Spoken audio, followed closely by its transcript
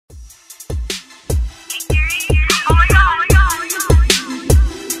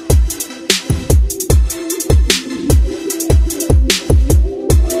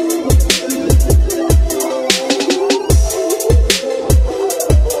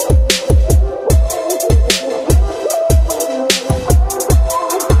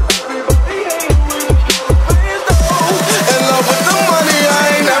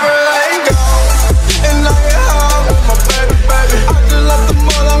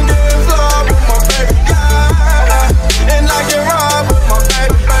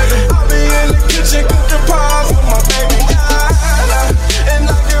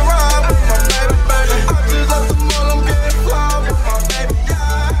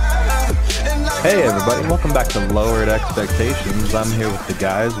Hey everybody, welcome back to Lowered Expectations. I'm here with the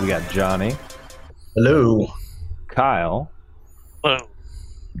guys. We got Johnny, Hello. Kyle, Hello.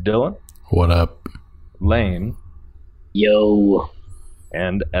 Dylan, What up? Lane, Yo.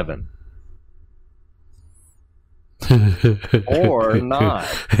 and Evan. Or not.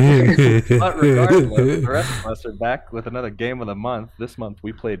 But regardless, the rest of us are back with another game of the month. This month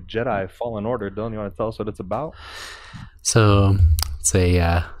we played Jedi Fallen Order. Dylan, you want to tell us what it's about? So it's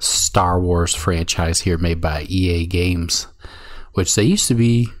a Star Wars franchise here made by EA Games, which they used to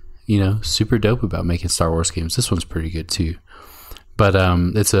be, super dope about making Star Wars games. This one's pretty good too. But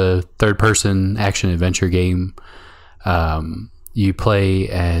it's a third-person action-adventure game. You play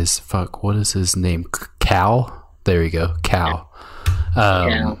as, what is his name? Cal? There you go, Cal.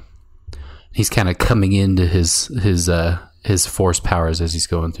 He's kind of coming into his force powers as he's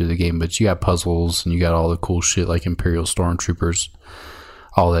going through the game, but you got puzzles and you got all the cool shit like Imperial Stormtroopers,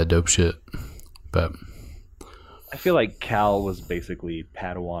 all that dope shit. But I feel like Cal was basically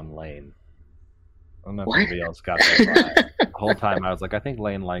Padawan Lane. I don't know if anybody else got that vibe. The whole time I was like, I think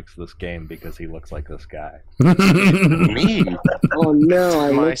Lane likes this game because he looks like this guy. Me? Oh no,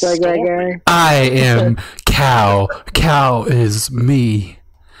 I My look like that guy. I am Cal. Cal is me.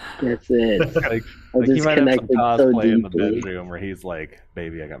 That's it. Like I he just might have some connected so cosplay in the deeply. bedroom where he's like,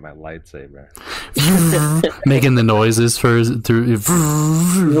 baby, I got my lightsaber. Making the noises for through.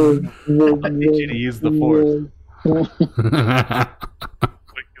 I need you to use the force.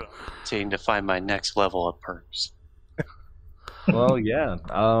 To find my next level of perks. Well, yeah.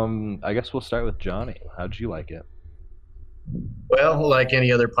 I guess we'll start with Johnny. How'd you like it? Well, like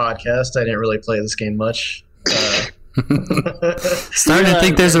any other podcast, I didn't really play this game much. Starting to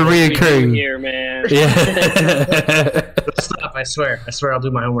think there's a reoccurring. here, man. Yeah. Stop! I swear I'll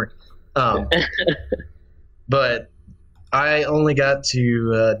do my homework. But I only got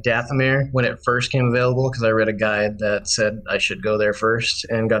to Dathomir when it first came available because I read a guide that said I should go there first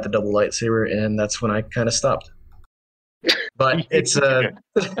and got the double lightsaber, and that's when I kind of stopped. But it's You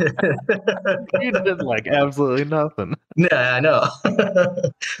did like absolutely nothing. Yeah, I know.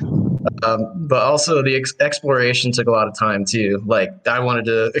 But also the exploration took a lot of time too. Like I wanted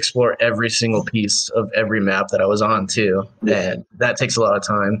to explore every single piece of every map that I was on too, and that takes a lot of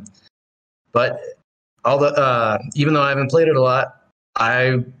time. But even though I haven't played it a lot,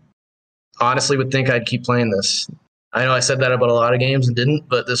 I honestly would think I'd keep playing this. I know I said that about a lot of games and didn't,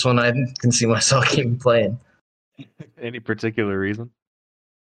 but this one I can see myself keep playing. Any particular reason?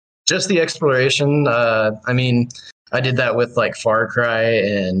 Just the exploration. I mean, I did that with like Far Cry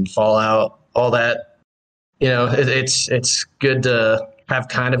and Fallout, all that. It's good to have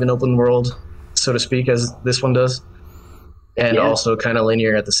kind of an open world, so to speak, as this one does, and also kind of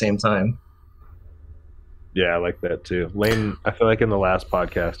linear at the same time. Yeah, I like that too. Lane, I feel like in the last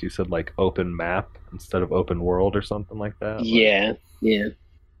podcast you said like open map instead of open world or something like that. Yeah.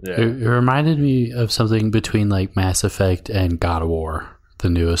 It reminded me of something between like Mass Effect and God of War, the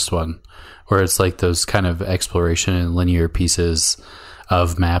newest one, where it's like those kind of exploration and linear pieces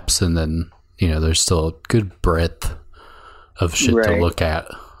of maps, and then there's still a good breadth of shit to look at,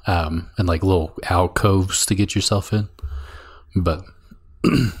 and like little alcoves to get yourself in. But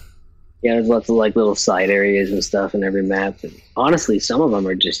Yeah, there's lots of like little side areas and stuff in every map. And honestly, some of them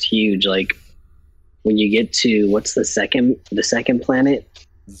are just huge. Like when you get to what's the second planet?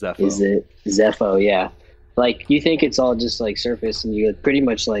 Zepho. Is it Zepho? Yeah. Like you think it's all just like surface, and you pretty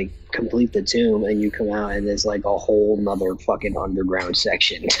much like complete the tomb, and you come out, and there's like a whole nother fucking underground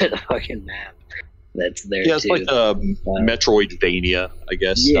section to the fucking map that's there. Yeah, it's too. like Metroidvania, I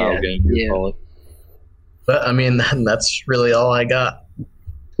guess. Style game you call it. But I mean, that's really all I got.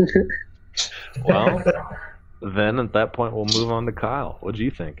 Well, then at that point we'll move on to Kyle. What do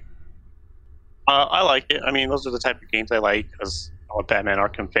you think? I like it. I mean, those are the type of games I like because I'm a Batman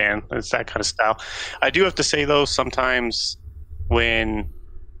Arkham fan. It's that kind of style. I do have to say, though, sometimes when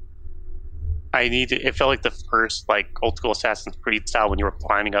it felt like the first like old school Assassin's Creed style when you were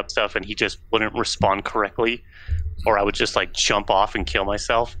climbing up stuff and he just wouldn't respond correctly, or I would just like jump off and kill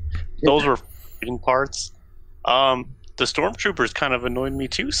myself. Those were frustrating parts. The Stormtroopers kind of annoyed me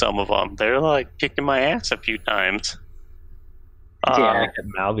too. Some of them, they're like kicking my ass a few times. I get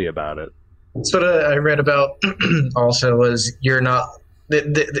mouthy about it. That's what I read about. Also, was you're not.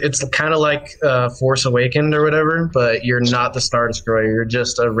 It's kind of like Force Awakened or whatever, but you're not the Star Destroyer. You're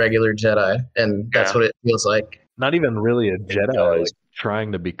just a regular Jedi, and that's what it feels like. Not even really a Jedi, like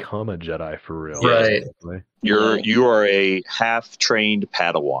trying to become a Jedi for real. Right. You are a half-trained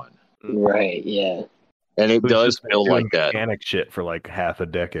Padawan. Right. Yeah. And it Who's does just feel doing like that. mechanic shit for like half a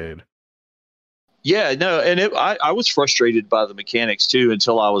decade. Yeah, no, and I was frustrated by the mechanics too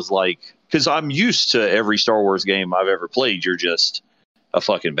until I was like because I'm used to every Star Wars game I've ever played. You're just a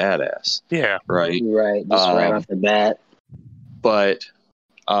fucking badass, Yeah. right? Right, just right off the bat. But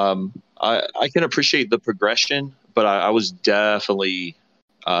I can appreciate the progression, but I was definitely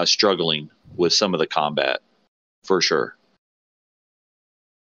struggling with some of the combat for sure.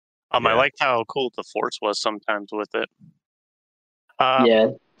 I liked how cool the Force was sometimes with it. Yeah,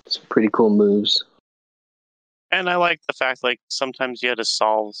 it's pretty cool moves. And I like the fact, like, sometimes you had to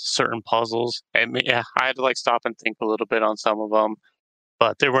solve certain puzzles. And yeah, I had to, like, stop and think a little bit on some of them.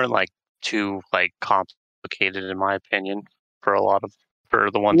 But they weren't, like, too, like, complicated, in my opinion, for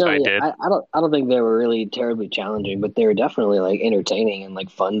the ones I did. I don't think they were really terribly challenging, but they were definitely, like, entertaining and, like,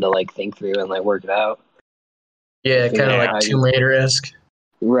 fun to, like, think through and, like, work it out. Yeah, kind of like Tomb Raider-esque.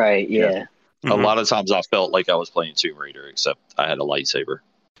 Right, yeah. A lot of times I felt like I was playing Tomb Raider, except I had a lightsaber.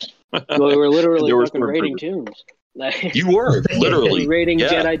 Well, we were literally fucking raiding tombs. You were literally raiding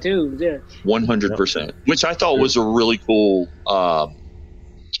Jedi tombs, yeah. 100%, which I thought was a really cool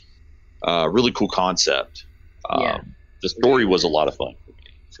concept. The story was a lot of fun for me,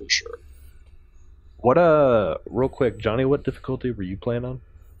 for sure. What real quick, Johnny, what difficulty were you playing on?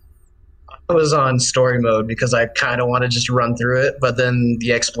 I was on story mode because I kind of want to just run through it, but then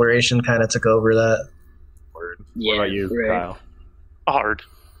the exploration kind of took over that. Word. Yeah, what about you, right. Kyle? Hard.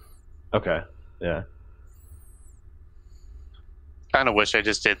 Okay, yeah. Kind of wish I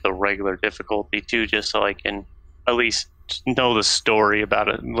just did the regular difficulty too, just so I can at least know the story about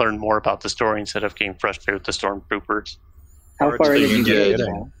it and learn more about the story instead of getting frustrated with the stormtroopers. How far did you get?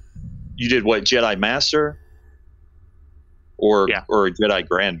 You did what, Jedi Master? Or Jedi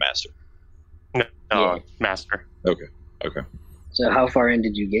Grandmaster? No, Master. Okay. So how far in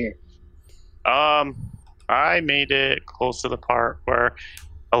did you get? I made it close to the part where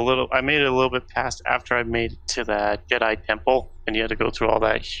I made it a little bit past after I made it to that Jedi temple, and you had to go through all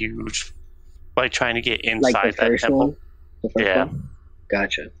that huge, like, trying to get inside like the that first temple. one? The first Yeah. one?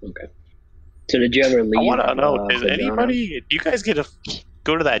 Gotcha. Okay. So did you ever leave? I want to know, does Sedona? anybody, do you guys get to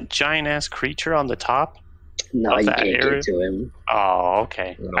go to that giant ass creature on the top? No, you that can't area? get to him. Oh,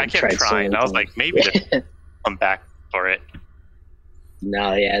 okay. I kept trying. I was like, maybe to come back for it.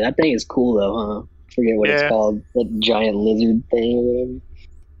 No, yeah, that thing is cool though, huh? Forget what it's called. That giant lizard thing or whatever.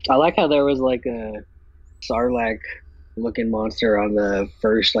 I like how there was like a Sarlacc looking monster on the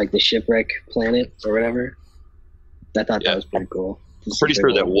first, like, the shipwreck planet or whatever. I thought that was pretty cool. I'm pretty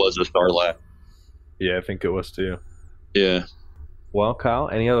sure that was a Sarlacc. Yeah, I think it was too. Yeah. Well, Kyle,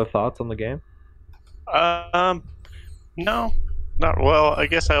 any other thoughts on the game? No, not well. I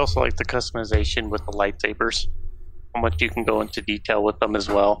guess I also like the customization with the lightsabers. How much you can go into detail with them as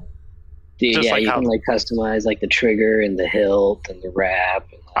well. Dude, yeah, like you can like customize like the trigger and the hilt and the wrap.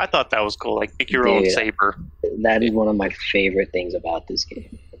 And, I thought that was cool. Like, pick your own saber. That is one of my favorite things about this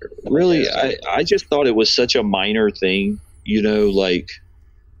game. Really, I just thought it was such a minor thing, you know, like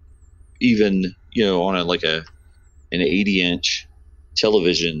even, you know, on an 80-inch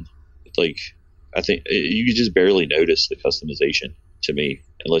television, like I think you could just barely notice the customization to me,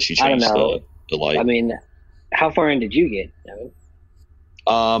 unless you change the light. I mean, how far in did you get, Evan?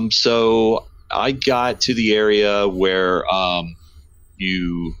 So I got to the area where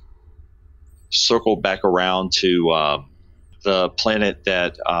you circle back around to the planet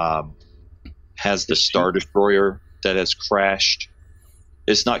that has the Star Destroyer that has crashed.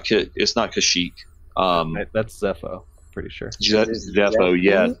 It's not Kashyyyk. That's Zepho. Pretty sure. Zepho,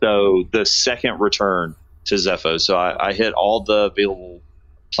 yeah. So the second return to Zepho. So I hit all the available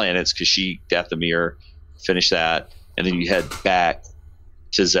planets, Kashyyyk, Dathomir, finish that, and then you head back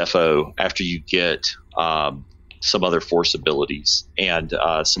to Zepho after you get some other Force abilities and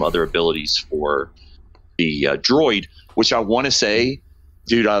some other abilities for the droid, which I want to say,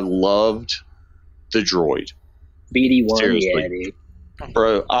 dude, I loved the droid. BD-1, seriously. Yeah, dude.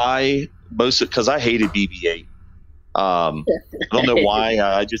 Bro, because I hated BB-8. I don't know why.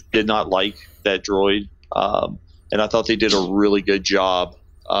 I just did not like that droid, and I thought they did a really good job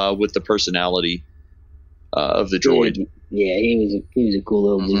with the personality of the droid. Yeah, he was a cool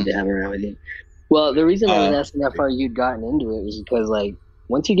little dude to have around with you. Well, the reason I was asking how far you'd gotten into it was because, like,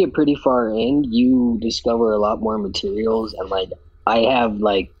 once you get pretty far in, you discover a lot more materials, and like I have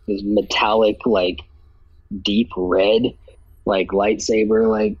like this metallic, like deep red, like lightsaber,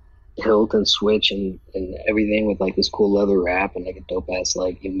 like hilt and switch and everything with like this cool leather wrap and like a dope ass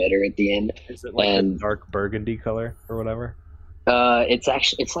like emitter at the end. Is it like a dark burgundy color or whatever?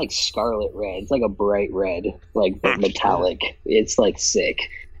 It's like scarlet red. It's like a bright red, like but metallic. It's like sick.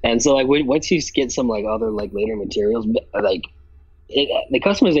 And so like once you get some like other like later materials, like the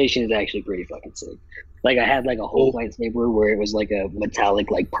customization is actually pretty fucking sick. Like I had like a whole lightsaber where it was like a metallic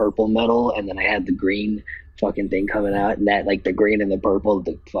like purple metal, and then I had the green fucking thing coming out, and that like the green and the purple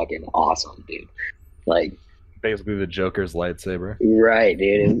looked fucking awesome, dude. Like Basically, the Joker's lightsaber. right,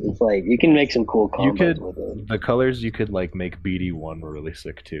 dude. It's like you can make some cool You combos could with it. the colors you could like make BD1 were really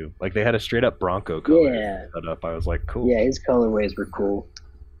sick too. Like they had a straight up Bronco color Yeah. set up. I was like, cool. Yeah, his colorways were cool.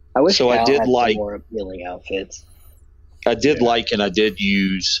 I wish So I Cal did had some like- more appealing outfits. I did like, and I did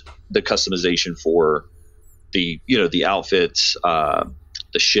use the customization for the outfits, the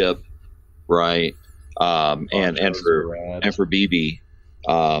ship, right, and for Rad. and for BB.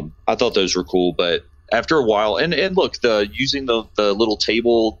 I thought those were cool, but after a while, and look, using the little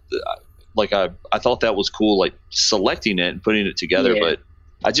table, like I thought that was cool, like selecting it and putting it together, Yeah. but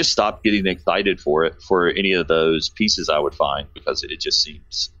I just stopped getting excited for any of those pieces I would find, because it just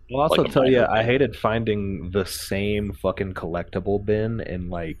seems. I'll also like a tell you, minor I thing. hated finding the same fucking collectible bin in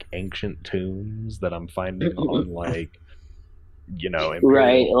like ancient tombs that I'm finding on like, Imperial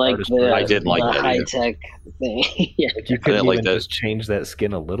Right, like Artist the, Parade. I did like the that, yeah. high tech thing. Yeah. Like you couldn't didn't like even that. just change that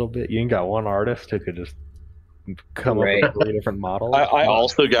skin a little bit. You ain't got one artist who could just come Right. up with 3 different models. I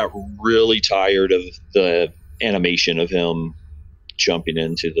also got really tired of the animation of him jumping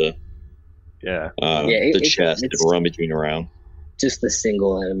into the yeah. the chest it's- and rummaging around. Just the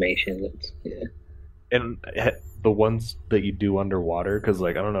single animation. Yeah. And the ones that you do underwater, because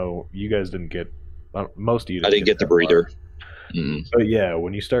like I don't know, you guys didn't get most of you. I didn't get the that breather. far. Mm. But yeah,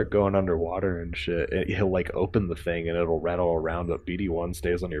 when you start going underwater and shit, he'll like open the thing and it'll rattle around, but BD1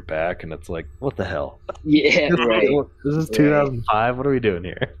 stays on your back, and it's like, what the hell? Yeah, right. This is 2005. What are we doing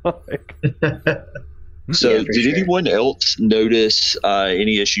here? Like, So, Yeah, for did sure. anyone else notice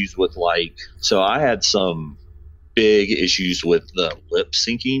any issues with So, I had some big issues with the lip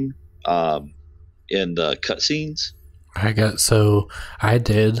syncing in the cutscenes. I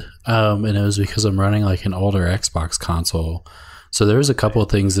did, and it was because I'm running like an older Xbox console. So there was a couple of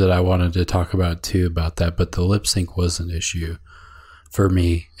things that I wanted to talk about too about that, but the lip sync was an issue for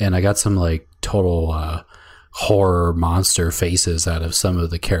me, and I got some like total horror monster faces out of some of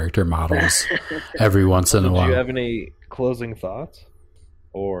the character models every once in a do you while. have any closing thoughts,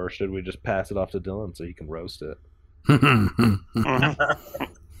 or should we just pass it off to Dylan so he can roast it?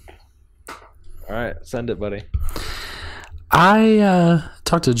 All right, send it, buddy. I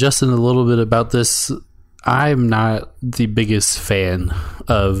talked to Justin a little bit about this. I'm not the biggest fan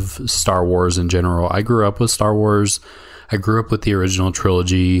of Star Wars in general. I grew up with Star Wars. I grew up with the original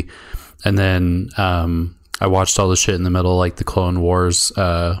trilogy. And then I watched all the shit in the middle, like the Clone Wars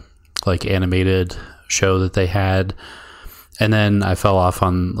like animated show that they had. And then I fell off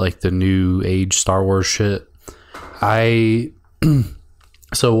on like the new age Star Wars shit.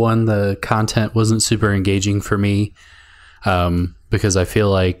 So one, the content wasn't super engaging for me. Because I feel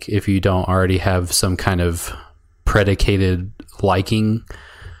like if you don't already have some kind of predicated liking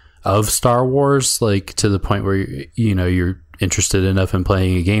of Star Wars, like to the point where you're interested enough in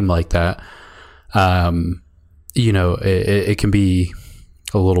playing a game like that, it can be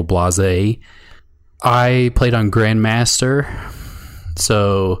a little blasé. I played on Grandmaster,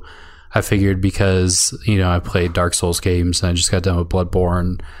 so I figured because I played Dark Souls games and I just got done with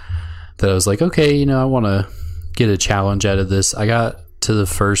Bloodborne, that I was like, okay, I want to get a challenge out of this. I got to the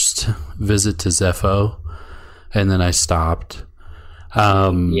first visit to Zepho, and then I stopped.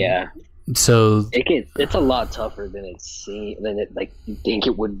 Yeah, So it's a lot tougher than you think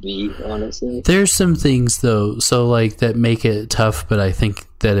it would be. Honestly, there's some things though, so like that make it tough, but I think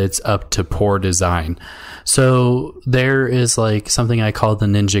that it's up to poor design. So there is like something I call the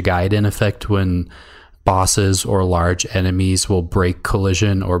Ninja Gaiden effect, when bosses or large enemies will break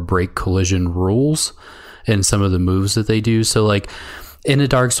collision or break collision rules in some of the moves that they do. So like in a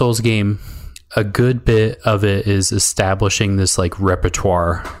Dark Souls game, a good bit of it is establishing this like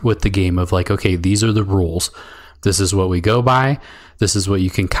repertoire with the game of like, okay, these are the rules. This is what we go by. This is what you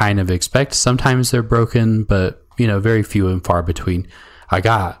can kind of expect. Sometimes they're broken, but very few and far between. I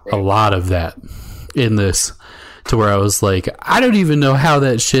got a lot of that in this, to where I was like, I don't even know how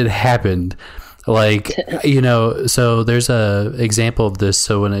that shit happened. Like, so there's a example of this.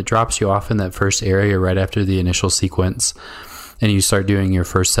 So when it drops you off in that first area right after the initial sequence, and you start doing your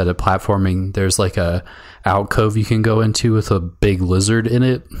first set of platforming, there's like a alcove you can go into with a big lizard in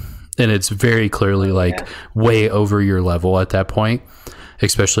it, and it's very clearly like way over your level at that point,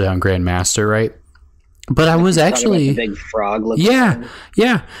 especially on Grandmaster, right? But I was actually the big frog. Yeah.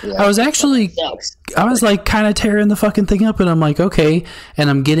 I was actually Sucks. I was like kind of tearing the fucking thing up, and I'm like, okay, and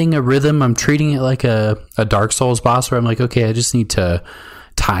I'm getting a rhythm. I'm treating it like a Dark Souls boss, where I'm like, okay, I just need to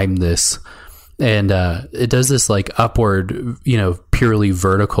time this. and it does this like upward, purely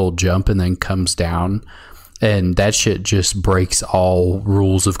vertical jump and then comes down, and that shit just breaks all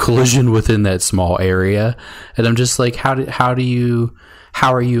rules of collision within that small area. And I'm just like, how are you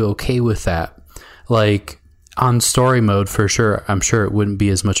okay with that? Like, on story mode, for sure, I'm sure it wouldn't be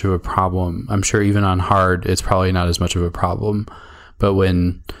as much of a problem. I'm sure even on hard, it's probably not as much of a problem. But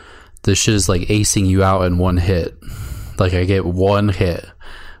when the shit is like acing you out in one hit, like I get one hit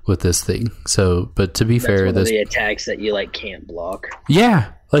with this thing. So, but to be fair, one of the attacks that you like can't block.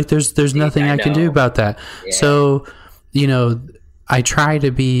 Yeah, like there's nothing I can do about that. Yeah. So, I try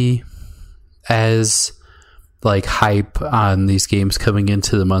to be as like hype on these games coming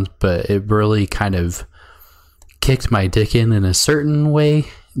into the month, but it really kind of kicked my dick in a certain way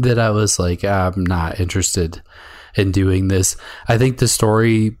that I was like, I'm not interested in doing this. I think the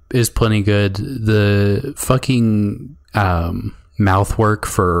story is plenty good. The fucking mouth work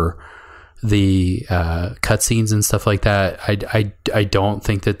for the cutscenes and stuff like that, I don't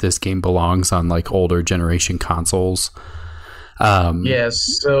think that this game belongs on like older generation consoles.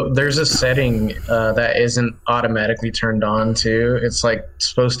 Yes, so there's a setting that isn't automatically turned on too. It's like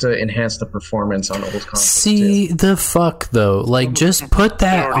supposed to enhance the performance on old consoles. See too. The fuck though, like just put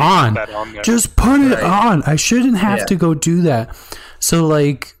that on. Just put it on. I shouldn't have to go do that. So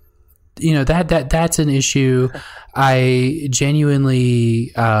like, that's an issue. I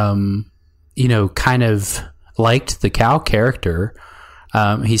genuinely, kind of liked the Cal character.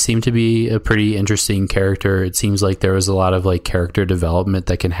 He seemed to be a pretty interesting character. It seems like there was a lot of like character development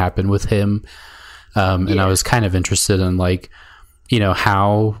that can happen with him. And I was kind of interested in like,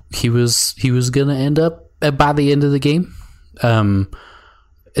 how he was going to end up by the end of the game.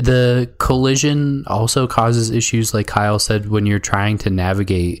 The collision also causes issues, like Kyle said, when you're trying to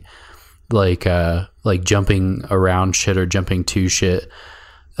navigate like jumping around shit or jumping to shit.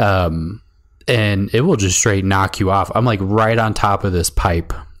 And it will just straight knock you off. I'm like right on top of this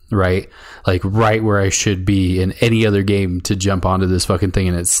pipe, right? Like right where I should be in any other game to jump onto this fucking thing,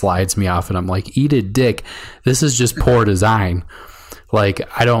 and it slides me off, and I'm like, eat a dick. This is just poor design. Like,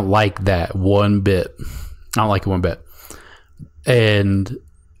 I don't like that one bit. I don't like it one bit. And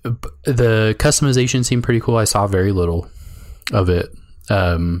the customization seemed pretty cool. I saw very little of it.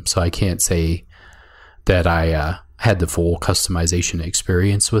 So I can't say that I had the full customization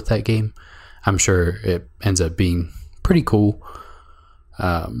experience with that game. I'm sure it ends up being pretty cool.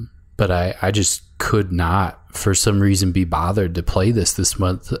 But I just could not, for some reason, be bothered to play this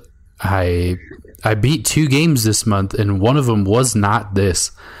month. I beat 2 games this month, and one of them was not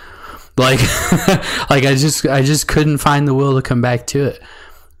this. Like, like I just couldn't find the will to come back to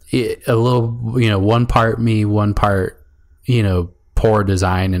it. A little, one part me, one part, poor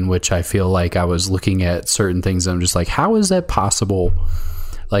design, in which I feel like I was looking at certain things and I'm just like, how is that possible?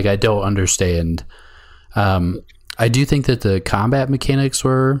 Like, I don't understand. I do think that the combat mechanics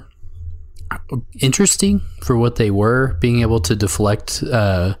were interesting for what they were, being able to deflect,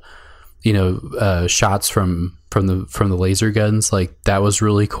 shots from the laser guns. Like, that was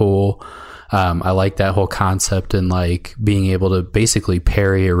really cool. I like that whole concept, and like being able to basically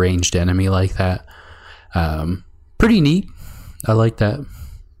parry a ranged enemy like that. Pretty neat. I like that.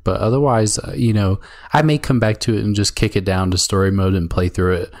 But otherwise, I may come back to it and just kick it down to story mode and play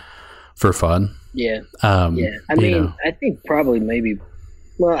through it for fun. Yeah. I mean, I think probably maybe,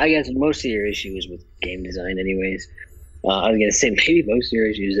 well, I guess most of your issue is with game design anyways. I was going to say maybe most of your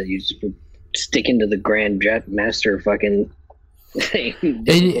issues that you just stick into the Grand Master fucking thing. And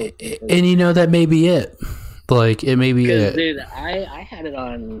that may be it. Like, it may be it. Dude, I had it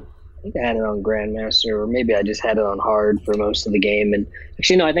on... I think I had it on Grandmaster, or maybe I just had it on hard for most of the game. And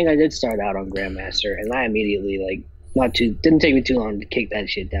actually, no, I think I did start out on Grandmaster, and I immediately didn't take me too long to kick that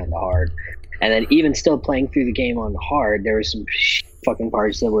shit down to hard. And then even still playing through the game on hard, there were some fucking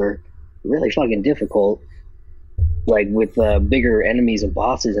parts that were really fucking difficult, like with bigger enemies and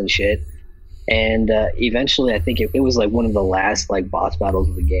bosses and shit. And eventually, I think it was like one of the last like boss battles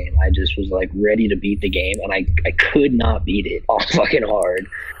of the game. I just was like ready to beat the game, and I could not beat it on fucking hard.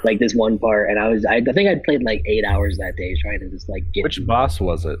 Like this one part, and I think I'd played like 8 hours that day trying to just like get. Which boss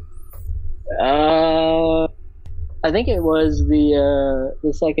was it? I think it was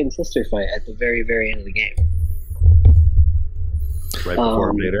the second sister fight at the very, very end of the game. Right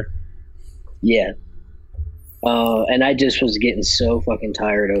before Vader? Yeah. And I just was getting so fucking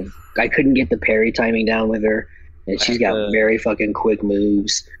tired of... I couldn't get the parry timing down with her, and she's got very fucking quick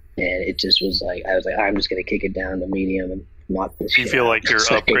moves, and it just was like... I was like, I'm just going to kick it down to medium and knock this shit You feel out. like your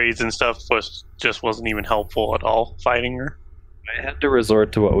upgrades and stuff wasn't even helpful at all fighting her? I had to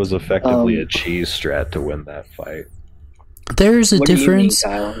resort to what was effectively a cheese strat to win that fight. There's a difference. Do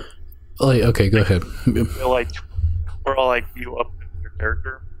you mean, Kyle? Like, okay, go ahead. I feel like we're all like you up with your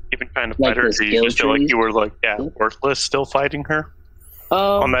character, even trying to Like fight her. the Do you just feel like skill you were like Yeah. worthless still fighting her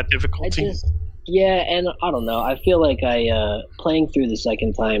on that difficulty? Yeah, and I don't know. I feel like I playing through the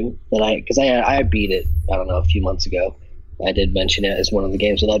second time that because I beat it. I don't know, a few months ago. I did mention it as one of the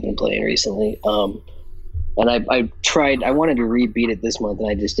games that I've been playing recently. And I tried. I wanted to rebeat it this month, and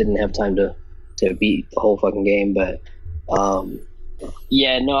I just didn't have time to beat the whole fucking game. But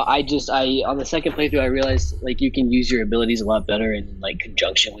yeah, no, I on the second playthrough I realized like you can use your abilities a lot better in like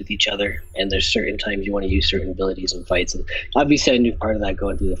conjunction with each other, and there's certain times you want to use certain abilities in fights. And obviously I knew part of that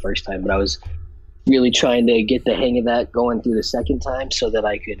going through the first time, but I was really trying to get the hang of that going through the second time so that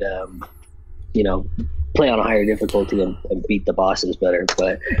I could play on a higher difficulty and beat the bosses better.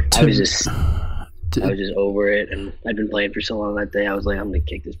 But I was just over it, and I'd been playing for so long that day. I was like, I'm gonna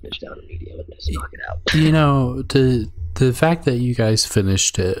kick this bitch down to medium and just knock it out. The fact that you guys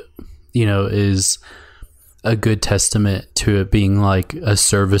finished it, is a good testament to it being like a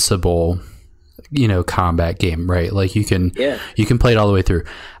serviceable, combat game, right? Like you can play it all the way through.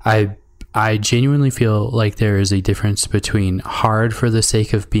 I genuinely feel like there is a difference between hard for the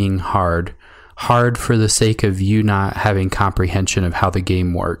sake of being hard for the sake of you not having comprehension of how the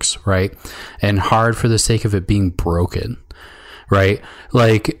game works, right? And hard for the sake of it being broken, right?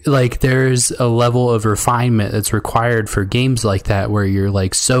 Like there's a level of refinement that's required for games like that where you're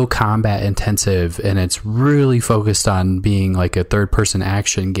like so combat intensive and it's really focused on being like a third person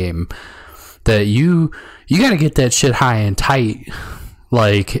action game that you got to get that shit high and tight.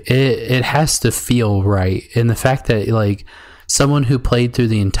 Like it has to feel right. And the fact that like someone who played through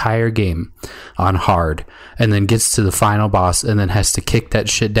the entire game on hard and then gets to the final boss and then has to kick that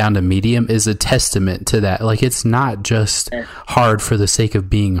shit down to medium is a testament to that. Like it's not just hard for the sake of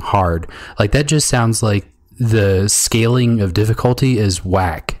being hard. Like that just sounds like the scaling of difficulty is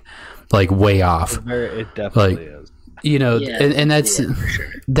whack, like way off. It definitely is. And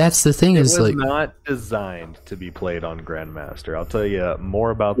that's the thing. It is was like not designed to be played on Grandmaster. I'll tell you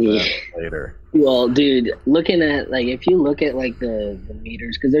more about that later. Well, dude, looking at like if you look at like the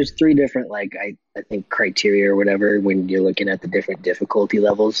meters, because there's 3 different like I think criteria or whatever when you're looking at the different difficulty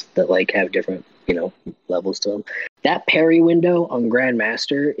levels that like have different levels to them. That parry window on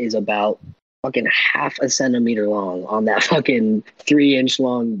Grandmaster is about fucking half a centimeter long on that fucking 3-inch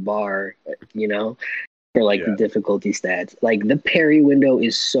long bar, for like the difficulty stats. Like the parry window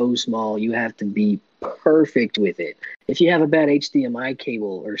is so small, you have to be perfect with it. If you have a bad HDMI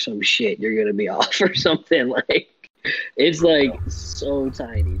cable or some shit, you're gonna be off or something. Like it's like so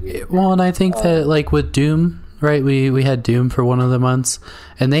tiny, dude. Well, and I think that like with Doom, right? We had Doom for one of the months,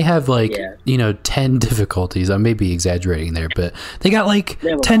 and they have like 10 difficulties. I may be exaggerating there, but they got like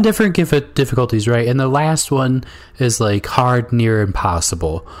 10 different difficulties, right? And the last one is like hard, near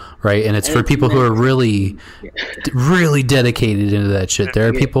impossible, right? And it's for people who are really dedicated into that shit. There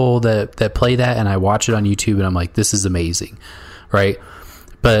are people that play that, and I watch it on YouTube, and I'm like, this is amazing, right?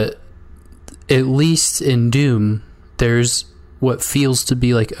 But at least in Doom, there's what feels to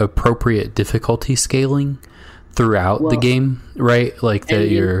be like appropriate difficulty scaling throughout the game, right? Like that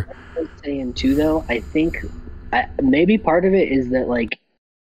you're saying too, though. I think maybe part of it is that like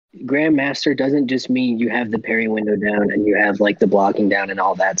Grandmaster doesn't just mean you have the parry window down and you have like the blocking down and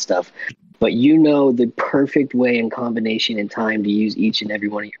all that stuff, but the perfect way and combination and time to use each and every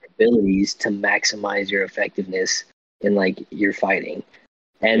one of your abilities to maximize your effectiveness in like your fighting.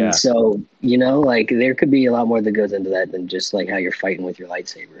 And so, like there could be a lot more that goes into that than just like how you're fighting with your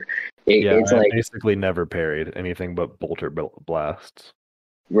lightsaber. It's like basically never parried anything but bolter blasts.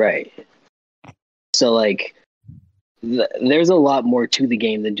 Right. So like there's a lot more to the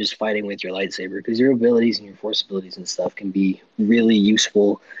game than just fighting with your lightsaber, because your abilities and your force abilities and stuff can be really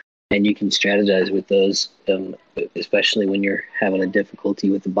useful, and you can strategize with those, especially when you're having a difficulty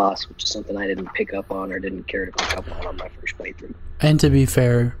with the boss, which is something I didn't pick up on or didn't care to pick up on my first playthrough. And to be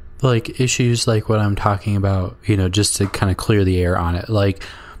fair, like issues like what I'm talking about, just to kind of clear the air on it, like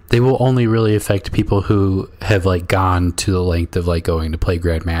they will only really affect people who have like gone to the length of like going to play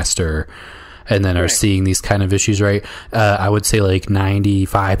Grandmaster and then are seeing these kind of issues, right? I would say like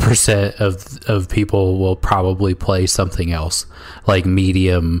 95% of people will probably play something else, like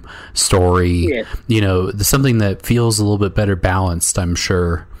medium story, something that feels a little bit better balanced, I'm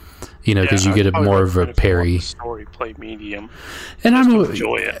sure, because you get more of a parry. Story play medium, and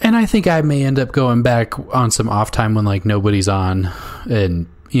enjoy it. And I think I may end up going back on some off time when like nobody's on, and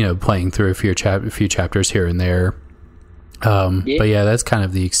playing through a few chapters here and there. But yeah, that's kind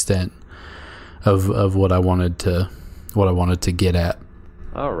of the extent of what I wanted to get at.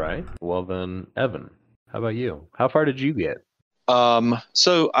 All right. Well then, Evan, how about you? How far did you get?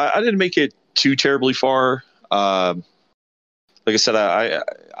 So I didn't make it too terribly far. Like I said,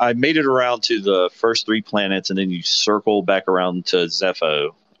 I made it around to the first 3 planets, and then you circle back around to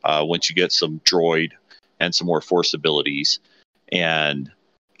Zepho once you get some droid and some more force abilities, and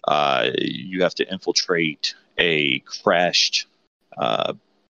you have to infiltrate a crashed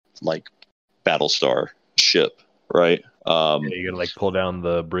like Battlestar ship, right? Yeah, you gotta like pull down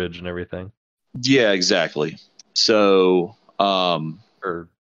the bridge and everything. Yeah, exactly. So, Or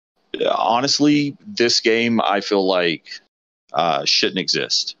honestly, this game I feel like shouldn't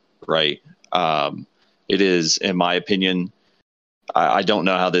exist, right? It is, in my opinion, I don't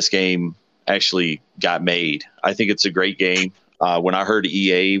know how this game actually got made. I think it's a great game. When I heard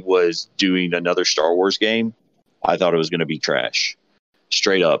EA was doing another Star Wars game, I thought it was going to be trash,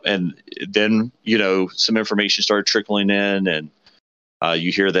 straight up. And then, some information started trickling in, and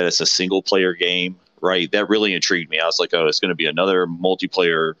you hear that it's a single player game, right? That really intrigued me. I was like, oh, it's going to be another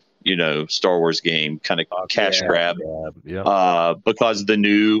multiplayer, Star Wars game, kind of cash grab. Yeah. Because the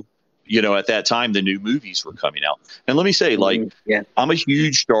new, at that time, the new movies were coming out. And let me say, I'm a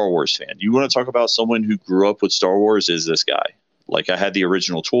huge Star Wars fan. You want to talk about someone who grew up with Star Wars, is this guy. Like, I had the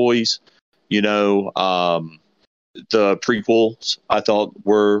original toys, the prequels I thought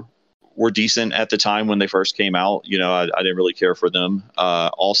were decent at the time when they first came out. I didn't really care for them.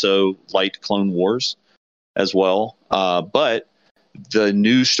 Also liked Clone Wars as well. But the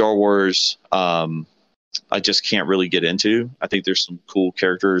new Star Wars, I just can't really get into. I think there's some cool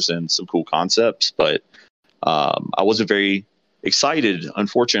characters and some cool concepts, but I wasn't very excited,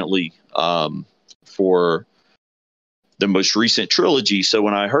 unfortunately, for the most recent trilogy. So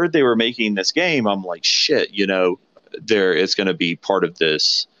when I heard they were making this game, I'm like, shit, it's going to be part of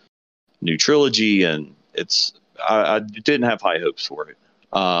this new trilogy, and I didn't have high hopes for it.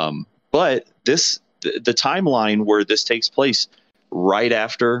 But the timeline where this takes place right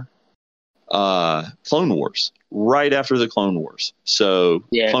after Clone Wars, right after the Clone Wars. So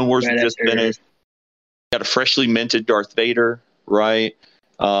Clone Wars right just finished. Got a freshly minted Darth Vader, right?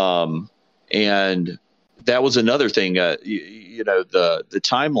 And that was another thing. The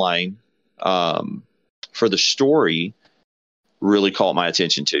timeline for the story really caught my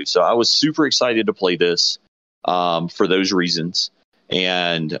attention too. So I was super excited to play this for those reasons.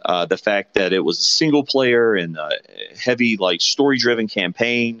 And the fact that it was a single player and a heavy, story driven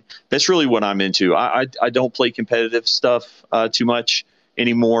campaign, that's really what I'm into. I don't play competitive stuff too much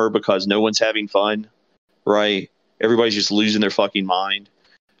anymore because no one's having fun, right? Everybody's just losing their fucking mind.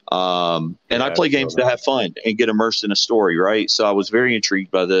 And I play games to have fun and get immersed in a story, right? So I was very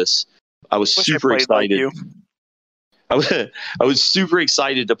intrigued by this. I was super excited. I was super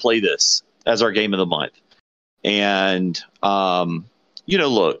excited to play this as our game of the month. And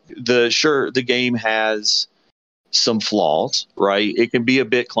look, the game has some flaws, right? It can be a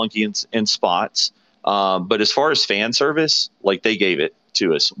bit clunky in spots. But as far as fan service, they gave it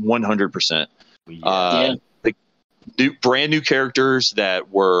to us 100%. The brand new characters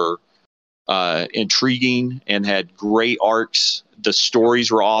that were intriguing and had great arcs. The stories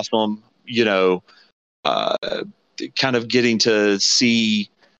were awesome. Kind of getting to see,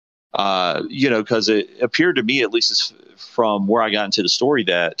 because it appeared to me, at least from where I got into the story,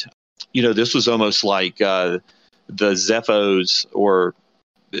 that, this was almost like the Zephos or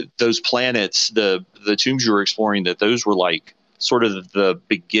those planets, the tombs you were exploring, that those were sort of the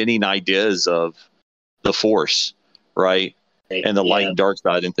beginning ideas of the Force, right? And the light and dark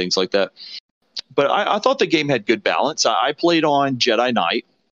side and things like that. But I thought the game had good balance. I played on Jedi Knight.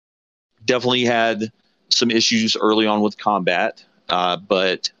 Definitely had some issues early on with combat,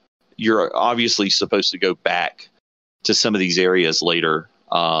 but you're obviously supposed to go back to some of these areas later.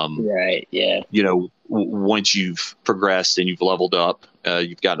 Right, yeah. Once you've progressed and you've leveled up,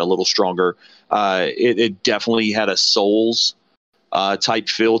 you've gotten a little stronger. It definitely had a Souls type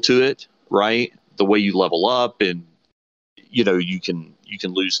feel to it, right? The way you level up, and you can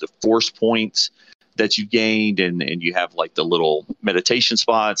lose the force points that you gained, and you have the little meditation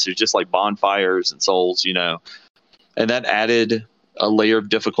spots. There's just bonfires and Souls, and that added a layer of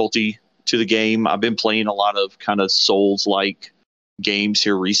difficulty to the game. I've been playing a lot of kind of Souls-like games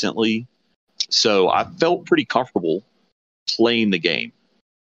here recently, so I felt pretty comfortable playing the game.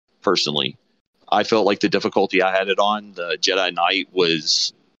 Personally, I felt like the difficulty I had it on the Jedi Knight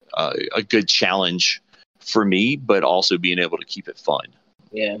was a good challenge for me, but also being able to keep it fun.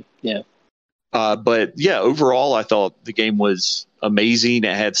 Yeah. But yeah, overall, I thought the game was amazing.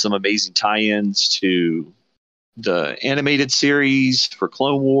 It had some amazing tie-ins to the animated series for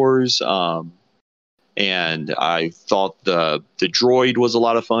Clone Wars. And I thought the droid was a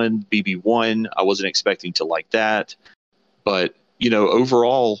lot of fun. BB-1, I wasn't expecting to like that. But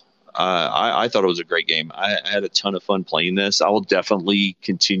overall, I thought it was a great game. I had a ton of fun playing this. I will definitely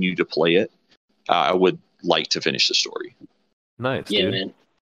continue to play it. I would like to finish the story. Nice, Yeah, dude. man.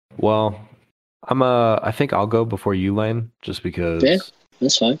 Well, I think I'll go before you, Lane, just because Yeah.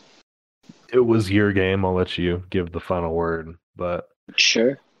 That's fine. it was your game. I'll let you give the final word. But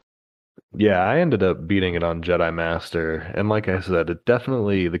Sure. yeah, I ended up beating it on Jedi Master. And like I said,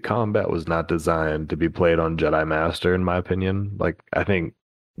 the combat was not designed to be played on Jedi Master, in my opinion. Like, I think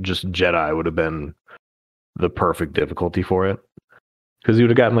just Jedi would have been the perfect difficulty for it. Because you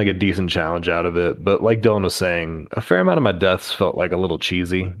would have gotten like a decent challenge out of it. But like Dylan was saying, a fair amount of my deaths felt like a little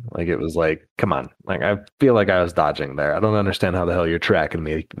cheesy. Like, it was like, come on. Like, I feel like I was dodging there. I don't understand how the hell you're tracking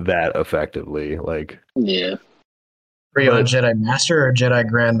me that effectively. Like, Yeah. Were you on But- Jedi Master or Jedi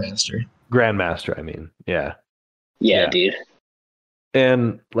Grandmaster? Grandmaster, I mean. Yeah. Yeah, Yeah. dude.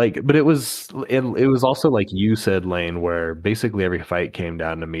 And like, but it was also like you said, Lane, where basically every fight came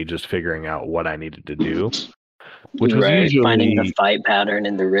down to me just figuring out what I needed to do, which was usually finding the fight pattern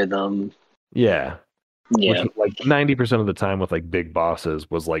and the rhythm. yeah, Yeah. which like 90% of the time with like big bosses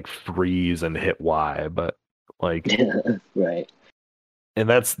was like freeze and hit Y, but like, Right. and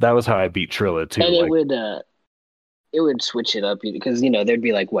that was how I beat Trilla too. And Like, it would switch it up because there'd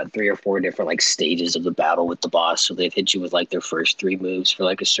be like what 3 or 4 different like stages of the battle with the boss, so they'd hit you with like their first 3 moves for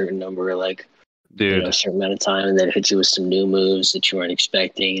like a certain number, like dude, a certain amount of time, and then hit you with some new moves that you weren't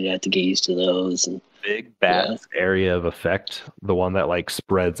expecting, and you had to get used to those. And Big Bat's area of effect, the one that like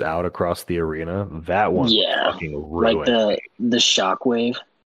spreads out across the arena, that one Yeah. fucking like ruined. the shockwave.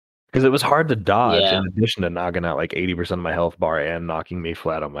 Because it was hard to dodge, Yeah. in addition to knocking out like 80% of my health bar and knocking me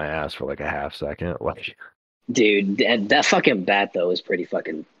flat on my ass for like a half second. Like, Dude, that fucking bat though was pretty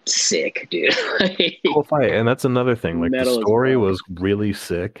fucking sick, dude. cool fight. And that's another thing. Like, Metal the as story fuck. was really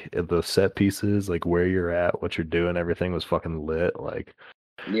sick. The set pieces, like where you're at, what you're doing, everything was fucking lit. Like,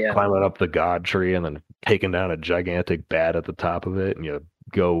 Yeah. climbing up the god tree and then taking down a gigantic bat at the top of it, and you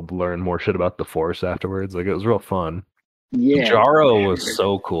go learn more shit about the Force afterwards. Like, it was real fun. Yeah. Jaro was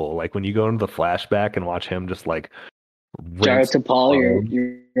so cool. Like, when you go into the flashback and watch him just like Jaro rinse Tapal, phone.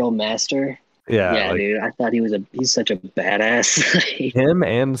 your old master. yeah, Yeah, like, dude. I thought he's such a badass. him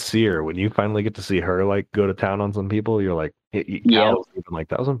and Seer, when you finally get to see her like go to town on some people, you're like, Yeah. Cal's even like,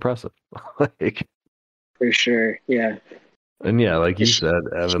 that was impressive. Like, For sure. Yeah. and yeah, like you She- said,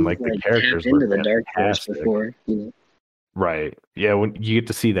 Evan, She's, like the characters tapped into were the Dark Force fantastic. before. Right? Yeah, when you get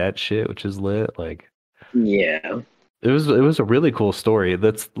to see that shit, which is lit, like. Yeah. It was a really cool story.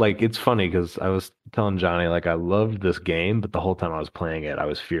 That's like, it's funny because I was telling Johnny like I loved this game, but the whole time I was playing it, I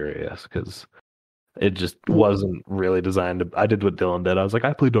was furious because it just wasn't really designed to. I did what Dylan did. I was like,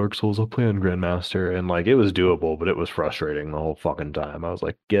 I play Dark Souls, I'll play on Grandmaster, and like it was doable, but it was frustrating the whole fucking time. I was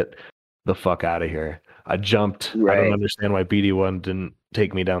like, get the fuck out of here. I jumped. I Right. don't understand why BD1 didn't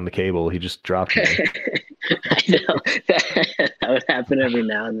take me down the cable. He just dropped me. I know. That would happen every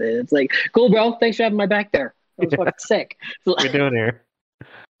now and then. It's like, cool, bro. Thanks for having my back there. That was fucking sick. What are we doing here?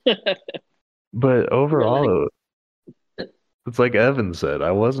 But overall, it's like Evan said,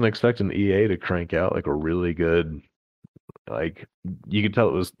 I wasn't expecting EA to crank out like a really good, like, you could tell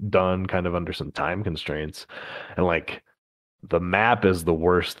it was done kind of under some time constraints. And like, the map is the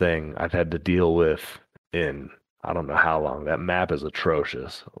worst thing I've had to deal with in I don't know how long. That map is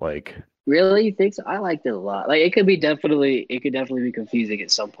atrocious. Like, Really? You think so? I liked it a lot. Like it could definitely be confusing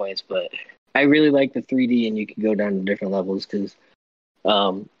at some points, but I really like the 3D, and you can go down to different levels because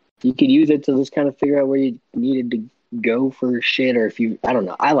you could use it to just kind of figure out where you needed to go for shit, or I don't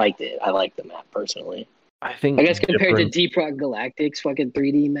know. I liked it. I liked the map personally. I think I guess compared different- to Deep Rock Galactic's fucking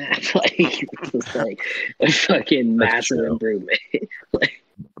 3D map, like it's just like a fucking That's massive true. improvement.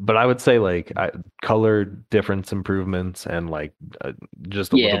 but I would say like color difference improvements and like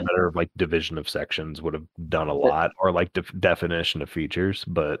just a Yeah. little better like division of sections would have done a lot, or like definition of features.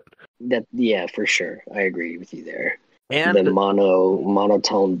 But Yeah, for sure. I agree with you there. and The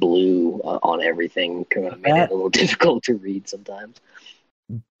monotone blue on everything kind of made it a little difficult to read sometimes.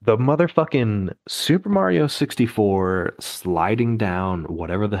 the motherfucking Super Mario 64 sliding down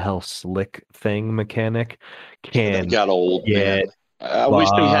whatever the hell slick thing mechanic That can got old. get. Man. I wish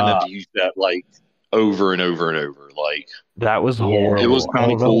they hadn't used that like over and over and over. Like That was Yeah. horrible. it was I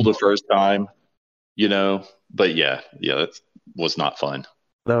kind of don't cool know. the first time, But yeah, that was not fun.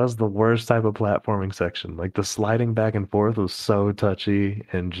 That was the worst type of platforming section. Like the sliding back and forth was so touchy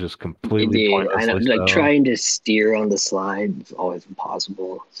and just completely Dude, I know. pointlessly Like so. trying to steer on the slide is always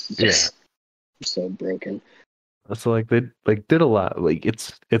impossible. It's just so broken. So like they like did a lot. Like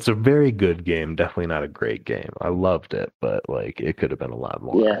it's a very good game, definitely not a great game. I loved it, but like it could have been a lot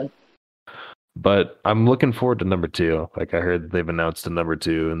more. Yeah. But I'm looking forward to number 2. Like I heard they've announced a number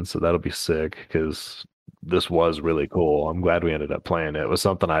 2, and so that'll be sick because this was really cool. I'm glad we ended up playing it. It was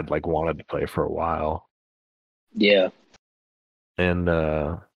something I'd like wanted to play for a while. Yeah. And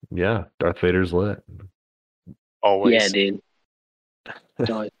yeah, Darth Vader's lit. Always. Yeah, dude. It's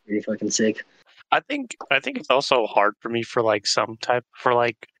always pretty fucking sick. I think it's also hard for me for like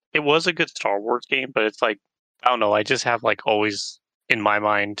it was a good Star Wars game, but it's like I don't know. I just have like always in my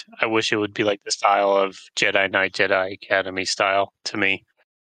mind. I wish it would be like the style of Jedi Knight, Jedi Academy style to me.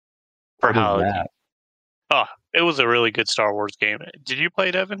 For What is how that? it was a really good Star Wars game. Did you play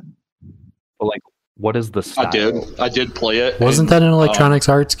it, Evan? Well, like, what is the style? I did play it. Wasn't that an Electronics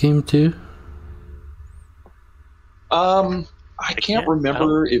Arts game too? I can't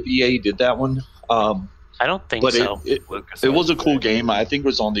remember if EA did that one. I don't think but so. it was a cool game. I think it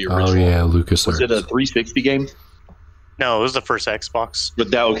was on the original. Oh yeah, LucasArts. Was it a 360 game? No, it was the first Xbox. But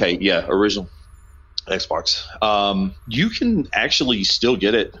that okay, yeah, original Xbox. You can actually still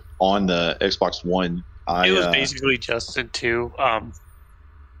get it on the Xbox One. It was basically just into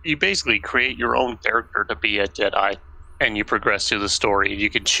you basically create your own character to be a Jedi, and you progress through the story. You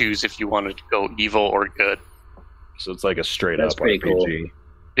can choose if you wanted to go evil or good. So it's like a straight That's up pretty RPG. cool.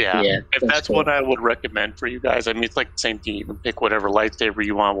 Yeah, Yeah, if that's that's cool. what I would recommend for you guys. I mean, it's like the same thing. You can pick whatever lightsaber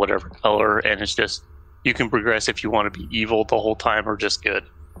you want, whatever color, and it's just you can progress if you want to be evil the whole time or just good.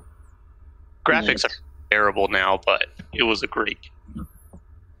 Graphics are terrible now, but it was a great game.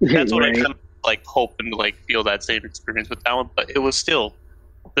 That's what I kind of like hoping to like feel that same experience with that one. But it was still,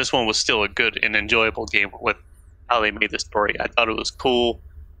 this one was still a good and enjoyable game with how they made the story. I thought it was cool,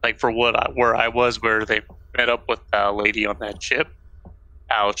 like for where I was, where they met up with a lady on that ship.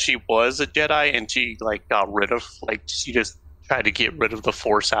 How she was a Jedi and she like got rid of she just tried to get rid of the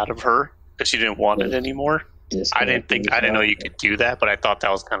Force out of her because she didn't want it anymore. I didn't know you could do that, but I thought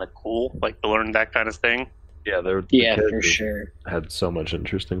that was kind of cool, like to learn that kind of thing. Yeah, the Yeah, for characters sure. had so much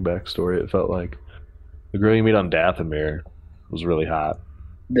interesting backstory. It felt like the girl you meet on Dathomir was really hot.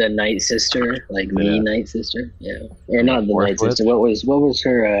 The Night Sister, like Yeah. the Night Sister, yeah, or not the Fourth Night Witch? Sister. What was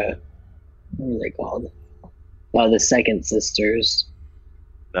her? What were they called? The Second Sisters.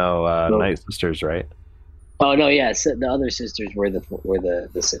 No, No. Night Sisters, right? Oh no, yeah, so the other sisters were the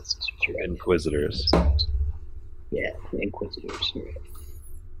Sith sisters, right? Inquisitors. Yeah, the Inquisitors. Right. So,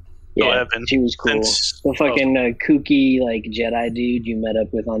 Yeah, Evan, she was cool. since- The fucking kooky like Jedi dude you met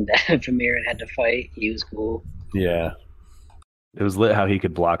up with on Dathomir and had to fight. He was cool. Yeah. It was lit how he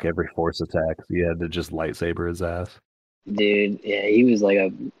could block every Force attack. So you had to just lightsaber his ass. Dude, yeah, he was like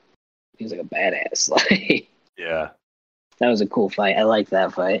a badass. Like Yeah. that was a cool fight. I like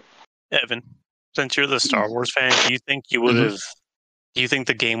that fight. Evan, since you're the Star Wars fan, do you think you would have? Do you think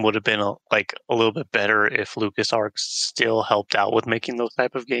the game would have been a little bit better if LucasArts still helped out with making those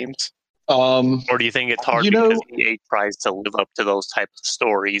type of games? Or do you think it's hard because EA tries to live up to those types of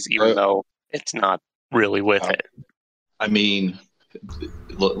stories, even though it's not really with it? I mean,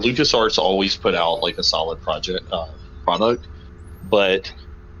 LucasArts always put out like a solid product, but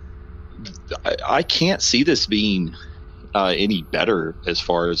I can't see this being any better as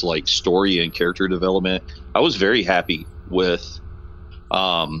far as like story and character development. I was very happy with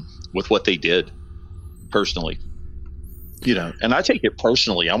what they did personally, and I take it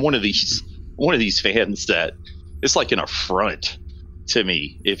personally. I'm one of these fans that it's like an affront to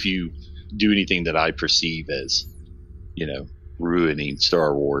me if you do anything that I perceive as ruining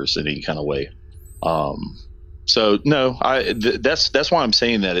Star Wars in any kind of way. So no, that's why I'm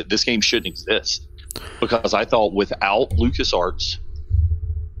saying that this game shouldn't exist, because I thought without LucasArts,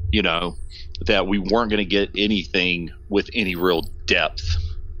 that we weren't going to get anything with any real depth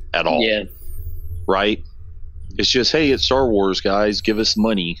at all. Yeah. Right? It's just, hey, it's Star Wars, guys, give us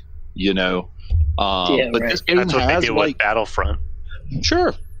money, But right. this game That's what they has did with Battlefront.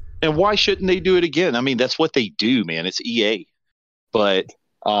 Sure. And why shouldn't they do it again? I mean, that's what they do, man. It's EA. But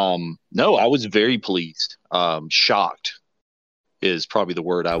no, I was very pleased. Shocked is probably the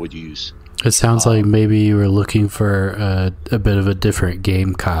word I would use. It sounds like maybe you were looking for a bit of a different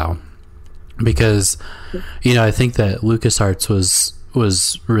game, Kyle, because I think that LucasArts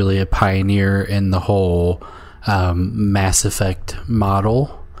was really a pioneer in the whole Mass Effect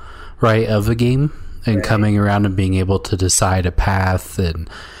model, right, of a game, and coming around and being able to decide a path and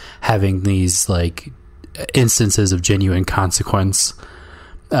having these like instances of genuine consequence,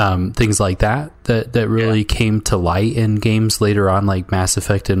 things like that really came to light in games later on, like Mass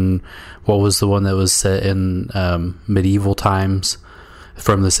Effect, and what was the one that was set in medieval times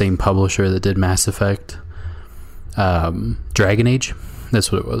from the same publisher that did Mass Effect, Dragon Age.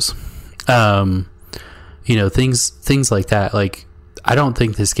 That's what it was. Things like that. Like, I don't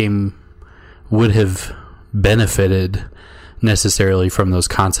think this game would have benefited necessarily from those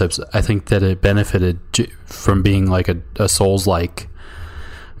concepts. I think that it benefited from being like a Souls-like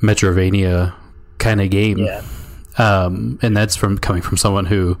Metroidvania kind of game. Yeah. And that's coming from someone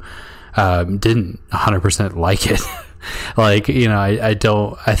who didn't 100% like it. Like, you know,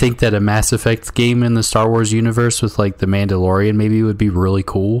 I think that a Mass Effect game in the Star Wars universe with like the Mandalorian maybe would be really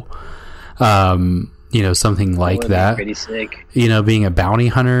cool. You know, something like that. Pretty sick. You know, being a bounty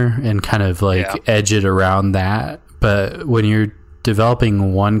hunter and kind of like edge it around that. But when you're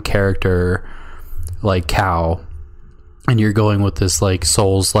developing one character like Cal and you're going with this like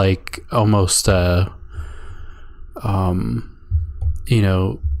Souls like almost you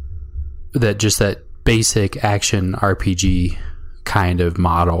know, that basic action RPG kind of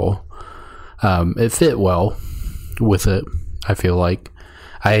model, it fit well with it, I feel like.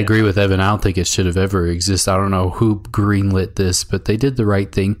 I agree with Evan. I don't think it should have ever existed. I don't know who greenlit this, but they did the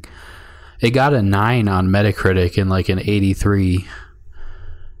right thing. It got a 9 on Metacritic and like an 83.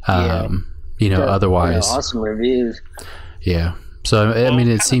 You know, otherwise. Yeah, awesome reviews. Yeah. So, I mean,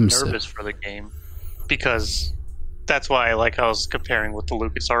 it seems... I'm nervous for the game because that's why I was comparing with the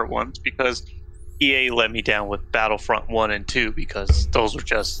LucasArts ones, because EA let me down with Battlefront 1 and 2 because those were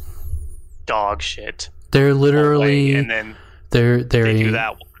just dog shit. They're literally... And then they do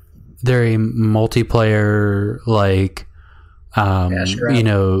that one. They're a multiplayer, like, you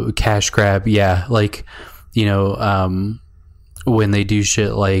know, cash grab. Yeah, like, you know, when they do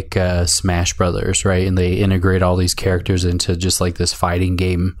shit like Smash Brothers, right? And they integrate all these characters into just like this fighting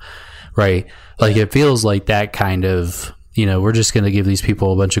game, right? Like, it feels like that kind of, you know, we're just going to give these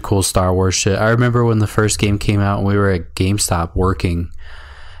people a bunch of cool Star Wars shit. I remember when the first game came out and we were at GameStop working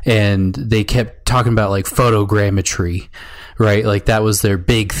and they kept talking about like photogrammetry, right? Like that was their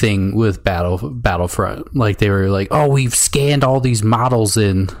big thing with Battlefront. Like they were like, oh, we've scanned all these models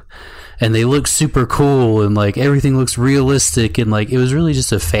in and they look super cool and like everything looks realistic, and like it was really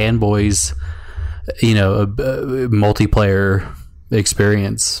just a fanboys, you know, a multiplayer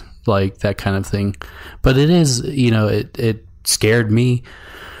experience, like that kind of thing. But it is, you know, it scared me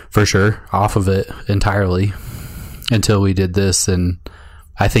for sure off of it entirely until we did this, and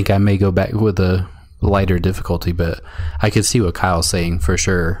I think I may go back with a lighter difficulty, but I could see what Kyle's saying for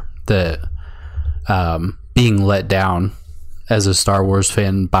sure, that being let down as a Star Wars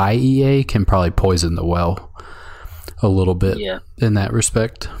fan by EA can probably poison the well a little bit in that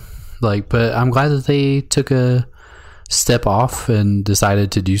respect. Like, but I'm glad that they took a step off and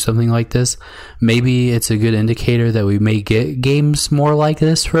decided to do something like this. Maybe it's a good indicator that we may get games more like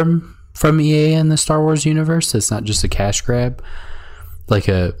this from EA in the Star Wars universe. It's not just a cash grab. Like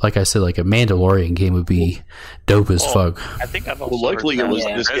I said, like a Mandalorian game would be dope as fuck. I think I've also luckily heard it was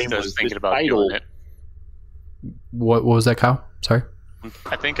that this game Bethesda's was thinking the about title. doing it. What was that, Kyle? Sorry.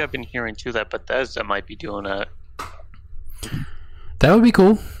 I think I've been hearing too that Bethesda might be doing it. That would be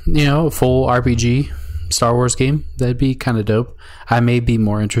cool. You know, a full RPG Star Wars game. That'd be kind of dope. I may be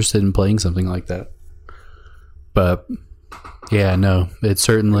more interested in playing something like that. But yeah, no, it's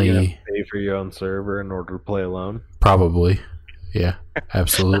certainly You have to pay for your own server in order to play alone. probably. Yeah,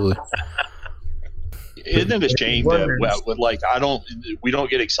 absolutely. Isn't it a shame that we don't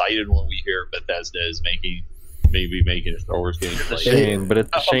get excited when we hear Bethesda is maybe making a Star Wars game? It's a shame, but it's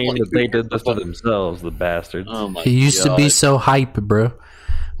a shame that they did this to themselves, the bastards. Oh my It used to be God. so hype, bro.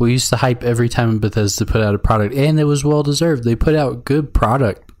 We used to hype every time Bethesda put out a product, and it was well deserved. They put out good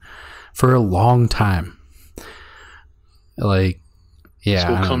product for a long time. Like, yeah,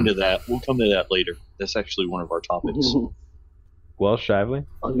 So we'll come to that. We'll come to that later. That's actually one of our topics. Well, Shively,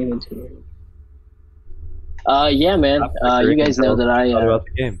 I'll get into it. Yeah, man. You guys know that What about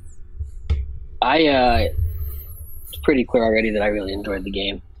the game? it's pretty clear already that I really enjoyed the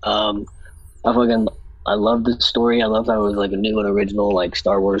game. I love the story. I love how it was like a new and original like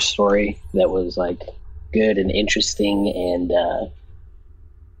Star Wars story that was like good and interesting, and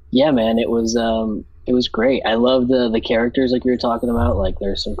yeah, man, it was great. I love the characters like we were talking about. Like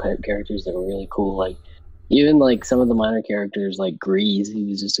there's some characters that were really cool. Like even like some of the minor characters, like Grease, he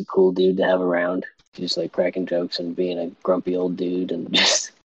was just a cool dude to have around, just like cracking jokes and being a grumpy old dude, and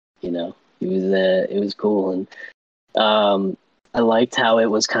just, you know, it was cool. And I liked how it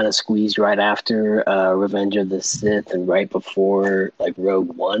was kind of squeezed right after Revenge of the Sith and right before like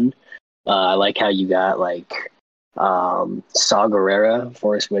Rogue One. I like how you got like Saw Gerrera,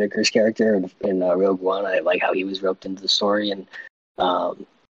 Forrest Whitaker's character in Rogue One. I like how he was roped into the story, and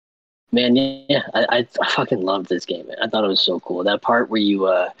man, yeah, I fucking loved this game, man. I thought it was so cool. That part where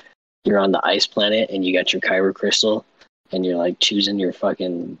you're on the ice planet and you got your Kyber crystal and you're like choosing your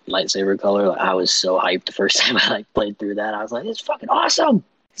fucking lightsaber color. Like, I was so hyped the first time I like played through that. I was like, it's fucking awesome.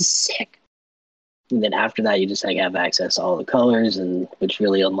 It's sick. And then after that, you just like have access to all the colors, and which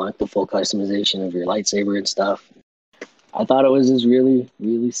really unlock the full customization of your lightsaber and stuff. I thought it was just really,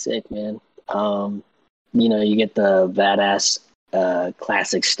 really sick, man. You get the badass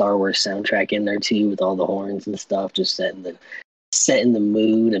classic Star Wars soundtrack in there too, with all the horns and stuff, just setting the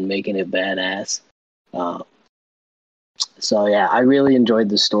mood and making it badass. So yeah, I really enjoyed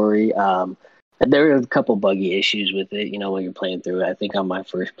the story. There were a couple buggy issues with it, when you're playing through it. I think on my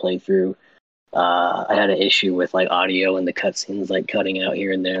first playthrough, I had an issue with like audio and the cutscenes like cutting out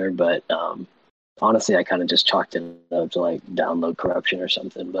here and there, but honestly, I kind of just chalked it up to like download corruption or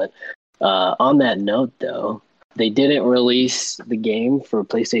something. But on that note, though, they didn't release the game for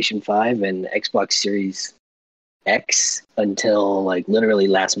PlayStation 5 and Xbox Series X until like literally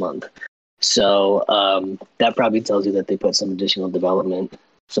last month. So that probably tells you that they put some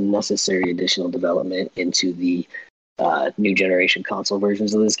necessary additional development into the new generation console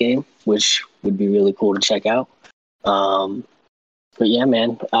versions of this game, which would be really cool to check out. But yeah,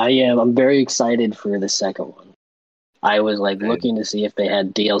 man, I'm very excited for the second one. I was like looking to see if they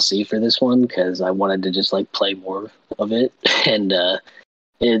had DLC for this one because I wanted to just like play more of it, and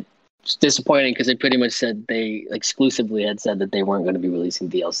it's disappointing because they pretty much said they exclusively had said that they weren't going to be releasing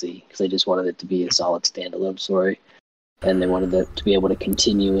DLC because they just wanted it to be a solid standalone story, and they wanted it to be able to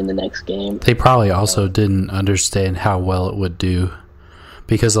continue in the next game. They probably also didn't understand how well it would do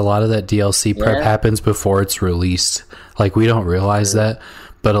because a lot of that DLC prep happens before it's released. Like, we don't realize that,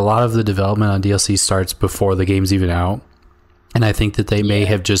 but a lot of the development on DLC starts before the game's even out. And I think that they may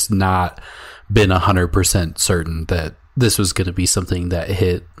have just not been 100% certain that this was going to be something that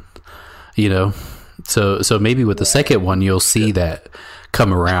hit, So maybe with the second one, you'll see that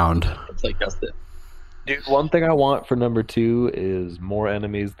come around. It's like that's it. Dude, one thing I want for number 2 is more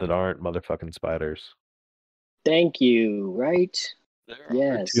enemies that aren't motherfucking spiders. Thank you, right?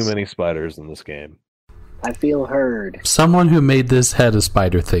 There are too many spiders in this game. I feel heard. Someone who made this had a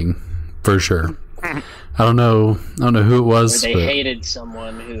spider thing, for sure. I don't know who it was. Or they hated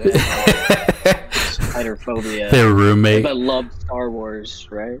someone who had spider phobia. Their roommate. But loved Star Wars,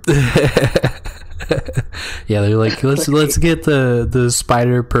 right? Yeah, they're like, let's get the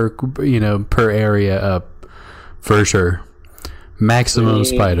spider per area up for sure. Maximum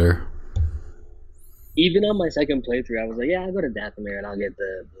spider. Even on my second playthrough, I was like, yeah, I'll go to Dathomir and I'll get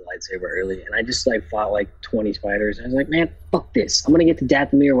the lightsaber early. And I just like fought like 20 spiders. I was like, man, fuck this. I'm going to get to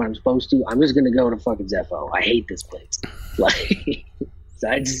Dathomir when I'm supposed to. I'm just going to go to fucking Zepho. I hate this place. Like, so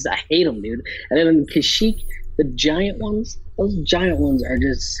I hate them, dude. And then Kashyyyk, the giant ones, those giant ones are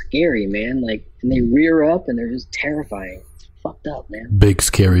just scary, man. Like, and they rear up and they're just terrifying. It's fucked up, man. Big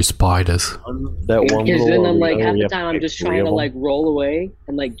scary spiders. That one because then I'm like, half you the have time to I'm pick just 3 trying of to them. like roll away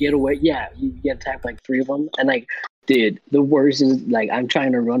and like get away. Yeah, you get attacked like 3 of them. And like, dude, the worst is like I'm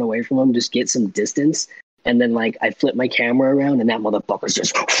trying to run away from them, just get some distance. And then like I flip my camera around and that motherfucker's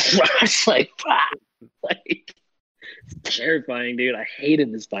just like, like it's terrifying, dude. I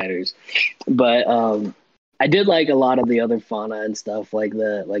hated the spiders. But I did like a lot of the other fauna and stuff, like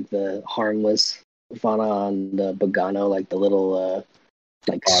the harmless fauna on the Bogano, like the little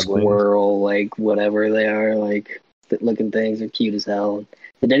like squirrel, like whatever they are, like looking things are cute as hell.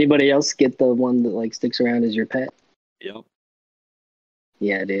 Did anybody else get the one that like sticks around as your pet? Yep.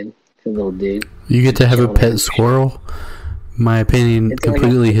 Yeah, dude. It's a little dude. You get to have a pet squirrel? My opinion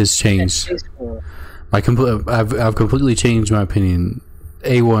completely has changed. I've completely changed my opinion.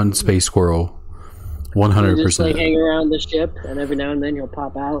 A1 space squirrel. 100%. You just like hang around the ship, and every now and then he'll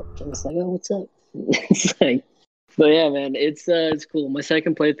pop out, and it's like, oh, what's up? It's like, but yeah, man, it's cool. My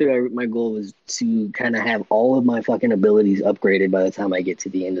second playthrough, my goal was to kind of have all of my fucking abilities upgraded by the time I get to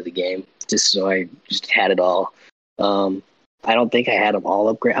the end of the game, just so I just had it all. I don't think I had them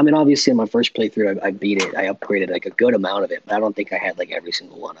all upgraded. I mean, obviously, in my first playthrough, I beat it. I upgraded like a good amount of it, but I don't think I had like every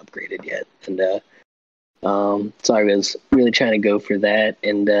single one upgraded yet. And so I was really trying to go for that.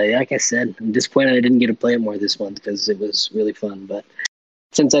 And like I said, I'm disappointed I didn't get to play it more this month because it was really fun. But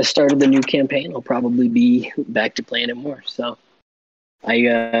since I started the new campaign, I'll probably be back to playing it more. So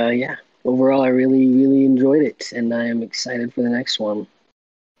overall, I really, really enjoyed it, and I am excited for the next one.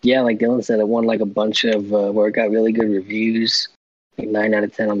 Yeah, like Dylan said, it won like a bunch of where it got really good reviews, like 9 out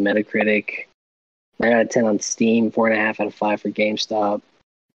of 10 on Metacritic, 9 out of 10 on Steam, 4.5 out of 5 for GameStop,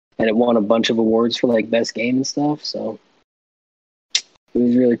 and it won a bunch of awards for like best game and stuff. So it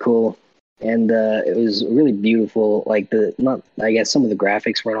was really cool, and it was really beautiful. Like I guess some of the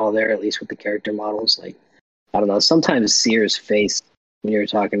graphics weren't all there, at least with the character models. Like I don't know, sometimes Seer's face when you were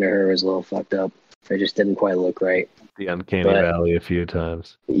talking to her was a little fucked up. It just didn't quite look right. The Uncanny Valley a few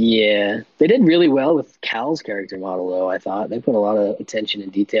times. Yeah, they did really well with Cal's character model, though. I thought they put a lot of attention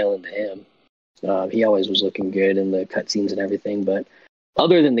and detail into him. He always was looking good in the cutscenes and everything. But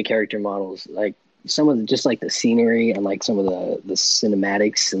other than the character models, like some of the, just like the scenery and like some of the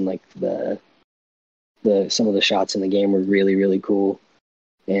cinematics and like the some of the shots in the game were really, really cool.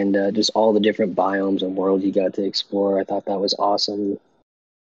 And just all the different biomes and worlds you got to explore, I thought that was awesome.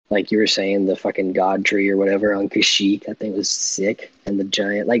 Like you were saying, the fucking god tree or whatever on Kashyyyk, I think was sick. And the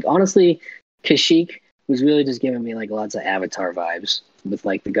giant, like honestly, Kashyyyk was really just giving me like lots of Avatar vibes with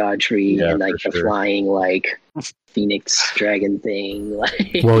like the god tree and like the flying like phoenix dragon thing.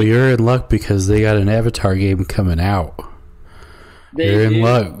 Like, well, you're in luck because they got an Avatar game coming out. You're in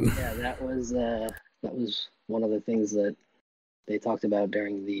luck. Yeah, that was one of the things that they talked about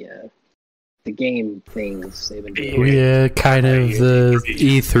during the game things they've been doing. Yeah, kind of the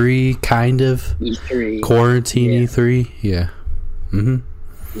E3, kind of E3 quarantine E3. Yeah.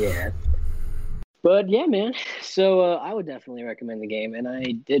 Yeah. But yeah, man. So I would definitely recommend the game, and I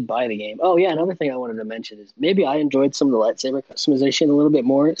did buy the game. Oh yeah, another thing I wanted to mention is maybe I enjoyed some of the lightsaber customization a little bit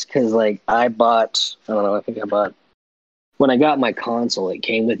more. It's because like I bought when I got my console, it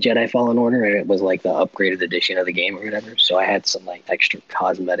came with Jedi Fallen Order, and it was like the upgraded edition of the game or whatever. So I had some like extra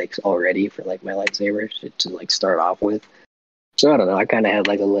cosmetics already for like my lightsabers to like start off with. So I don't know. I kind of had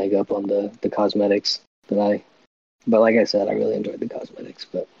like a leg up on the cosmetics but like I said, I really enjoyed the cosmetics.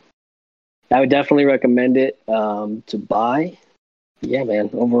 But I would definitely recommend it to buy. Yeah, man.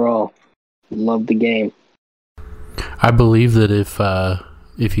 Overall, love the game. I believe that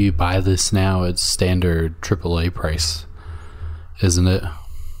if you buy this now, it's standard AAA price, isn't it?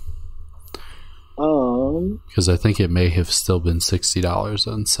 Because I think it may have still been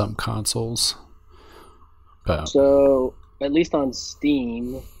 $60 on some consoles. But so at least on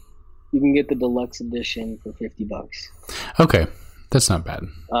Steam, you can get the deluxe edition for $50. Okay, that's not bad.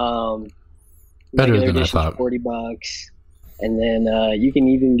 Better than I thought. $40, and then you can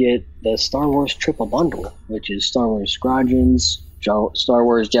even get the Star Wars triple bundle, which is Star Wars Squadrons, Star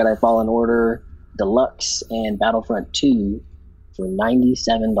Wars Jedi Fallen Order Deluxe, and Battlefront 2 for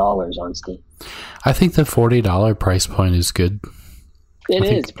 $97 on Steam. I think the $40 price point is good. It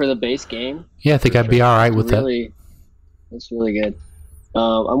is for the base game. Yeah, I think I'd be all right with that. It's really good.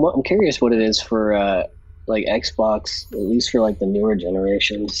 I'm curious what it is for like Xbox, at least for like the newer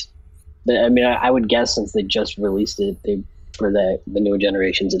generations. I mean, I would guess since they just released it, for the newer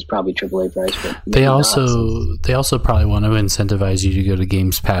generations, it's probably AAA price. But they also probably want to incentivize you to go to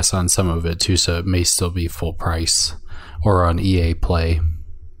Games Pass on some of it too, so it may still be full price or on EA Play.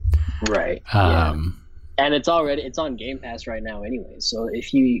 Right. And it's on Game Pass right now anyway. So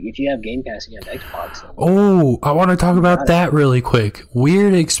if you have Game Pass and you have Xbox. I want to talk about that really quick.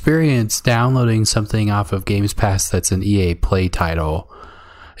 Weird experience downloading something off of Games Pass that's an EA Play title.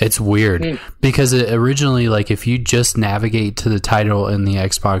 It's weird because it originally, like, if you just navigate to the title in the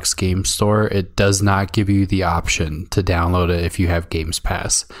Xbox Game Store, it does not give you the option to download it if you have Games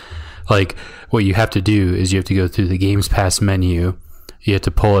Pass. Like, what you have to do is you have to go through the Games Pass menu, you have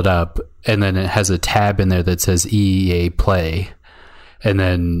to pull it up, and then it has a tab in there that says EA Play, and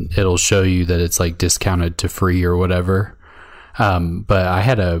then it'll show you that it's like discounted to free or whatever. But I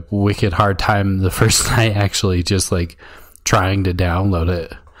had a wicked hard time the first night actually just like trying to download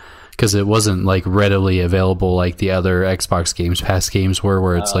it, because it wasn't like readily available like the other Xbox Games Pass games were,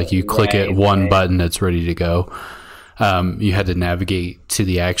 where it's like you click it, one button, it's ready to go. You had to navigate to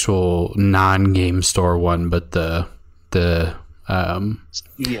the actual non-game store one, but the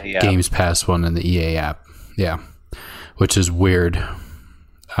Games Pass one in the EA app. Yeah. Which is weird.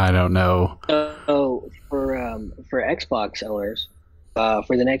 I don't know. For Xbox owners,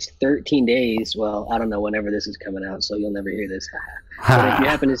 for the next 13 days, well, I don't know whenever this is coming out, so you'll never hear this. But if you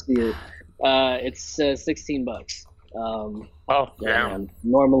happen to see it, it's $16. Yeah.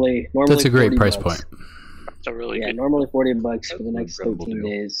 Normally that's a great price point. That's a really good. Normally $40 for the next 13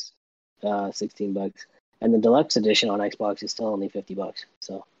 days, $16, and the deluxe edition on Xbox is still only $50.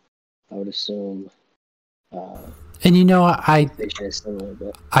 So I would assume. And you know, I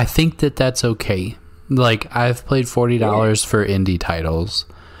similar, think that's okay. Like, I've played $40 for indie titles,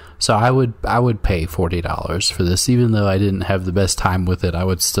 so I would pay $40 for this, even though I didn't have the best time with it. I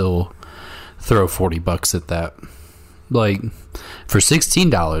would still throw $40 at that. Like, for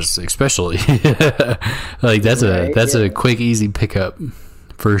 $16 especially. Like, that's a quick, easy pickup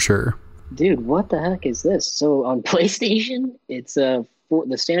for sure. Dude, what the heck is this? So on PlayStation, it's the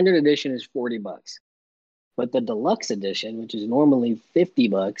standard edition is $40, but the deluxe edition, which is normally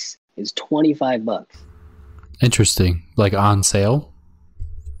 $50, is $25. Interesting. Like on sale?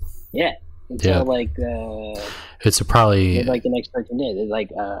 Yeah. Until it's probably like the next 13 days. It's like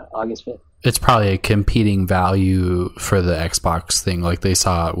August 5th. it's probably a competing value for the Xbox thing. Like they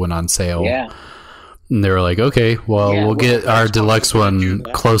saw it went on sale. Yeah. And they were like, okay, well, we'll get our deluxe one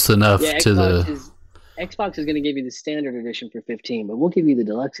close enough to the... Xbox is going to give you the standard edition for $15, but we'll give you the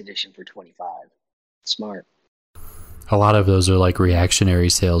deluxe edition for $25. Smart. A lot of those are like reactionary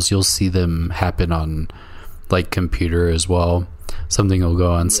sales. You'll see them happen on like computer as well. Something will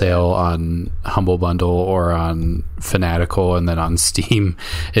go on sale on Humble Bundle or on Fanatical, and then on Steam.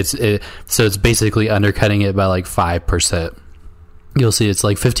 So it's basically undercutting it by like 5%. You'll see it's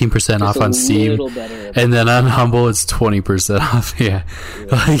like 15% off on Steam, and then on Humble it's 20% off. Yeah.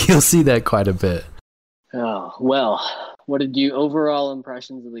 Like, you'll see that quite a bit. Oh, well, what did you overall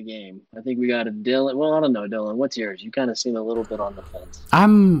impressions of the game? I think we got a Dylan. Well, I don't know, Dylan. What's yours? You kind of seem a little bit on the fence.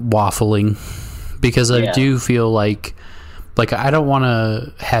 I'm waffling because I do feel like I don't want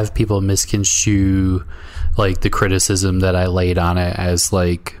to have people misconstrue like the criticism that I laid on it as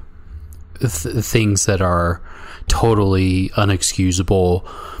like things that are totally unexcusable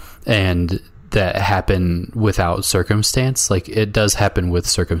and that happen without circumstance. Like, it does happen with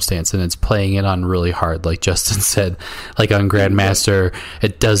circumstance, and it's playing it on really hard. Like Justin said, like on Grandmaster,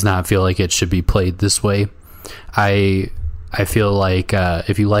 it does not feel like it should be played this way. I feel like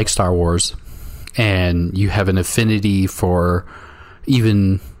if you like Star Wars and you have an affinity for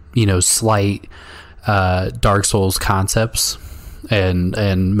even, slight Dark Souls concepts and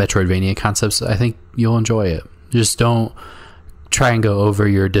Metroidvania concepts, I think you'll enjoy it. Just don't try and go over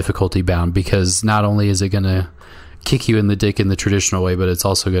your difficulty bound, because not only is it going to kick you in the dick in the traditional way, but it's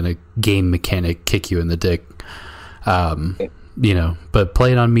also going to game mechanic kick you in the dick. But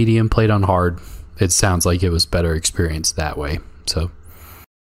play it on medium, play it on hard. It sounds like it was better experience that way. So,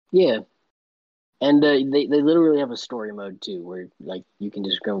 yeah. And they literally have a story mode too, where like you can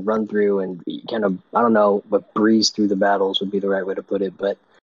just go run through and kind of, I don't know, but breeze through the battles would be the right way to put it. But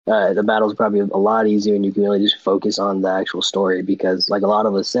the battles probably a lot easier, and you can really just focus on the actual story, because like a lot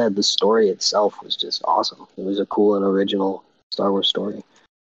of us said, the story itself was just awesome. It was a cool and original Star Wars story.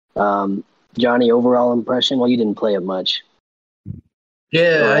 Johnny, overall impression? Well, you didn't play it much.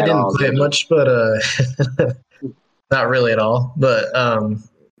 Yeah, I didn't play it much, but not really at all. But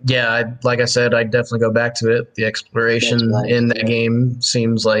yeah, like I said, I'd definitely go back to it. The exploration in that game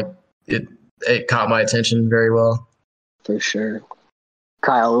seems like it caught my attention very well. For sure.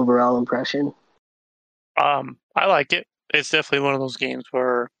 Kyle, overall impression? I like it. It's definitely one of those games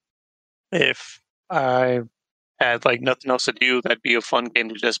where if I had like nothing else to do, that'd be a fun game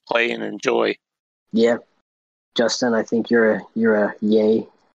to just play and enjoy. Yeah. Justin, I think you're a yay.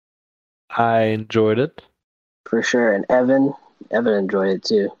 I enjoyed it. For sure. And Evan enjoyed it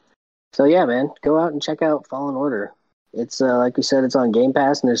too. So yeah, man, go out and check out Fallen Order. It's like we said, it's on Game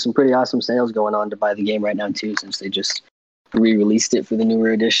Pass, and there's some pretty awesome sales going on to buy the game right now too, since they just re-released it for the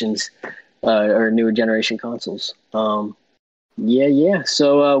newer editions or newer generation consoles. Yeah.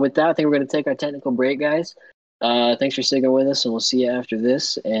 So with that, I think we're going to take our technical break, guys. Thanks for sticking with us, and we'll see you after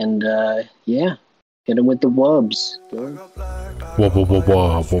this. And yeah, hit them with the wubs. Whoa, whoa, whoa,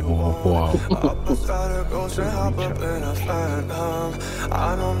 whoa, whoa, whoa,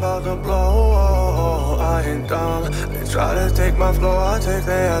 I know I'm about to blow, I ain't dumb. They try to take my flow, I take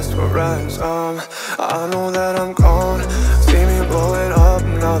their ass for ransom. I know that I'm gone, see me blowing up,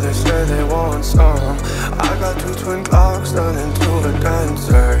 now they say they want some. I got 2 twin clocks turned into a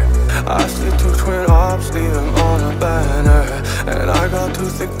dancer. I see 2 twin ops, leave them on a banner. And I got 2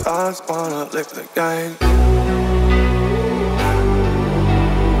 thick thoughts, wanna lick the gang.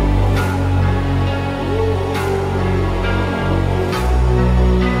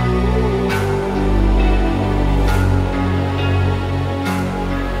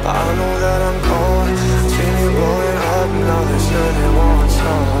 I know that I'm gone, see me blowing up, now they say they want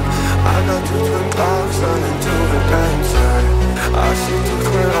some. I got 2 twin clocks turned into a dancer. I see 2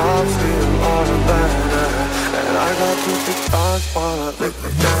 twin ops, leave them on a banner. And I got 2 thick thoughts, wanna lick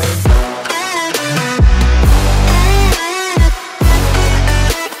the game.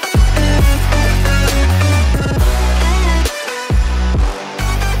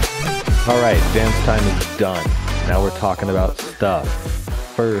 Alright, dance time is done. Now we're talking about stuff.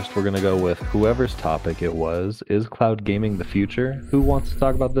 First, we're going to go with whoever's topic it was. Is cloud gaming the future? Who wants to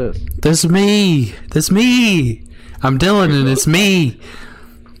talk about this? That's me. I'm Dylan, and it's me.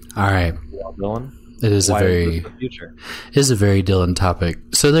 All right. Dylan? It is Why a is this the future? It is a very Dylan topic.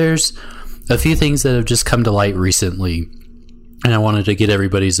 So there's a few things that have just come to light recently, and I wanted to get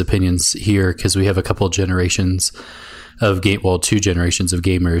everybody's opinions here because we have a couple of generations of 2 generations of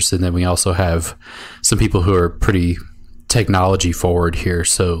gamers, and then we also have some people who are pretty technology forward here,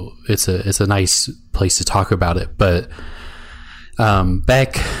 so it's a nice place to talk about it. But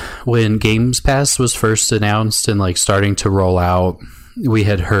back when Games Pass was first announced and like starting to roll out, we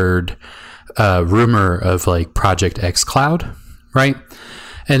had heard a rumor of like Project xCloud, right?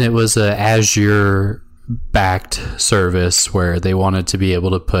 And it was a Azure backed service where they wanted to be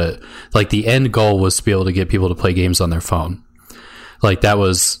able to put, like, the end goal was to be able to get people to play games on their phone. Like that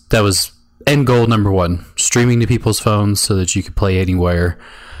was end goal number one, streaming to people's phones so that you could play anywhere.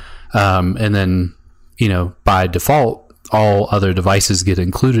 And then, you know, by default, all other devices get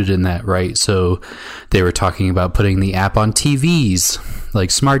included in that, right? So they were talking about putting the app on TVs,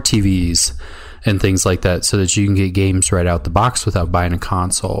 like smart TVs and things like that, so that you can get games right out the box without buying a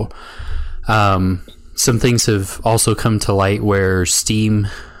console. Some things have also come to light where Steam,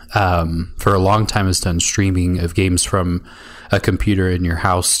 for a long time, has done streaming of games from a computer in your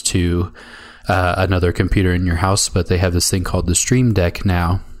house to another computer in your house, but they have this thing called the Stream Deck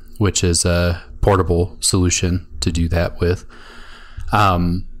now, which is a portable solution to do that with. So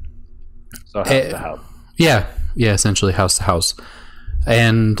house to house. Yeah, essentially house to house.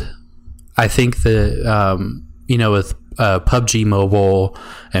 And I think that, you know, with PUBG Mobile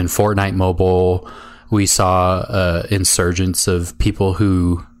and Fortnite Mobile, we saw insurgence of people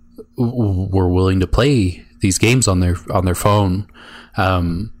who were willing to play these games on their phone.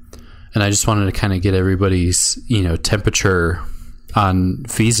 And I just wanted to kind of get everybody's, you know, temperature on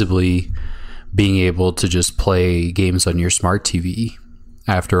feasibly being able to just play games on your smart TV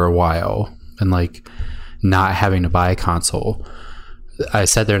after a while and like not having to buy a console. I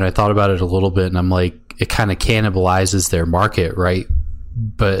sat there and I thought about it a little bit, and I'm like, it kind of cannibalizes their market, right?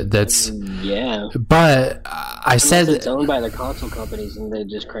 But that's But I said it's owned by the console companies, and they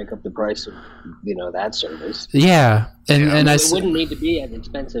just crank up the price of, you know, that service. Yeah, and it wouldn't need to be as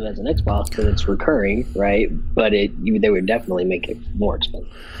expensive as an Xbox because it's recurring, right? But they would definitely make it more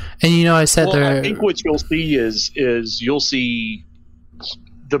expensive. And you know, I said there. I think what you'll see is you'll see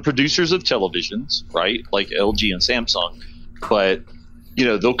the producers of televisions, right, like LG and Samsung, but you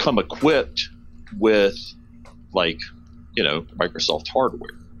know they'll come equipped with like, you know, Microsoft hardware.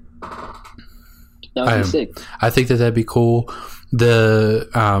 That would be sick. I think that'd be cool.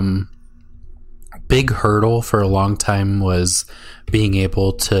 The big hurdle for a long time was being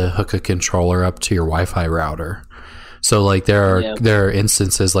able to hook a controller up to your Wi-Fi router. So like there are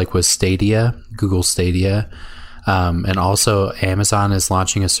instances like with Stadia, Google Stadia, and also Amazon is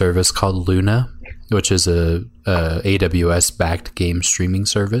launching a service called Luna, which is a AWS backed game streaming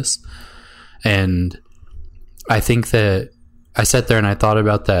service. And I think that I sat there and I thought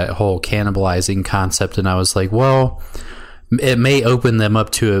about that whole cannibalizing concept, and I was like, well, it may open them up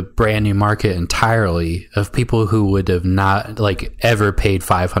to a brand new market entirely of people who would have not like ever paid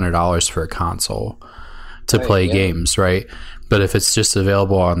 $500 for a console to play games, right? But if it's just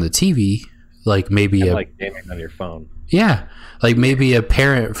available on the TV, like maybe like gaming on your phone. Yeah, like maybe a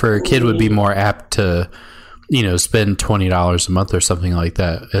parent for a kid would be more apt to, you know, spend $20 a month or something like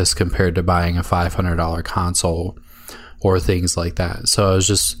that as compared to buying a $500 console or things like that. So I was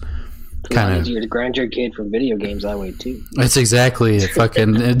just kind of easier to ground your kid from video games that way too. It's exactly it.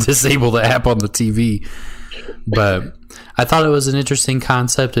 Fucking disable the app on the TV. But I thought it was an interesting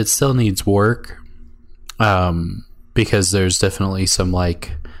concept. It still needs work, because there's definitely some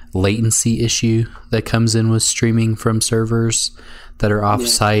like latency issue that comes in with streaming from servers that are off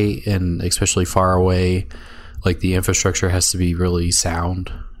site and especially far away. Like the infrastructure has to be really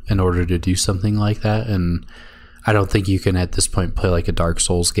sound in order to do something like that. And I don't think you can at this point play like a Dark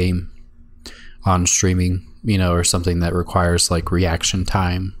Souls game on streaming, you know, or something that requires like reaction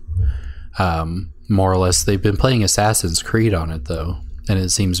time. More or less, they've been playing Assassin's Creed on it though, and it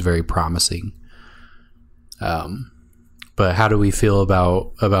seems very promising. But how do we feel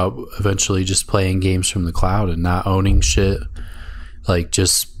about eventually just playing games from the cloud and not owning shit, like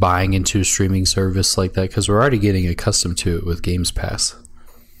just buying into a streaming service like that? Because we're already getting accustomed to it with Games Pass.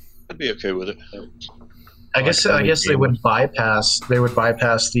 I'd be okay with it. I guess they would bypass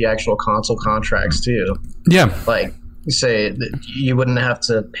the actual console contracts too. Yeah, like say that you wouldn't have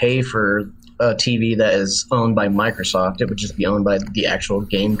to pay for a TV that is owned by Microsoft. It would just be owned by the actual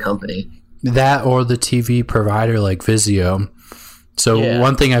game company. That or the TV provider like Vizio. So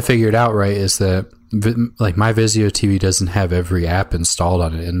one thing I figured out, right, is that like my Vizio TV doesn't have every app installed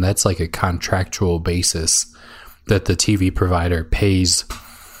on it, and that's like a contractual basis that the TV provider pays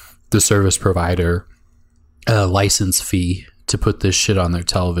the service provider a license fee to put this shit on their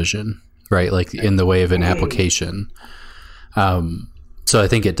television, right? Like in the way of an application. So I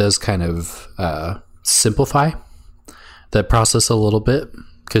think it does kind of simplify that process a little bit,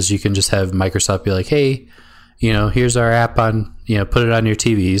 because you can just have Microsoft be like, hey, you know, here's our app on, you know, put it on your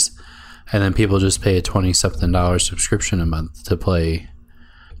TVs. And then people just pay a $20-something subscription a month to play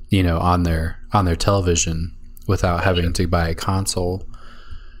on their television without having to buy a console.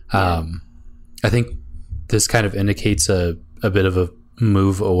 I think this kind of indicates a bit of a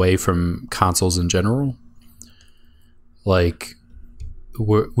move away from consoles in general. Like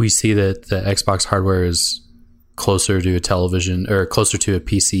we see that the Xbox hardware is closer to a television, or closer to a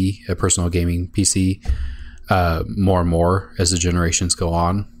PC, a personal gaming PC, more and more as the generations go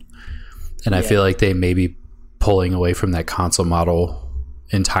on. And I feel like they may be pulling away from that console model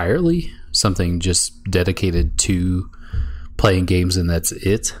entirely, something just dedicated to playing games, and that's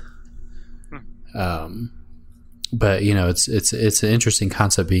it. But it's an interesting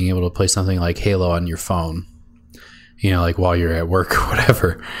concept, being able to play something like Halo on your phone, like while you're at work or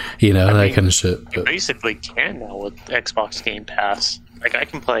whatever, that kind of shit. You basically can now with Xbox Game Pass. Like, I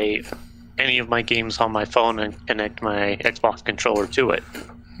can play any of my games on my phone and connect my Xbox controller to it.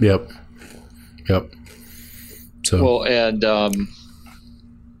 Yep. So, well, and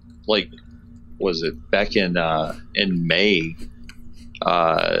was it back in May?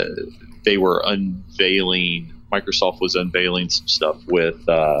 They were unveiling. Microsoft was unveiling some stuff with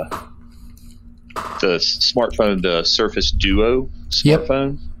the smartphone, the Surface Duo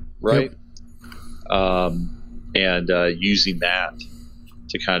smartphone, right? Yep. And using that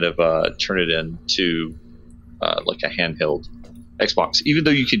to kind of turn it into like a handheld Xbox. Even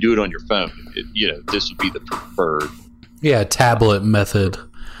though you can do it on your phone, this would be the preferred. Yeah, tablet method.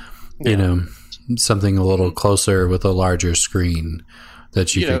 Something a little closer with a larger screen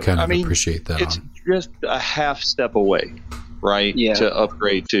that you can kind of appreciate that. It's just a half step away, right? Yeah. To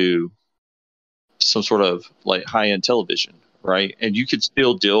upgrade to some sort of like high-end television, right? And you could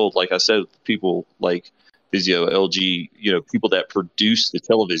still deal, like I said, with people like Vizio, LG, people that produce the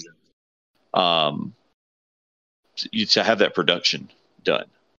television, to have that production done,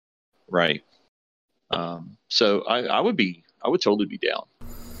 right? So I would totally be down.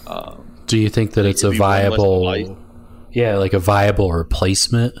 Do you think that it's a viable, like a viable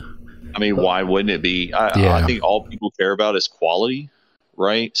replacement? I mean, why wouldn't it be? I think all people care about is quality,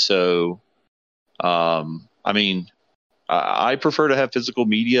 right? So, I prefer to have physical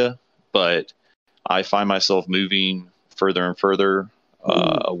media, but I find myself moving further and further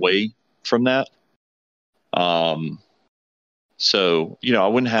away from that. So, I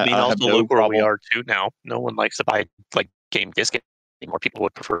wouldn't have. I also have no look where problem. we are too now. No one likes to buy like game disc anymore. People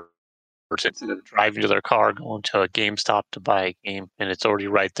would prefer to drive into their car, go into a GameStop to buy a game, and it's already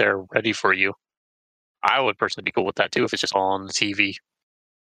right there, ready for you. I would personally be cool with that too if it's just on the TV.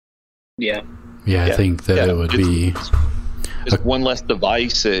 Yeah, I think that it would be. It's one less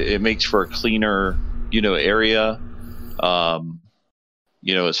device. It makes for a cleaner, area.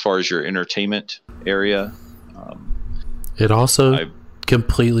 As far as your entertainment area. It also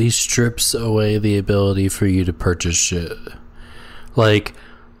completely strips away the ability for you to purchase shit. Like,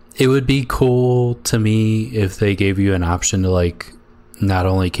 it would be cool to me if they gave you an option to, like, not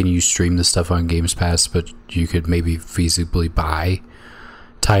only can you stream the stuff on Games Pass, but you could maybe feasibly buy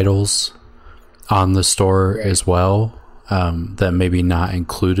titles on the store as well, that maybe not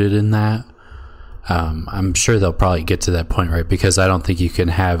included in that. I'm sure they'll probably get to that point, right? Because I don't think you can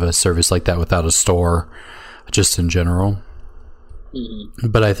have a service like that without a store, just in general. Mm-hmm.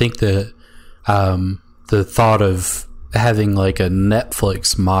 But I think that the thought of having like a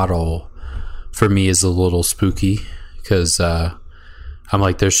Netflix model for me is a little spooky, because I'm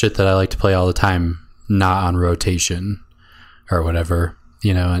like, there's shit that I like to play all the time, not on rotation or whatever,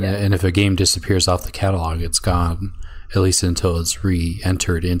 and if a game disappears off the catalog, it's gone, at least until it's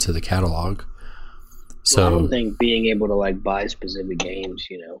re-entered into the catalog. So I don't think being able to like buy specific games,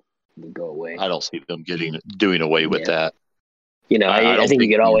 would go away. I don't see them doing away with that. I think you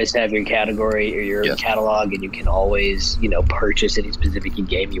could always have your category or your catalog, and you can always, purchase any specific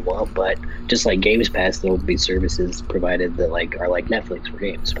game you want. But just like Games Pass, there will be services provided that are like Netflix for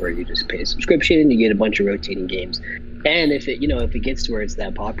games, where you just pay a subscription and you get a bunch of rotating games. And if it gets to where it's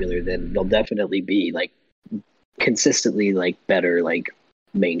that popular, then there'll definitely be like consistently like better like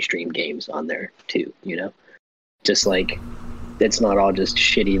mainstream games on there too. Just like it's not all just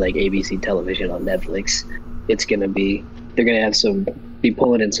shitty like ABC television on Netflix. It's gonna be. They're going to have be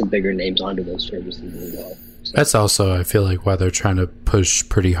pulling in some bigger names onto those services as well. So. That's also, I feel like, why they're trying to push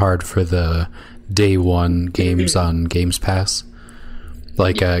pretty hard for the day one games on Games Pass.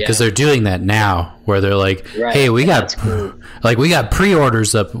 Like, because they're doing that now, where they're like, hey, we got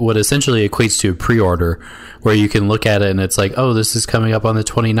pre-orders up, what essentially equates to a pre-order, where you can look at it and it's like, oh, this is coming up on the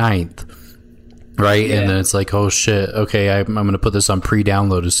 29th. Right? Yeah. And then it's like, oh shit, okay, I'm going to put this on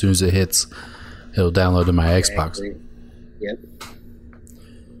pre-download as soon as it hits. It'll download to my Xbox. Yep.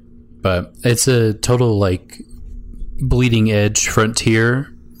 But it's a total like bleeding edge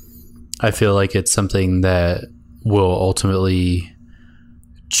frontier I feel like it's something that will ultimately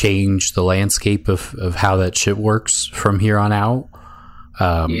change the landscape of how that shit works from here on out.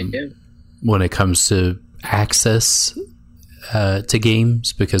 When it comes to access to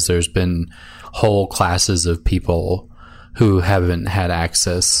games, because there's been whole classes of people who haven't had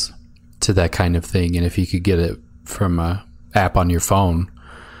access to that kind of thing. And if you could get it from a app on your phone,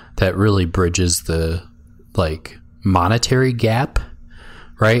 that really bridges the like monetary gap,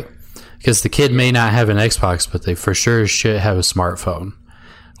 right? Because the kid may not have an Xbox, but they for sure should have a smartphone,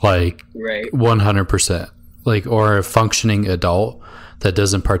 like 100%, like, or a functioning adult that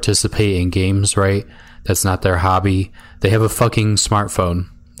doesn't participate in games, right? That's not their hobby. They have a fucking smartphone,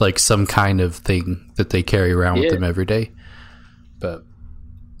 like some kind of thing that they carry around with them every day. But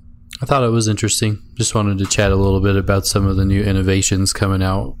I thought it was interesting. Just wanted to chat a little bit about some of the new innovations coming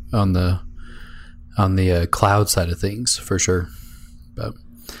out on the cloud side of things, for sure. But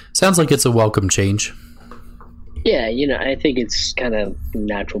sounds like it's a welcome change. Yeah, I think it's kind of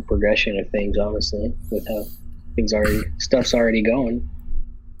natural progression of things, honestly, with how stuff's already going.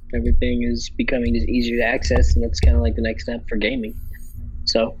 Everything is becoming just easier to access, and that's kind of like the next step for gaming.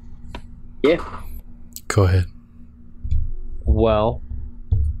 So, yeah. Go ahead. Well,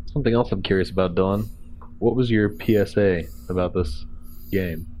 something else I'm curious about, Dylan. What was your PSA about this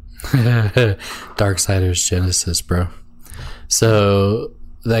game? Darksiders Genesis, bro. So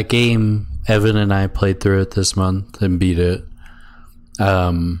that game, Evan and I played through it this month and beat it.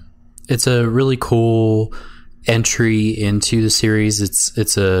 It's a really cool entry into the series.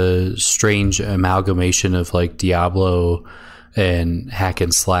 It's a strange amalgamation of like Diablo and hack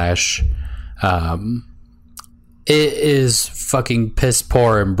and slash. It is fucking piss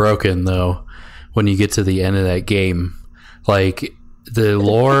poor and broken though when you get to the end of that game. Like the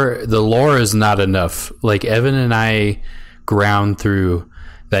lore is not enough. Like Evan and I ground through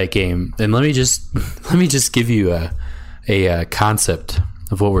that game, and let me just give you a concept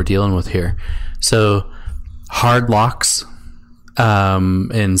of what we're dealing with here. So hard locks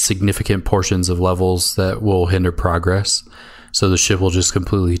in significant portions of levels that will hinder progress, so the ship will just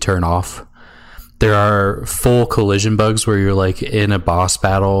completely turn off. There are full collision bugs where you're like in a boss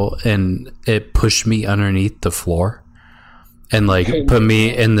battle and it pushed me underneath the floor and like put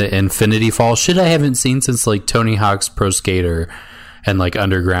me in the infinity fall. Shit I haven't seen since like Tony Hawk's Pro Skater and like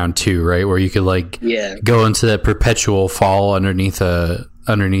Underground 2, right? Where you could like go into that perpetual fall underneath a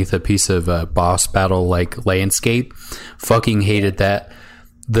piece of boss battle like landscape. Fucking hated that.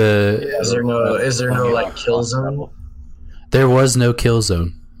 Is there no like kill zone? There was no kill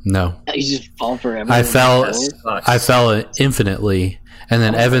zone. No. You just fall forever. I fell infinitely, and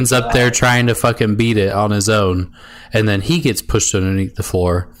then Evan's up there trying to fucking beat it on his own, and then he gets pushed underneath the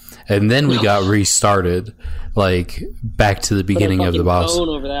floor, and then we got restarted, like back to the beginning of the boss.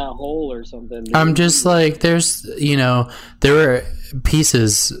 Over that hole or something. I'm just like, there were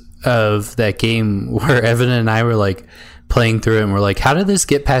pieces of that game where Evan and I were like playing through it, and we're like, how did this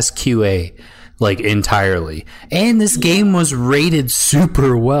get past QA? Like entirely. And this game was rated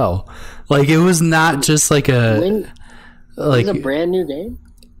super well. Like it was not just like it's a brand new game?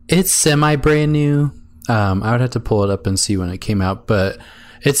 It's semi brand new. I would have to pull it up and see when it came out, but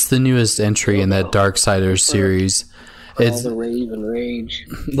it's the newest entry in that Darksiders series. It's all the rave and rage.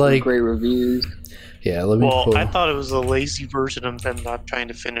 Like great reviews. Yeah, let me I thought it was a lazy version of them not trying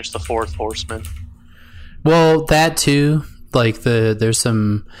to finish the Fourth Horseman. Well, that too. Like there's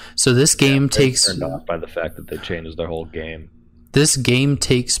some. So this game takes turned off by the fact that they changed their whole game. This game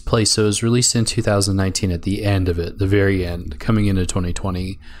takes place. So it was released in 2019 at the end of it, the very end, coming into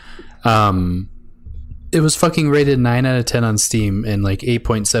 2020. It was fucking rated 9 out of 10 on Steam and like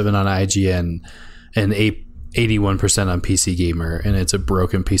 8.7 on IGN and 81% on PC Gamer, and it's a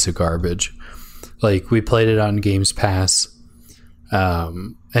broken piece of garbage. Like we played it on Games Pass,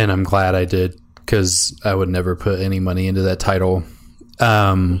 and I'm glad I did, because I would never put any money into that title.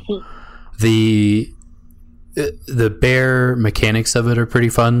 The bare mechanics of it are pretty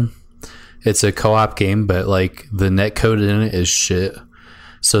fun. It's a co-op game, but like the netcode in it is shit.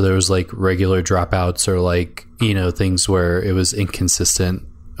 So there was like regular dropouts or like, things where it was inconsistent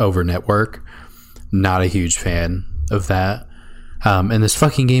over network. Not a huge fan of that. And this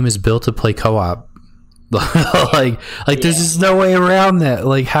fucking game is built to play co-op. like there's just no way around that.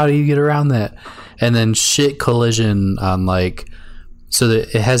 Like, how do you get around that? And then shit collision on like, so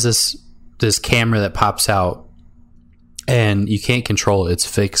that it has this camera that pops out and you can't control it. It's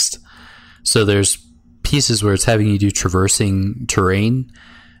fixed. So there's pieces where it's having you do traversing terrain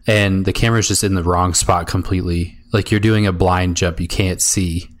and the camera's just in the wrong spot completely. Like you're doing a blind jump. You can't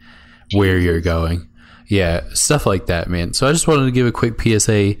see where you're going. Yeah, stuff like that, man. So I just wanted to give a quick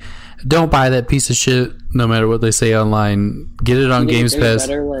PSA don't buy that piece of shit. No matter what they say online, get it on Games Pass.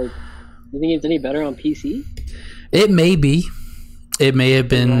 You think it's any better on PC? It may be. It may have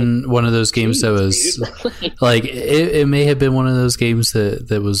been one of those games that was like it may have been one of those games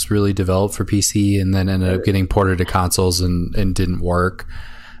that was really developed for PC and then ended up getting ported to consoles and didn't work.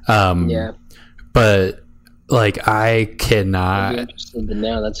 Yeah. But like I cannot. I'd be interested, but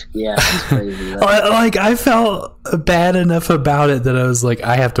now that's crazy. Like I felt bad enough about it that I was like,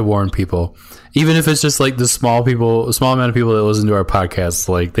 I have to warn people, even if it's just like the small amount of people that listen to our podcast.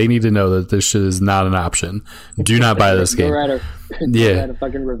 Like they need to know that this shit is not an option. Do not buy this game. Write a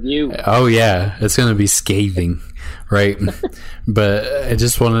fucking review. Oh yeah, it's gonna be scathing, right? But I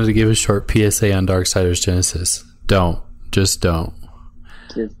just wanted to give a short PSA on Darksiders Genesis. Just don't.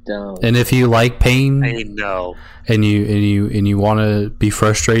 And if you like pain, I know, and you want to be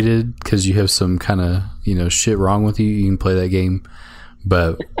frustrated because you have some kind of shit wrong with you, you can play that game.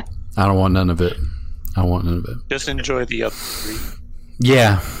 But I don't want none of it. Just enjoy the other 3.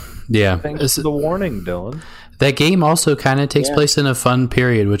 Yeah. Thanks for the warning, Dylan. That game also kind of takes place in a fun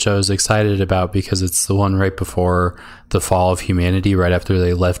period, which I was excited about because it's the one right before the fall of humanity, right after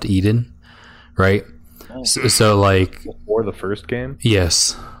they left Eden, right? So like before the first game?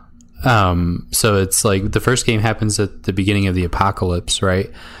 Yes. So it's like the first game happens at the beginning of the apocalypse, right?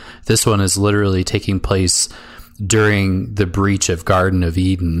 This one is literally taking place during the breach of Garden of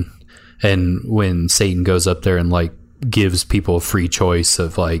Eden, and when Satan goes up there and like gives people free choice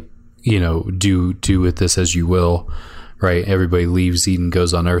of like, do with this as you will, right? Everybody leaves Eden,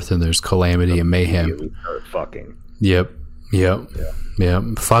 goes on Earth, and there's calamity and mayhem. Fucking. Yep.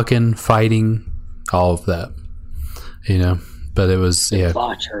 Fucking, fighting, all of that, but it was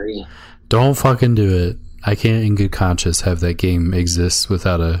debauchery. Don't fucking do it. I can't in good conscience have that game exist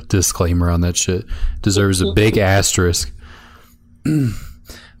without a disclaimer on that shit. Deserves a big asterisk.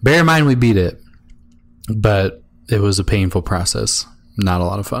 Bear in mind we beat it, but it was a painful process. Not a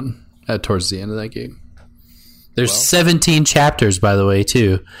lot of fun towards the end of that game. There's 17 chapters, by the way,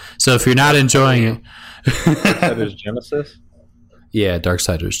 too. So if you're not enjoying it, Darksiders Genesis. Yeah,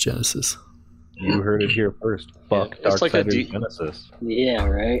 Darksiders Genesis. You heard it here first. Fuck Darksiders Genesis. Yeah,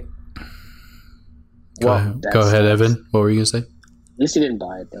 right. Go ahead, Evan. What were you gonna say? At least you didn't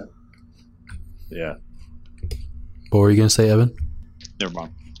buy it though. Yeah. What were you gonna say, Evan? Never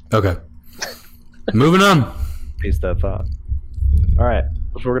mind. Okay. Moving on. Piece that thought. All right.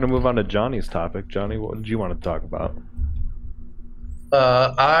 So we're gonna move on to Johnny's topic. Johnny, what did you want to talk about?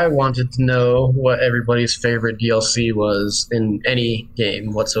 I wanted to know what everybody's favorite DLC was in any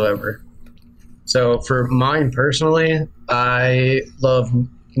game whatsoever. So for mine personally, I love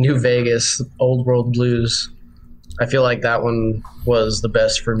New Vegas, Old World Blues. I feel like that one was the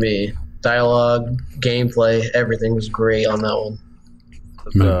best for me. Dialogue, gameplay, everything was great on that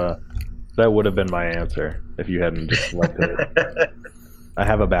one. That would have been my answer if you hadn't just selected it. I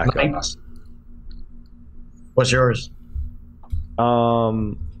have a backup. Nice. What's yours?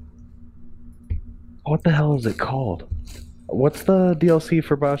 What the hell is it called? What's the DLC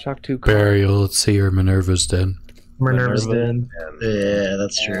for BioShock 2 called? Burial at Sea or Minerva's Den. Minerva's Den. Yeah,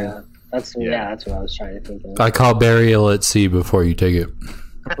 that's true. That's what I was trying to think of. I call Burial at Sea before you take it.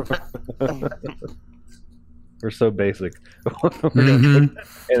 We're so basic. We're gonna put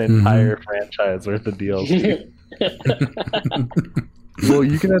an entire franchise worth of DLC. Well,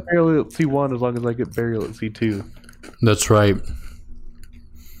 you can have Burial at Sea 1 as long as I get Burial at Sea 2. That's right.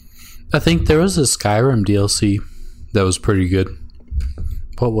 I think there was a Skyrim DLC that was pretty good.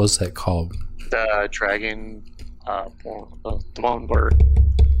 What was that called? The dragon, the one where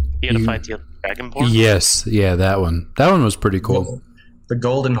you had to fight the dragonborn. Yes, yeah, that one. That one was pretty cool. The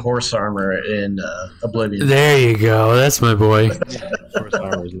golden horse armor in Oblivion. There you go. That's my boy. Horse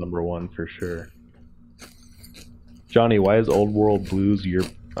armor is number one for sure. Johnny, why is Old World Blues your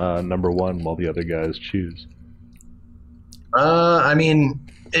number one while the other guys choose? I mean,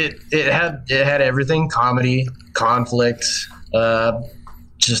 it had everything: comedy, conflict,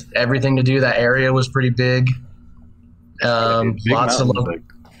 just everything to do. That area was pretty big. Lots of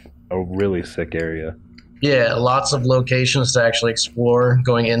a really sick area. Yeah, lots of locations to actually explore,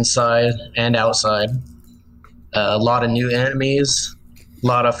 going inside and outside. A lot of new enemies, a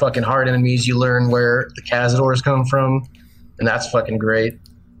lot of fucking hard enemies. You learn where the Cazadors come from, and that's fucking great.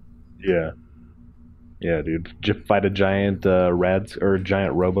 Yeah. Yeah, dude. Did you fight a giant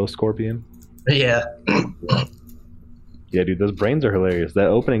giant Robo Scorpion? Yeah. Yeah, dude, those brains are hilarious. That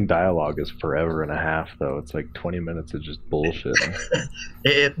opening dialogue is forever and a half, though. It's like 20 minutes of just bullshit.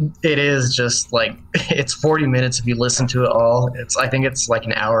 It is just like, it's 40 minutes if you listen to it all. I think it's like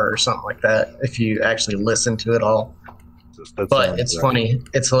an hour or something like that if you actually listen to it all. That but sounds it's right. funny.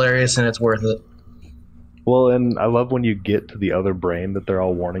 It's hilarious and it's worth it. Well, and I love when you get to the other brain that they're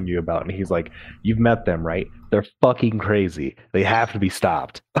all warning you about, and he's like, "You've met them, right? They're fucking crazy. They have to be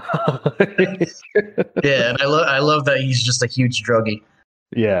stopped." Yeah, and I love that he's just a huge druggie.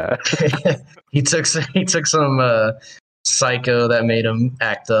 Yeah. he took some psycho that made him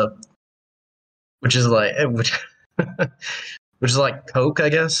act up, which is like which is like coke, I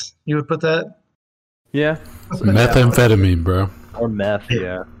guess you would put that. Yeah. Methamphetamine, bro. Or meth,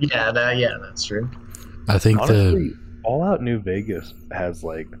 yeah. Yeah, that's true. I think Honestly, Fallout New Vegas has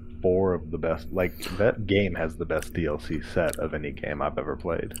like 4 of the best. Like that game has the best DLC set of any game I've ever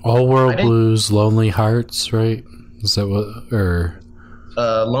played. All World I think- Blues, Lonely Hearts, right? Is that what? Or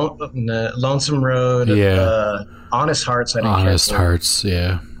Lonesome Road. Yeah. Honest Hearts. I didn't Honest care for. Hearts?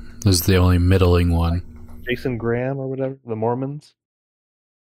 Yeah, this is the only middling one. Jason Graham or whatever, the Mormons.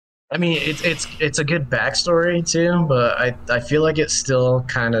 I mean, it's a good backstory too, but I feel like it still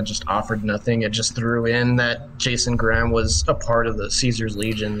kind of just offered nothing. It just threw in that Jason Graham was a part of the Caesar's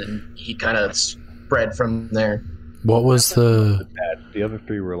Legion, and he kind of spread from there. What was the? The other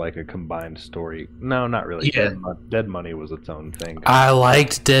 3 were like a combined story. No, not really. Yeah. Dead Money was its own thing. I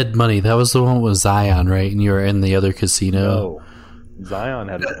liked Dead Money. That was the one with Zion, right? And you were in the other casino. No, Zion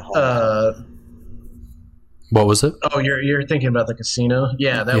had a What was it? Oh, you're thinking about the casino?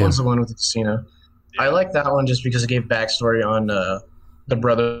 Yeah, that Yeah. one's the one with the casino. I like that one just because it gave backstory on the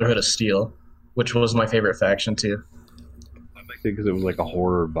Brotherhood of Steel, which was my favorite faction too. I liked it because it was like a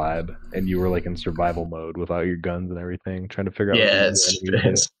horror vibe, and you were like in survival mode without your guns and everything, trying to figure out. Yeah,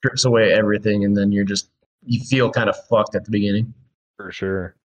 it strips away everything, and then you feel kind of fucked at the beginning. for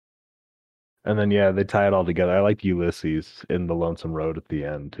sure. And then yeah, they tie it all together. I liked Ulysses in the Lonesome Road at the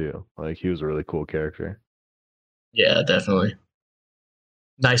end too. Like he was a really cool character. Yeah, definitely.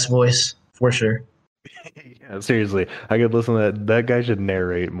 Nice voice for sure. Yeah, seriously, I could listen to that. That guy should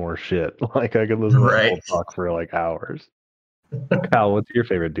narrate more shit. Like I could listen to that Right. whole talk for like hours. Kyle, what's your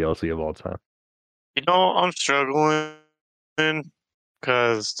favorite DLC of all time? You know, I'm struggling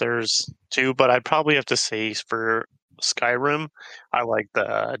because there's 2, but I'd probably have to say for Skyrim, I like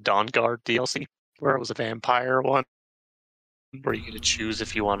the Dawnguard DLC, where it was a vampire one, where you get to choose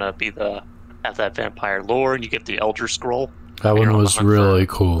if you want to have that vampire lore, and you get the Elder Scroll. That You're one on the was hunt for- really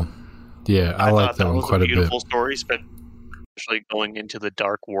cool. Yeah, I like thought that one was quite a a bit. beautiful story, especially going into the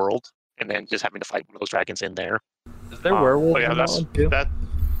dark world and then just having to fight one of those dragons in there. Is there werewolves Oh yeah, in that that's one too? that.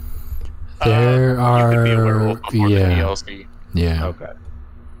 There You could be a are- werewolf before the yeah. DLC. Yeah, Okay.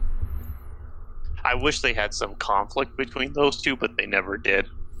 I wish they had some conflict between those 2, but they never did.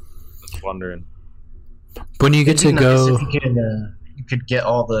 Just wondering. when you get It'd to be nice go, if you could get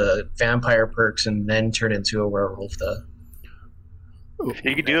all the vampire perks and then turn into a werewolf though.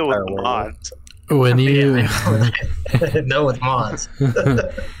 You could do it with Vampire werewolf. mods. when you No, with mods.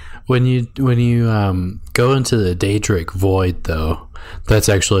 when you go into the Daedric Void, though, that's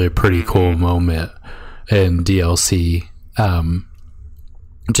actually a pretty cool moment in DLC.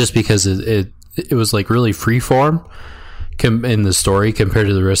 Just because it was like really freeform in the story compared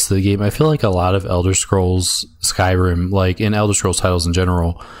to the rest of the game. I feel like a lot of Elder Scrolls Skyrim, like in Elder Scrolls titles in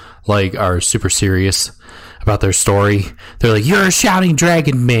general, like are super serious about their story. They're like, you're a shouting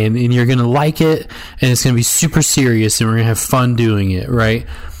dragon man and you're gonna like it and it's gonna be super serious and we're gonna have fun doing it, right?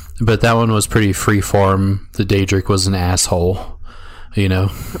 But that one was pretty freeform. The Daedric was an asshole, you know,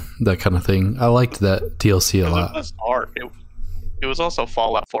 that kind of thing. I liked that DLC a It lot. was art. It was also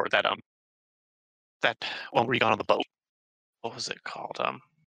Fallout 4, that one where you got on the boat. What was it called?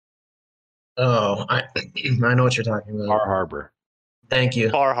 Oh, I know what you're talking about. Bar Harbor. Thank you.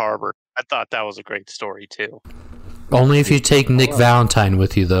 Bar Harbor. I thought that was a great story too. Only if you take Nick Valentine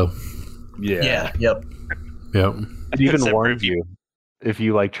with you, though. Yeah. Yep. Yep. It even Except warns for you if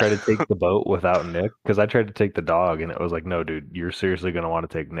you like try to take the boat without Nick, because I tried to take the dog and it was like, no, dude, you're seriously gonna want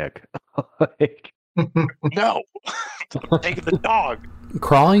to take Nick. Like, No, taking the dog.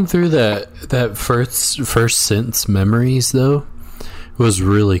 Crawling through that first sentence memories though was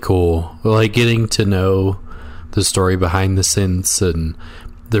really cool. Like getting to know the story behind the sentence and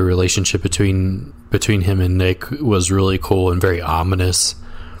the relationship between him and Nick was really cool and very ominous.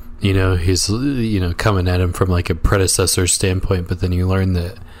 You know, he's coming at him from like a predecessor standpoint, but then you learn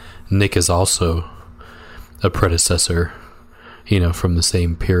that Nick is also a predecessor, you know, from the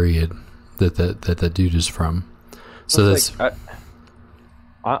same period that dude is from. So that's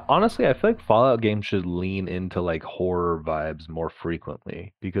honestly, I feel like Fallout games should lean into like horror vibes more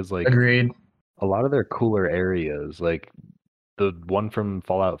frequently because like Agreed. a lot of their cooler areas, like the one from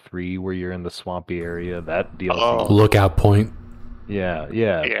Fallout 3 where you're in the swampy area, that DLC. Oh. Lookout Point. Yeah,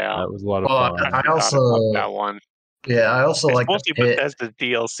 Yeah. that was a lot of Well, fun. I forgot also- about that one. Yeah, I also It's like the mostly pit. Bethesda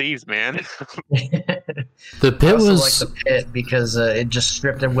DLCs, man. The I pit also was like the pit because it just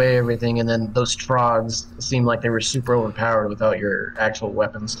stripped away everything, and then those trogs seemed like they were super overpowered without your actual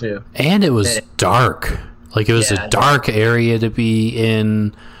weapons too. and it was And dark. Like it was Yeah. a dark area to be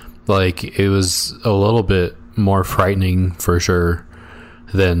in. Like it was a little bit more frightening for sure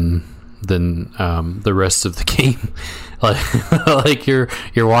than the rest of the game. Like you're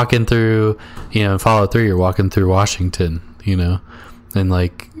walking through, in Fallout 3, you're walking through Washington, and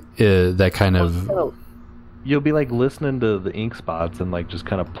like that kind of. You'll be like listening to the ink spots and like just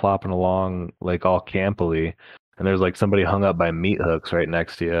kind of plopping along like all campily, and there's like somebody hung up by meat hooks right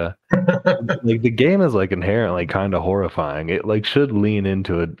next to you. Like the game is like inherently kind of horrifying. It like should lean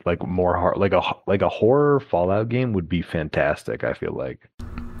into it like more hard, like a horror Fallout game would be fantastic. I feel like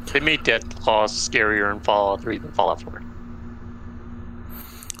They made Deathclaw scarier in Fallout 3 than Fallout 4.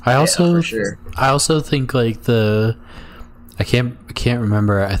 I also for sure. I also think like I can't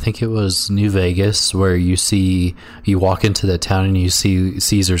remember. I think it was New Vegas where you walk into the town and you see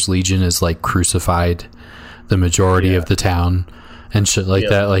Caesar's Legion is like crucified the majority of the town and shit like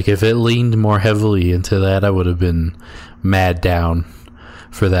that. Like if it leaned more heavily into that, I would have been mad down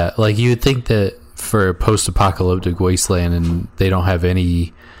for that. Like you would think that for a post-apocalyptic wasteland and they don't have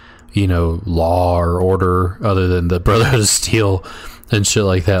any, law or order other than the Brotherhood of Steel and shit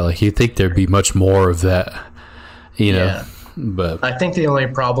like that. Like you'd think there'd be much more of that, Yeah. But I think the only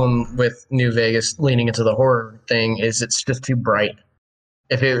problem with New Vegas leaning into the horror thing is it's just too bright.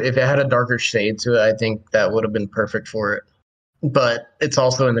 If it had a darker shade to it, I think that would have been perfect for it. But it's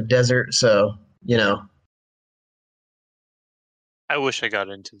also in the desert, so I wish I got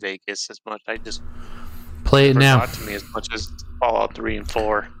into Vegas as much. I just play it now. not to me as much as Fallout 3 and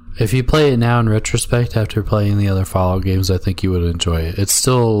 4. If you play it now in retrospect after playing the other Fallout games, I think you would enjoy it. It's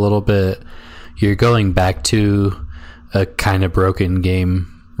still a little bit. You're going back to a kind of broken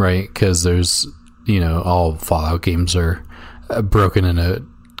game, right? Because there's, all Fallout games are broken in a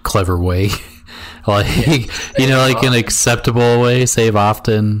clever way. Like, like an acceptable way, save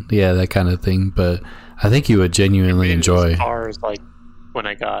often. Yeah, that kind of thing. But I think you would genuinely enjoy. As far as like when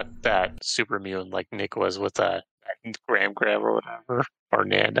I got that super mutant, like Nick was with that Graham Grab or whatever, or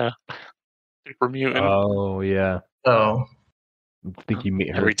Nana super mutant. oh yeah, oh I think you meet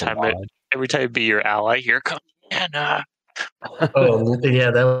her every at the time lodge. every time it be your ally, here comes Nana.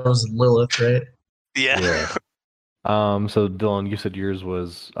 yeah, that was Lilith, right? Yeah. Yeah. So Dylan, you said yours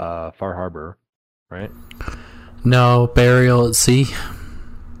was Far Harbor, right? No, Burial at Sea.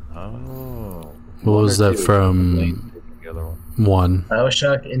 Oh. What was that from? The other one. One.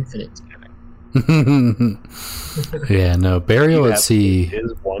 BioShock Infinite. Yeah, no, Burial at Sea.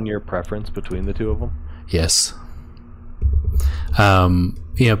 Is one your preference between the two of them? Yes.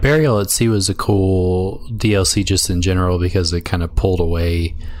 Burial at Sea was a cool DLC just in general because it kind of pulled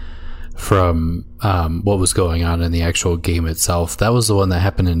away from what was going on in the actual game itself. That was the one that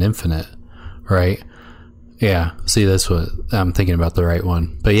happened in Infinite, right? Yeah. See, that's what I'm thinking about, the right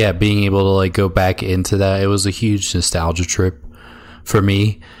one. But yeah, being able to like go back into that, it was a huge nostalgia trip for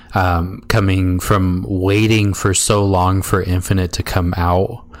me. Coming from waiting for so long for Infinite to come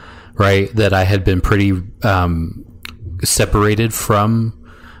out, right? That I had been pretty separated from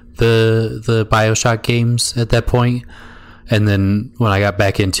the BioShock games at that point. And then when I got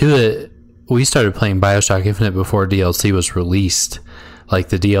back into it, we started playing BioShock Infinite before DLC was released. Like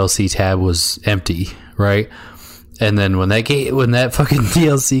the DLC tab was empty, right? And then when that fucking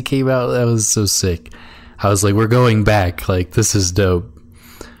DLC came out, that was so sick. I was like, we're going back. Like, this is dope.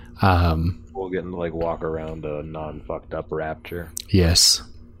 We'll get to like walk around a non-fucked up Rapture. Yes.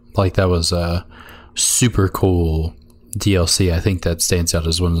 Like that was a super cool DLC. I think that stands out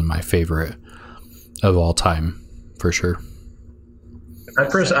as one of my favorite of all time, for sure. I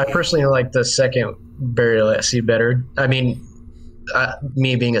personally like the second Burial at Sea better. I mean,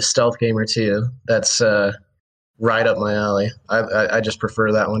 me being a stealth gamer too, that's right up my alley. I just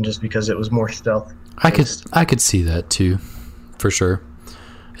prefer that one just because it was more stealth. I could see that too, for sure.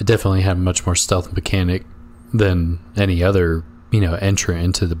 It definitely had much more stealth mechanic than any other, entrant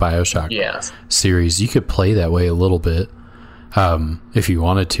into the BioShock series. You could play that way a little bit if you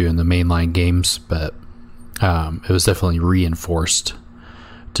wanted to in the mainline games, but it was definitely reinforced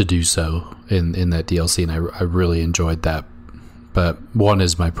to do so in that DLC, and I really enjoyed that. But one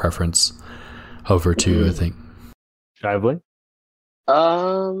is my preference over two, I think. Shively?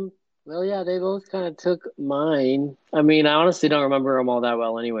 Well, yeah, they both kind of took mine. I mean, I honestly don't remember them all that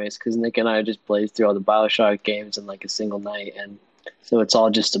well anyways, because Nick and I just played through all the BioShock games in like a single night, and so it's all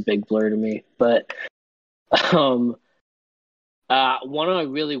just a big blur to me. But one I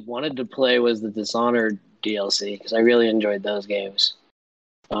really wanted to play was the Dishonored DLC because I really enjoyed those games.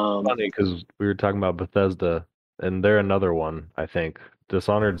 Funny because we were talking about Bethesda, and they're another one. I think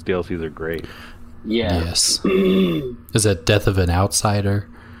Dishonored's DLCs are great. Yeah. Yes. Is that Death of an Outsider?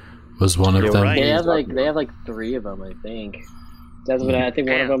 Was one of You're them? right. They have like 3 of them, I think. I think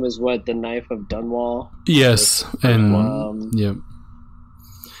one of them is the Knife of Dunwall. Yes, and yep.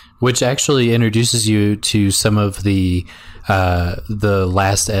 Which actually introduces you to some of the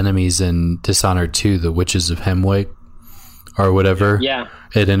last enemies in Dishonored 2, the Witches of Hemwick, or whatever. Yeah.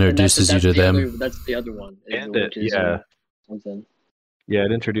 It introduces you to them. That's the other one. And something. Yeah,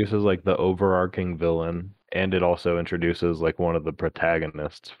 it introduces like the overarching villain, and it also introduces like one of the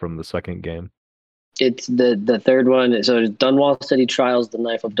protagonists from the second game. It's the third one. So it's Dunwall City Trials, The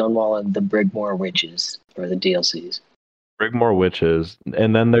Knife of Dunwall, and the Brigmore Witches for the DLCs. Brigmore Witches,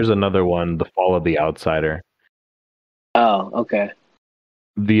 and then there's another one, The Fall of the Outsider. Oh, okay.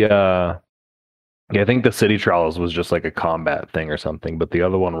 I think the City Trials was just like a combat thing or something, but the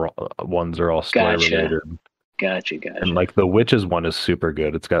other ones are all story related. Gotcha. And like the Witches one is super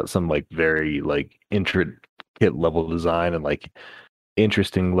good. It's got some like very like intricate level design and like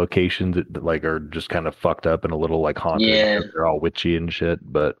interesting locations that like are just kind of fucked up and a little like haunted. Yeah. They're all witchy and shit,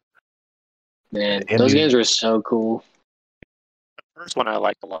 but man, those games were so cool. The first one I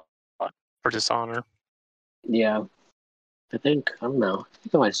liked a lot for Dishonor. Yeah. I don't know. I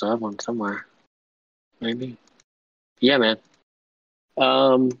think I might still have one somewhere. Maybe. Yeah, man.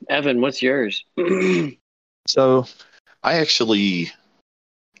 Evan, what's yours? So I actually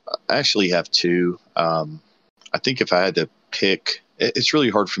have 2. I think if I had to pick, it's really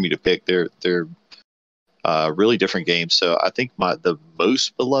hard for me to pick. They're really different games. So I think the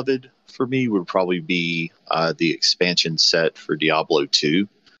most beloved for me would probably be the expansion set for Diablo 2.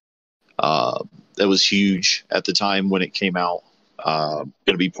 That was huge at the time when it came out. Going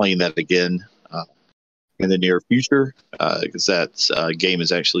to be playing that again in the near future because that game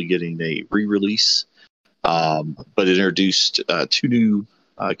is actually getting a re-release. But it introduced 2 new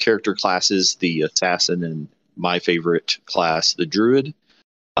character classes, the Assassin and my favorite class, the Druid,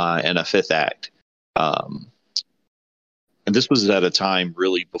 and a 5th act. And this was at a time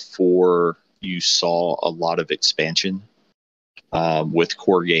really before you saw a lot of expansion with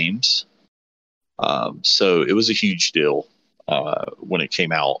core games. So it was a huge deal when it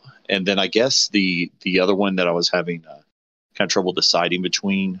came out. And then I guess the other one that I was having kind of trouble deciding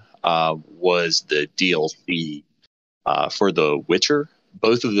between was the DLC for The Witcher.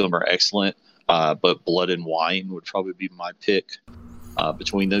 Both of them are excellent, but Blood and Wine would probably be my pick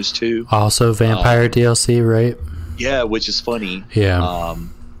between those 2. Also Vampire DLC, right? Yeah, which is funny. Yeah.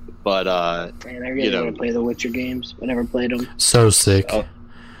 But man, I really want to play the Witcher games. I never played them. So sick.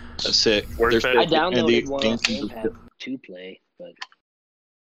 Sick. I downloaded one on Gamepad to play, but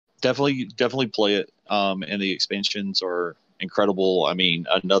definitely play it. And the expansions are incredible. I mean,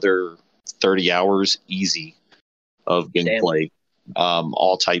 another 30 hours easy of gameplay.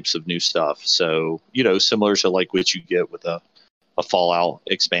 All types of new stuff. So, similar to like what you get with a Fallout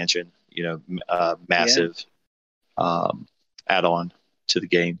expansion, massive add-on to the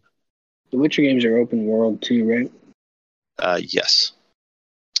game. The Witcher games are open world too, right? Yes.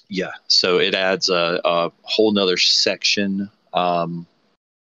 Yeah. So it adds a whole nother section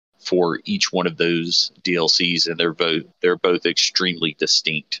for each one of those DLCs, and they're both extremely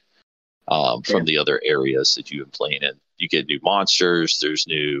distinct from the other areas that you've been playing in. You get new monsters, there's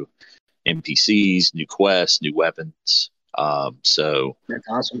new NPCs, new quests, new weapons. So that's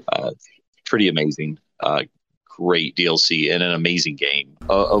awesome. Pretty amazing. Great DLC and an amazing game,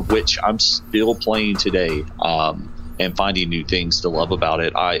 of which I'm still playing today and finding new things to love about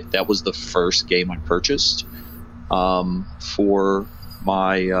it. That was the first game I purchased for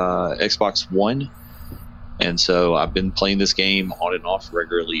my Xbox One. And so I've been playing this game on and off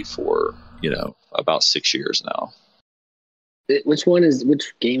regularly for, about 6 years now. Which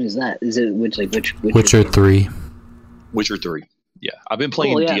game is that? Is it Witcher 3? Witcher 3. Yeah, I've been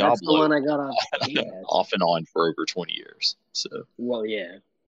playing Diablo that's the one I got off and on for over 20 years. So. Well, yeah.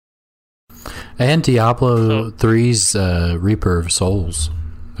 And Diablo 3's Reaper of Souls.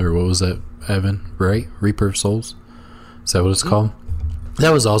 Or what was that, Evan? Right? Reaper of Souls? Is that what it's called?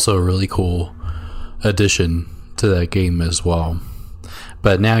 That was also a really cool addition to that game as well.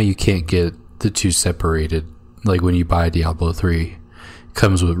 But now you can't get the 2 separated. Like when you buy Diablo 3, it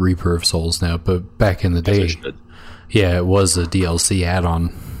comes with Reaper of Souls now. But back in the day, yeah, it was a DLC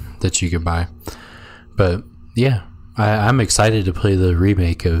add-on that you could buy. But yeah, I'm excited to play the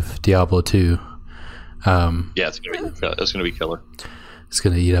remake of Diablo 2. Yeah, it's gonna be killer. It's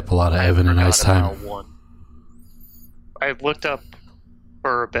gonna eat up a lot of Evan and I's time. I looked up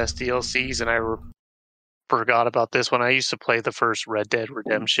for best DLCs, and forgot about this one. I used to play the first Red Dead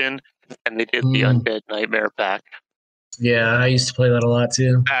Redemption, and they did the Undead Nightmare pack. Yeah, I used to play that a lot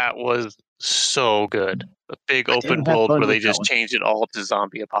too. That was so good. A big open world where they just changed it all to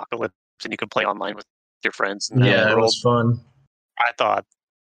zombie apocalypse, and you could play online with your friends. In Yeah, that it world. was fun. I thought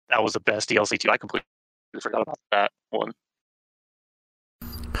that was the best DLC too. I completely forgot about that one.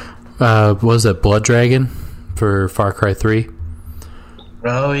 Was it Blood Dragon for Far Cry 3?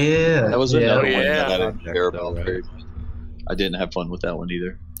 Oh yeah, That was another one yeah. that I didn't care about. I didn't have fun with that one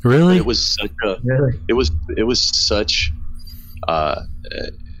either. Really? It was such a Really? it was such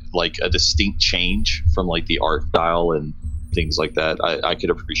like a distinct change from like the art style and things like that. I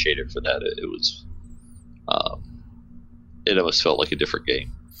could appreciate it for that. It was it almost felt like a different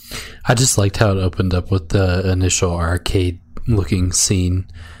game. I just liked how it opened up with the initial arcade looking scene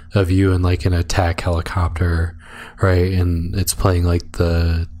of you in like an attack helicopter, right? And it's playing like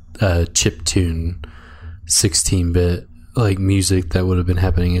the chiptune 16-bit like music that would have been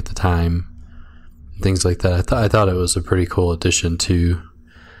happening at the time, things like that. I thought it was a pretty cool addition to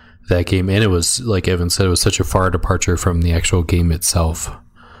that game, and it was, like Evan said, it was such a far departure from the actual game itself.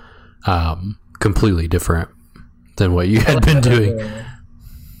 Completely different than what you had been doing.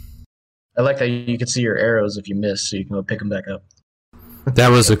 I like that you could see your arrows if you miss, so you can go pick them back up. That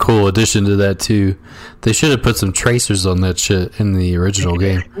was a cool addition to that too. They should have put some tracers on that shit in the original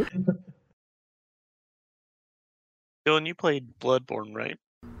game. Dylan, you played Bloodborne, right?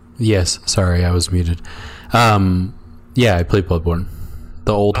 Yes, sorry, I was muted. Yeah, I played Bloodborne.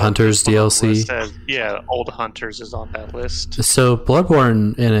 The Old Hunters DLC. Yeah, Old Hunters is on that list. So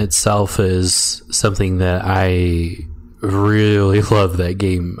Bloodborne in itself is something that I really love. That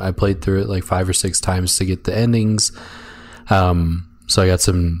game. I played through it like 5 or 6 times to get the endings. So I got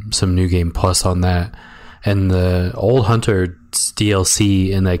some New Game Plus on that. And the Old Hunters DLC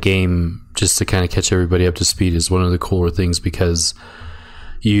in that game, just to kind of catch everybody up to speed, is one of the cooler things because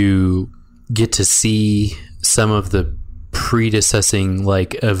you get to see some of the predecessing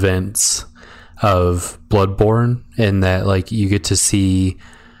like events of Bloodborne, and that like you get to see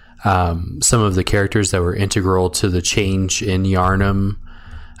some of the characters that were integral to the change in Yharnam,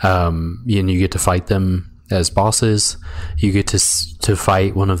 and you get to fight them as bosses. You get to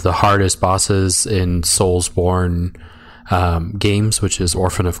fight one of the hardest bosses in Soulsborne games, which is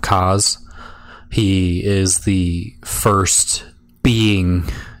Orphan of Kaz. He is the first being,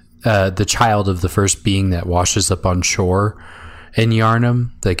 the child of the first being that washes up on shore in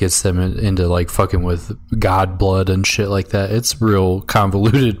Yharnam, that gets them into like fucking with god blood and shit like that. It's real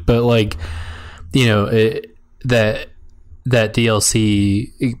convoluted, but like, you know, that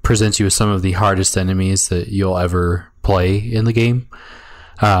DLC presents you with some of the hardest enemies that you'll ever play in the game.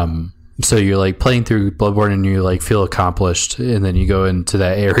 So you're like playing through Bloodborne and you like feel accomplished, and then you go into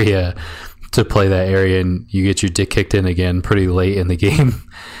that area to play that area and you get your dick kicked in again pretty late in the game,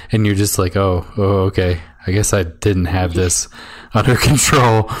 and you're just like, oh okay, I guess I didn't have this under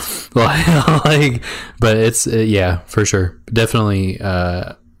control. Like, but it's yeah, for sure, definitely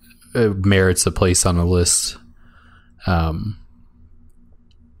it merits a place on a list.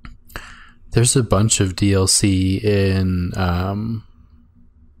 There's a bunch of DLC in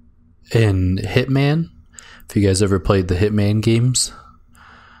Hitman. If you guys ever played the Hitman games,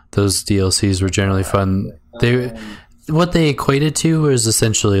 those DLCs were generally fun. What they equated to was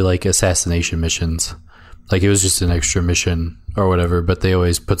essentially like assassination missions. Like it was just an extra mission or whatever, but they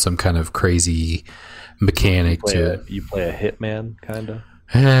always put some kind of crazy mechanic to it. You play a hitman, kind of?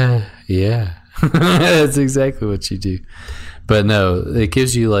 Yeah. That's exactly what you do. But no, it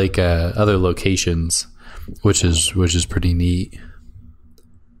gives you like other locations, which is pretty neat.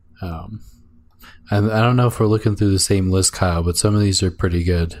 And I don't know if we're looking through the same list, Kyle, but some of these are pretty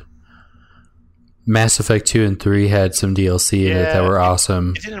good. Mass Effect 2 and 3 had some DLC in it that were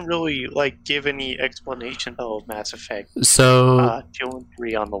awesome. It didn't really like give any explanation of Mass Effect. So 2 and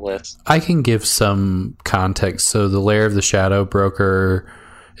 3 on the list. I can give some context. So the Lair of the Shadow Broker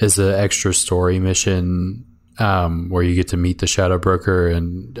is an extra story mission where you get to meet the Shadow Broker,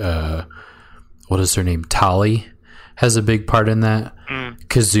 and what is her name? Tali has a big part in that.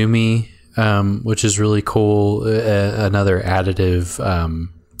 Kazumi, which is really cool, another additive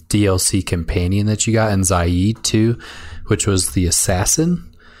DLC companion that you got, and Zaid too, which was the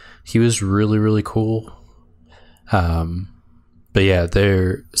assassin. He was really, really cool. But yeah,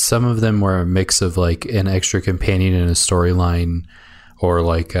 some of them were a mix of like an extra companion in a storyline, or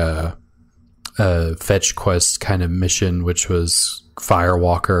like a fetch quest kind of mission, which was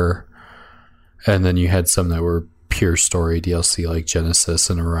Firewalker. And then you had some that were pure story DLC like Genesis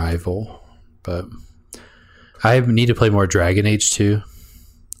and Arrival. But I need to play more Dragon Age 2,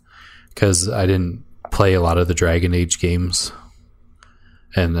 because I didn't play a lot of the Dragon Age games.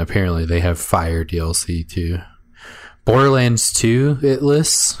 And apparently they have Fire DLC too. Borderlands 2, it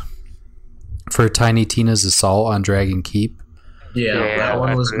lists for Tiny Tina's Assault on Dragon Keep. Yeah, that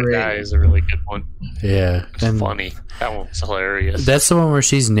one was great. That is a really good one. Yeah. It's funny. That one was hilarious. That's the one where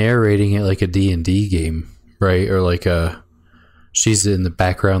she's narrating it like a D&D game, right? Or like she's in the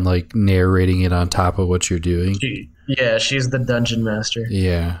background like narrating it on top of what you're doing. She's the dungeon master.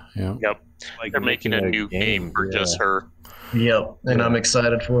 Yeah. Yep. Like They're making a new game for just her. Yep, and I'm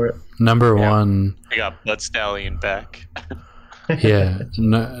excited for it. Number one. They got Blood Stallion back. Yeah.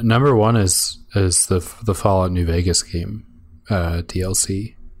 Number one is the Fallout New Vegas game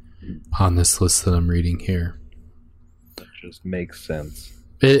DLC on this list that I'm reading here. That just makes sense.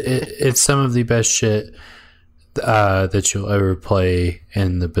 It's some of the best shit that you'll ever play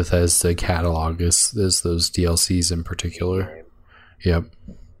in the Bethesda catalog is those DLCs in particular. Yep.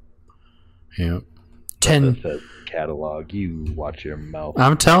 10 catalog. You watch your mouth.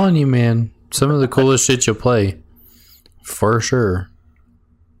 I'm telling you, man, some of the coolest shit you'll play. For sure.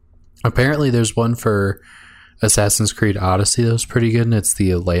 Apparently there's one for Assassin's Creed Odyssey that was pretty good, and it's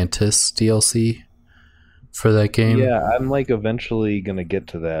the Atlantis DLC for that game. Yeah, I'm like eventually gonna get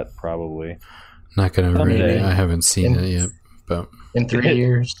to that probably. Not gonna read Someday. it. I haven't seen it yet, but In 3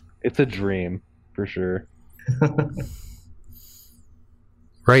 years. It's a dream for sure.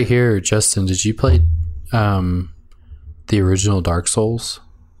 right here, Justin, did you play the original Dark Souls?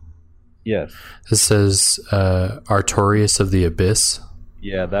 Yes. This says Artorias of the Abyss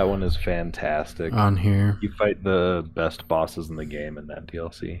Yeah, that one is fantastic. on here. You fight the best bosses in the game in that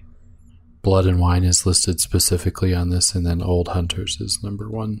DLC. Blood and Wine is listed specifically on this, and then Old Hunters is number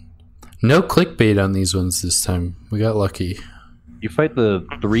one. No clickbait on these ones this time. We got lucky. You fight the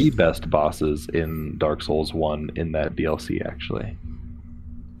 3 best bosses in Dark Souls 1 in that DLC, actually.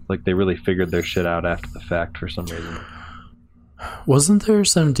 Like, they really figured their shit out after the fact for some reason. Wasn't there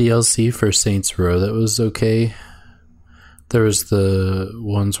some DLC for Saints Row that was okay? There was the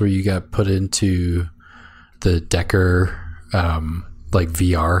ones where you got put into the Decker like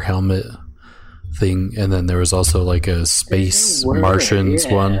VR helmet thing, and then there was also like a Space Martians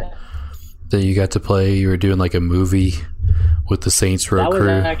one that you got to play. You were doing like a movie with the Saints Row That was crew.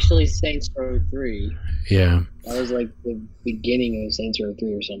 actually Saints Row 3. Yeah, That was like the beginning of Saints Row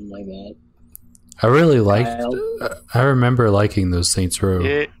 3 or something like that. I really liked. I remember liking those Saints Row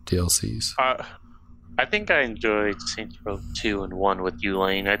It- DLCs. I think I enjoyed Saints Row 2 and 1 with you,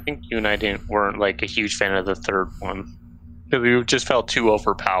 Lane. I think you and I weren't like a huge fan of the third one. Because we just felt too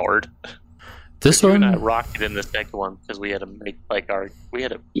overpowered. This You one, and I rocked it in the second one because we had to make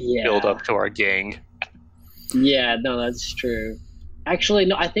build up to our gang. Yeah, no, that's true. Actually,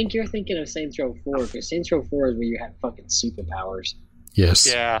 no, I think you're thinking of Saints Row 4, because Saints Row 4 is where you had fucking superpowers. yes.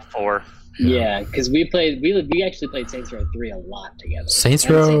 Yeah, 4. Yeah, because we actually played Saints Row 3 a lot together. Saints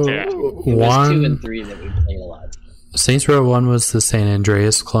And Row Yeah. It was 2 1. and 3 that we played a lot. Saints Row 1 was the San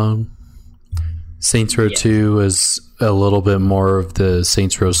Andreas clone. Saints Row Yeah. 2 was a little bit more of the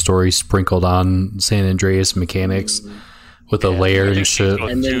Saints Row story sprinkled on San Andreas mechanics with a layer and shit.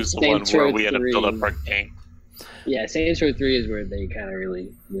 And then Choose the one Saints where Row we had to build 3. up our gang. Yeah, Saints Row 3 is where they kind of really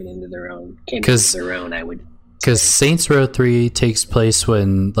went into their own, came 'Cause- into their own, I would. Because Saints Row 3 takes place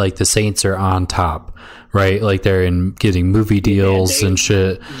when like the Saints are on top, right? Like they're getting movie deals they- and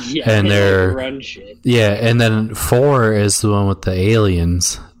shit. Yeah, And they they're- run shit. Yeah, and then 4 is the one with the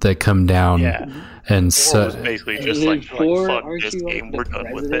aliens that come down. Yeah. And 4 was so basically And just then like 4, fuck aren't this you like game, the we're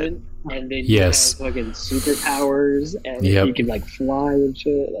done with it. president? And then Yes. you have fucking superpowers, and Yep. you can like fly and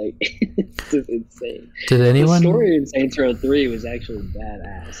shit. Like it's just insane. did The anyone? story in Saints Row 3 was actually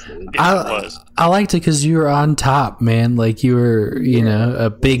badass. Dude. It was. I liked it because you were on top, man. Like you were, you know,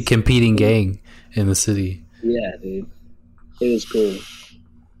 a big competing gang in the city. Yeah, dude, it was cool.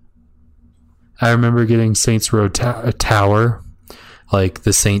 I remember getting Saints Row Tower, like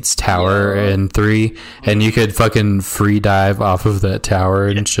the Saints Tower in 3, and you could fucking free dive off of that tower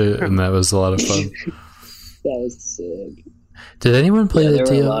and shit, and that was a lot of fun. That was sick. Did anyone play Yeah, the there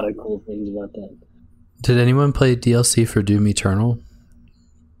were a DL? lot of cool things about that. Did anyone play DLC for Doom Eternal?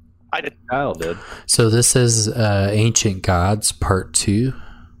 I did. Kyle did. So this is Ancient Gods Part 2.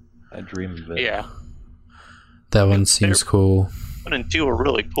 I dream of it. Yeah. That one seems cool. 1 and 2 are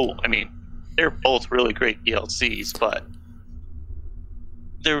really cool. I mean, they're both really great DLCs, but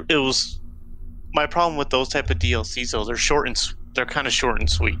it was my problem with those type of DLCs. Though they're kind of short and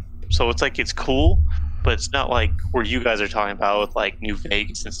sweet. So it's like it's cool, but it's not like where you guys are talking about with like New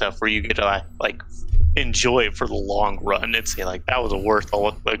Vegas and stuff, where you get to like enjoy it for the long run and say like that was worth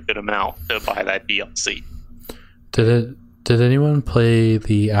a good amount to buy that DLC. Did Did anyone play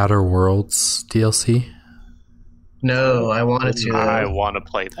the Outer Worlds DLC? No, I wanted to. I want to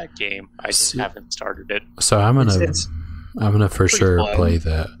play that game. I just haven't started it. So I'm gonna for sure fun. play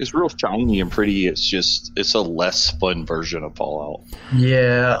that. It's real shiny and pretty. It's a less fun version of Fallout.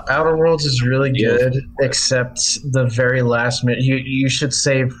 Yeah, Outer Worlds is really good, except the very last mission. You should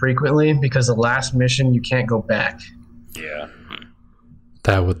save frequently because the last mission you can't go back. Yeah.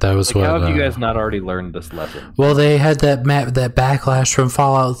 That was what. How have you guys not already learned this lesson? Well, they had that backlash from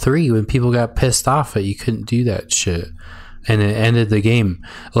Fallout 3 when people got pissed off that you couldn't do that shit, and it ended the game.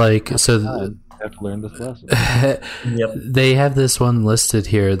 Like so. I have to learn this lesson. Yep. They have this one listed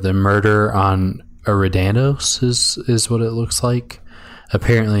here. The murder on Eridanos is what it looks like.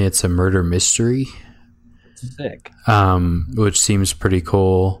 Apparently, it's a murder mystery. Sick. Which seems pretty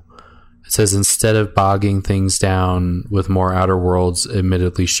cool. It says instead of bogging things down with more Outer Worlds,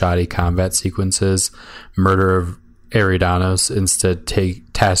 admittedly shoddy combat sequences, Murder of Eridanos instead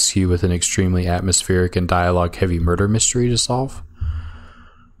tasks you with an extremely atmospheric and dialogue-heavy murder mystery to solve.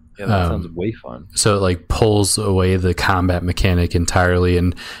 Yeah, that sounds way fun. So it like pulls away the combat mechanic entirely,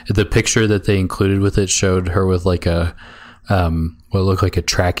 and the picture that they included with it showed her with like a what looked like a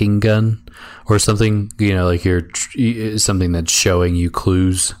tracking gun or something. You know, like something that's showing you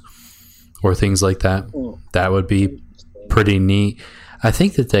clues or things like that. That would be pretty neat. I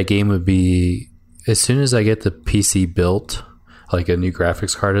think that game would be, as soon as I get the PC built, like a new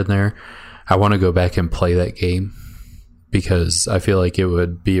graphics card in there, I want to go back and play that game because I feel like it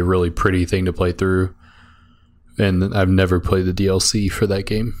would be a really pretty thing to play through. And I've never played the DLC for that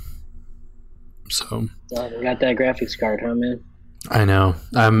game. So you got that graphics card, huh, man? I know.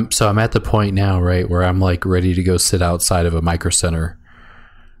 I'm at the point now, right, where I'm like ready to go sit outside of a Micro Center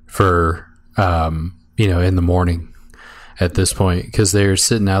for in the morning at this point, because they're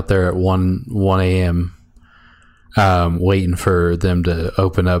sitting out there at 1 a.m. Waiting for them to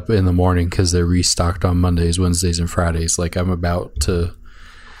open up in the morning because they're restocked on Mondays, Wednesdays, and Fridays. Like I'm about to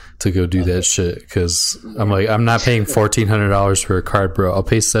go do that shit because I'm like, I'm not paying $1,400 for a card, bro. I'll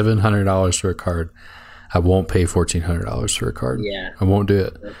pay $700 for a card. I won't pay $1,400 for a card. Yeah, I won't do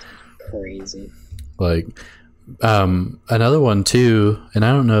it. That's crazy. Like, another one too, and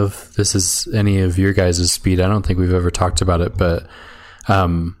I don't know if this is any of your guys' speed. I don't think we've ever talked about it, but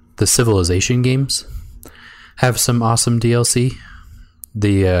the Civilization games have some awesome DLC.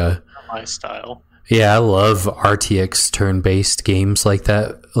 My style. Yeah, I love RTX turn-based games like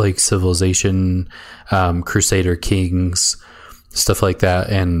that, like Civilization, Crusader Kings, stuff like that,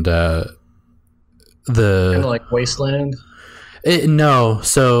 and kind of like Wasteland. No,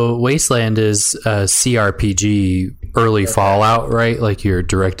 so Wasteland is a CRPG early Fallout, right? Like you're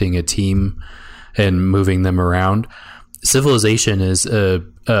directing a team and moving them around. Civilization is a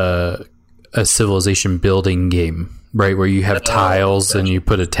civilization building game, right? Where you have tiles and you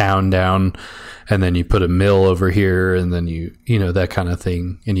put a town down and then you put a mill over here and then you that kind of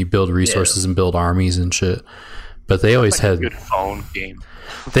thing, and you build resources and build armies and shit. But they always had a good phone game.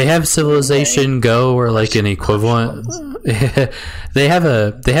 They have Civilization Go, or like an equivalent. They have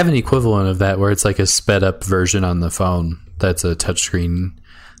an equivalent of that where it's like a sped up version on the phone. That's a touchscreen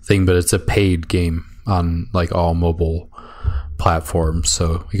thing, but it's a paid game on like all mobile platforms.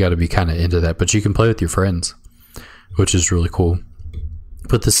 So you got to be kind of into that, but you can play with your friends, which is really cool.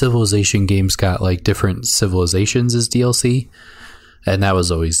 But the Civilization games got like different civilizations as DLC, and that was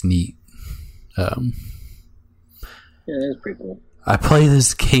always neat. Yeah, that's pretty cool. I play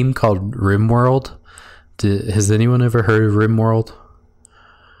this game called RimWorld. Has anyone ever heard of RimWorld?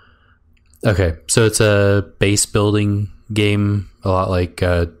 Okay, so it's a base building game, a lot like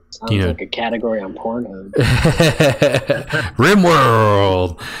Sounds like a category on Pornhub.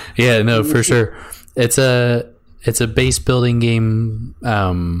 RimWorld. Yeah, no, for sure. It's a base building game,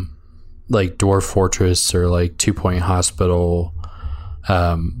 like Dwarf Fortress or like 2 Point Hospital,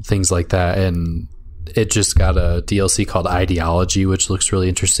 things like that, and it just got a DLC called Ideology, which looks really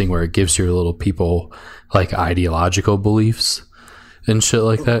interesting, where it gives your little people like ideological beliefs and shit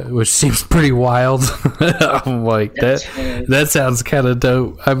like that, which seems pretty wild. I'm like, that sounds kind of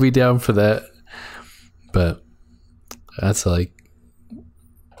dope. I'd be down for that. But that's like,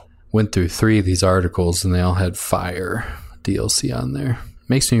 went through 3 of these articles and they all had fire DLC on there.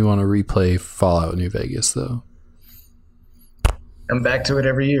 Makes me want to replay Fallout New Vegas though. I'm back to it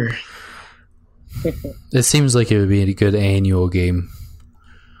every year. It seems like it would be a good annual game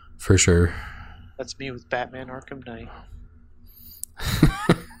for sure. That's me with Batman Arkham Knight.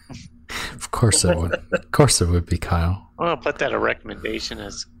 Of course it would. Of course it would be, Kyle. I'm gonna put that a recommendation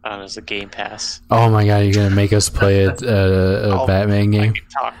as a Game Pass. Oh my god, you're gonna make us play a Batman game? I can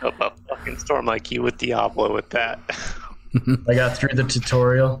talk about fucking Storm like you with Diablo with that. I got through the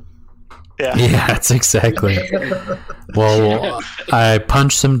tutorial. Yeah. Yeah, that's exactly. Well, I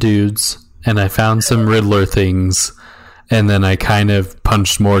punched some dudes, and I found some Riddler things, and then I kind of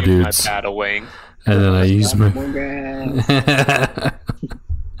punched more My dudes, battle wing. and then I used my.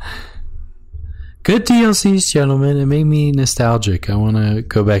 Good DLCs, gentlemen. It made me nostalgic. I want to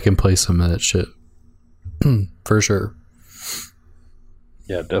go back and play some of that shit. For sure.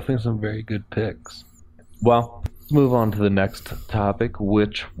 Yeah, definitely some very good picks. Well, let's move on to the next topic,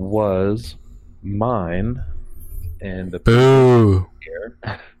 which was mine. And the Boo. here.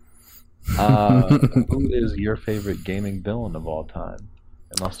 Who is your favorite gaming villain of all time?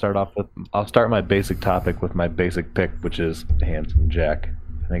 And I'll start my basic topic with my basic pick, which is Handsome Jack.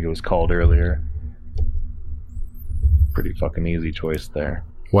 I think it was called earlier. Pretty fucking easy choice there.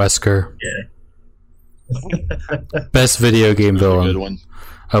 Wesker. Yeah. Best video game Good villain one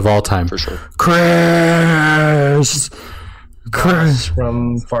of all time. for sure. Chris. Boss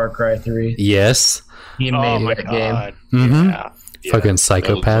from Far Cry 3. Yes. He Oh made my that game. god. Mhm. Yeah. Yeah. Fucking That was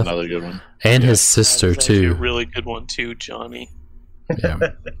psychopath. another good one. And his That's sister, actually a too. really good one too, Johnny. Yeah.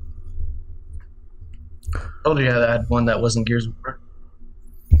 Told you I had one that wasn't Gears of War.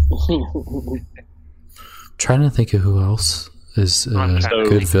 Trying to think of who else is a So-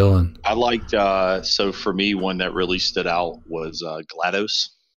 good villain. I liked. So for me, one that really stood out was GLaDOS.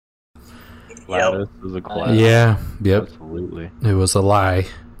 Gladys is a class. Yeah. Yep. Absolutely. It was a lie,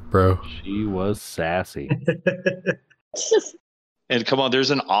 bro. She was sassy. And come on,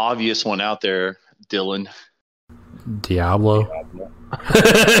 there's an obvious one out there, Dylan. Diablo.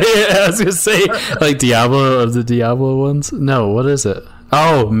 Yeah, I was gonna say like Diablo of the Diablo ones. No, what is it?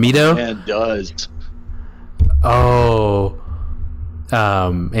 Oh, Mito. And does. Oh,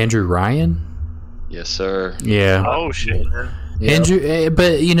 Andrew Ryan. Yes, sir. Yeah, Oh shit. Andrew.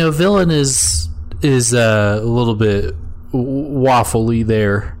 But you know, villain is a little bit waffly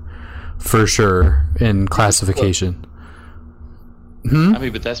there for sure in classification. I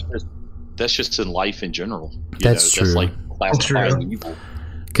mean, but that's just in life in general. That's true. That's like classifying True. evil.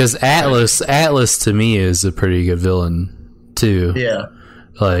 Because Atlas to me is a pretty good villain too. Yeah.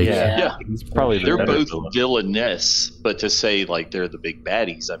 Like, Yeah, He's probably the they're better both villain. villainous, but to say like they're the big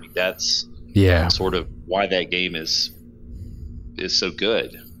baddies, I mean, that's yeah, sort of why that game is so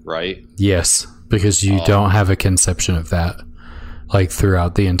good, right? yes, because you don't have a conception of that like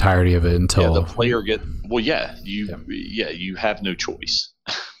throughout the entirety of it until Yeah, the player you have no choice,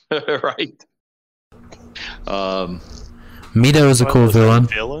 right? Mito is a cool villain.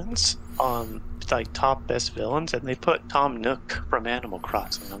 Villains on like top best villains, and they put Tom Nook from Animal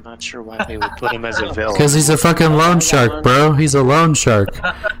Crossing. I'm not sure why they would put him as a villain. Because he's a fucking loan shark, bro. He's a loan shark.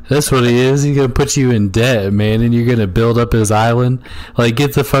 That's what he is. He's gonna put you in debt, man, and you're gonna build up his island. Like,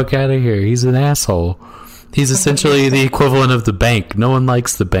 get the fuck out of here. He's an asshole. He's essentially the equivalent of the bank. No one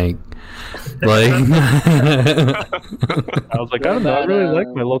likes the bank. Like, I was like, I don't know. I really like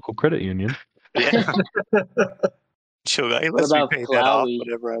my local credit union. Yeah. Sure, he lets What me about pay that off Flowey?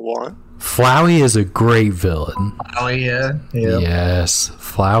 whatever I want. Flowey is a great villain. Oh yeah. Yeah. Yes,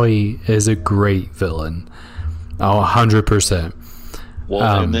 Flowey is a great villain. Oh, 100%.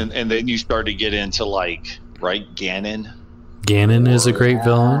 Well, and then you start to get into like Ganon, Ganon is a great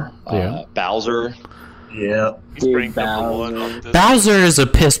villain. Yeah. Bowser. Yeah. He's Dude, bringing number one on this. Bowser is a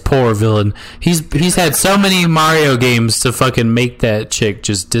piss poor villain. He's had so many Mario games to fucking make that chick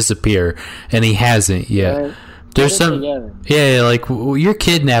just disappear, and he hasn't yet. Right. There's Put it some, together. yeah, like your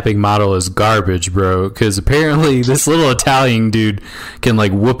kidnapping model is garbage, bro. Because apparently this little Italian dude can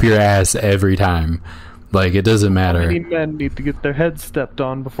like whoop your ass every time. Like, it doesn't matter. Many men need to get their heads stepped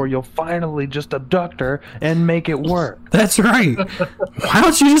on before you'll finally just abduct her and make it work. That's right. Why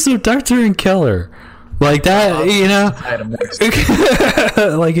don't you just abduct her and kill her? Like that, you know?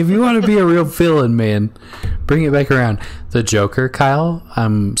 Like, if you want to be a real villain, man, bring it back around. The Joker, Kyle,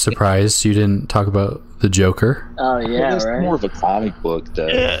 I'm surprised you didn't talk about the Joker. Oh yeah, It's right. more of a comic book, though.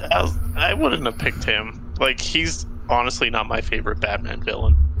 Yeah, I wouldn't have picked him. Like, he's honestly not my favorite Batman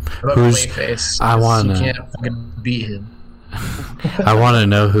villain. What about Who's- Clayface? I wanna- You can't fucking beat him. I want to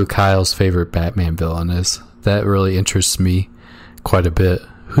know who Kyle's favorite Batman villain is. That really interests me quite a bit.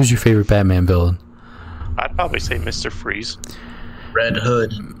 Who's your favorite Batman villain? I'd probably say Mr. Freeze. Red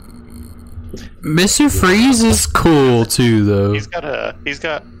Hood. Mr. Freeze is cool too, though. He's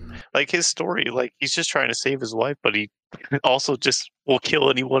got like his story, like he's just trying to save his wife, but he also just will kill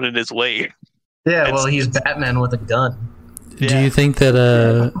anyone in his way. Yeah, well, he's Batman with a gun. Do you think that?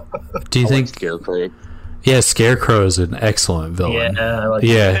 Do you think? Scarecrow. Yeah, Scarecrow is an excellent villain. Yeah, I like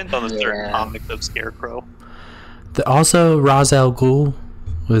Yeah. Depends on the certain Yeah. comic of Scarecrow. Also, Ra's al Ghul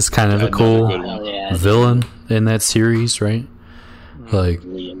was kind of a Another cool good one. Hell yeah. villain in that series, right? Like,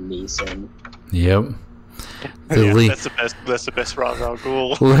 Liam Neeson. yep. The Yeah, Lee- that's the best Ra's al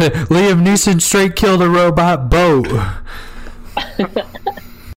Ghul. Liam Neeson straight killed a robot boat.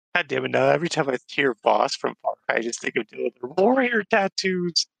 God damn it! Now every time I hear boss from Far Cry, I just think of doing the warrior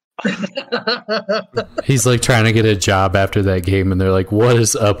tattoos. He's like trying to get a job after that game, and they're like, "What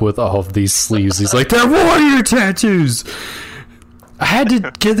is up with all of these sleeves?" He's like, "They're warrior tattoos. I had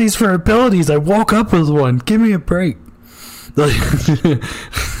to get these for abilities. I woke up with one. Give me a break." Like,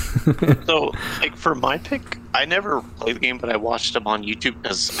 So, like for my pick, I never played the game, but I watched them on YouTube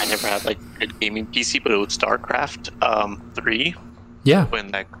because I never had like a good gaming PC. But it was StarCraft 3 yeah,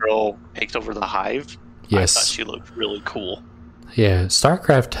 when that girl takes over the hive. I thought yes, she looked really cool. yeah.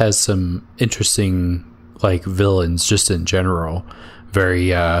 StarCraft has some interesting like villains just in general. Very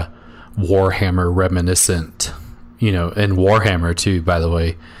Warhammer reminiscent, you know, and Warhammer too. By the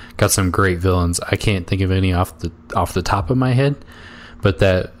way, got some great villains. I can't think of any off the top of my head, but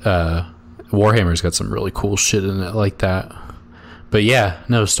that Warhammer's got some really cool shit in it like that. But yeah,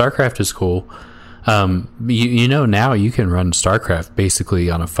 no, StarCraft is cool. You know, now you can run StarCraft basically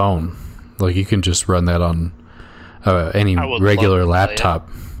on a phone. Like you can just run that on any I would regular love to play it. laptop.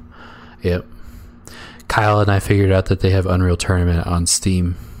 Yep. Kyle and I figured out that they have Unreal Tournament on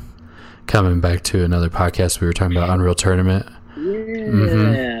Steam. Coming back to another podcast, we were talking about Unreal Tournament.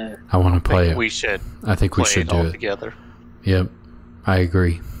 Yeah. I want to play it. We should I think we play should it do all it. together. Yep, I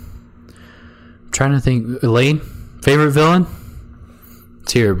agree. I'm trying to think. Elaine, favorite villain?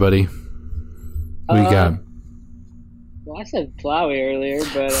 Let's hear it, buddy. What do you got? Well, I said Flowey earlier,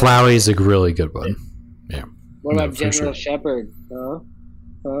 but Flowey's a really good one. what no, about for General sure. Shepard? Huh?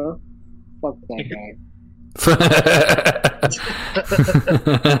 Fuck that guy.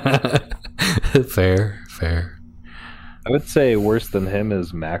 Fair. I would say worse than him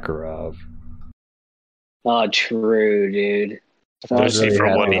is Makarov. Oh, true, dude. Especially for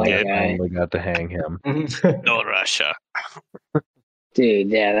had what to he like did. finally got to hang him. No Russia. Dude,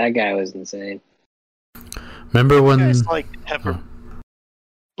 yeah, that guy was insane. Remember You when? guys like ever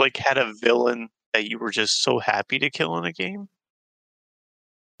like had a villain that you were just so happy to kill in a game?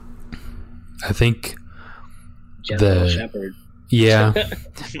 I think General Shepard. yeah.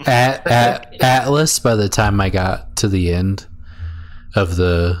 At Atlas. By the time I got to the end of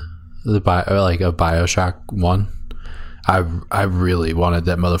of BioShock 1, I really wanted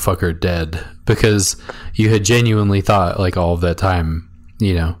that motherfucker dead because you had genuinely thought like all of that time,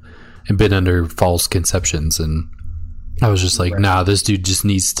 you know, and been under false conceptions, and I was just like, nah, this dude just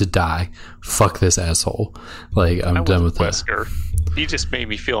needs to die. Fuck this asshole. Like I'm done with that. Wesker. He just made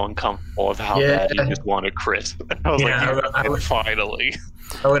me feel uncomfortable of how Yeah. bad he just wanted Chris. I was Yeah, like, I would- finally.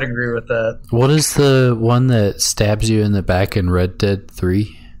 I would agree with that. What is the one that stabs you in the back in Red Dead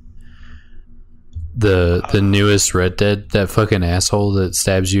 3? The newest Red Dead, that fucking asshole that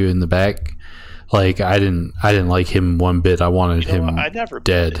stabs you in the back. Like I didn't like him one bit. I wanted You know, him I never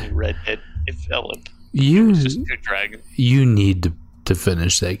dead. played Red Dead. It fell in. You It was just two dragons. you need to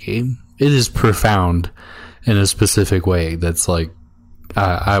finish that game. It is profound in a specific way. That's like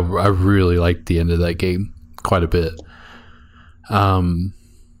I really liked the end of that game quite a bit.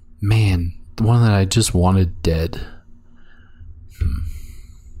 Man, the one that I just wanted dead.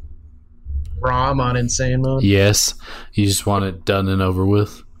 Rom on Insane Mode. Yes, you just want it done and over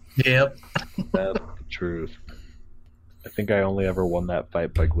with. Yep. That's the truth. I think I only ever won that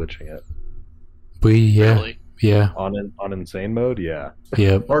fight by glitching it. Really? Yeah, On insane mode, yeah.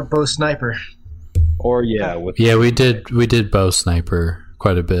 yep. Or Bo Sniper. Or yeah, with Yeah, we did bow sniper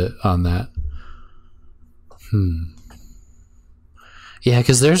quite a bit on that. Yeah,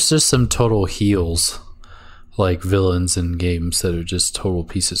 because there's just some total heels, like villains in games that are just total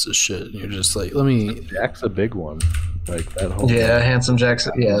pieces of shit. And you're just like, let me. Jack's a big one. Like that whole Yeah, Handsome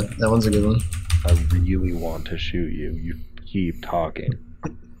Jackson. Yeah, that one's a good one. I really want to shoot you. You keep talking.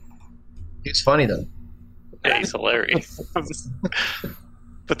 He's funny though. Yeah, he's hilarious.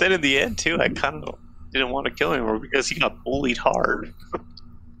 But then in the end, too, I kind of didn't want to kill him because he got bullied hard.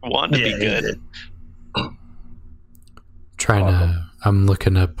 Wanted to be he good. did. I'm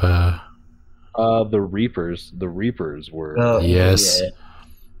looking up. The Reapers. The Reapers were Oh, Yes. yeah.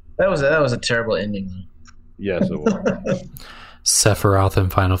 That was a terrible ending. yes, it was. Sephiroth in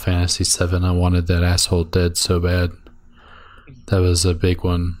Final Fantasy VII. I wanted that asshole dead so bad. That was a big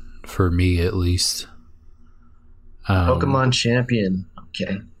one for me, at least. Pokemon Champion.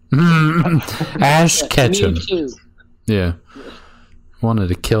 Okay. Ash Ketchum. Mewtwo. Yeah, wanted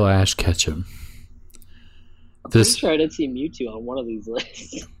to kill Ash Ketchum. I'm pretty This. sure I did see Mewtwo on one of these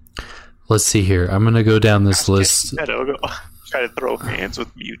lists. Let's see here. I'm gonna go down this list. Yeah, try to throw hands with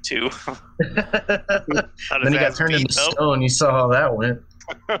Mewtwo. Then he got turned into stone. You saw how that went.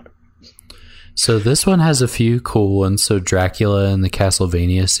 So this one has a few cool ones. So Dracula in the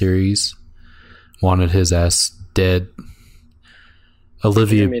Castlevania series wanted his ass dead.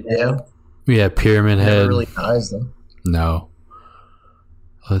 Olivia, Pyramid Head. Never really dies though. No.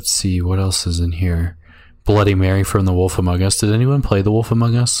 Let's see what else is in here. Bloody Mary from The Wolf Among Us. Did anyone play The Wolf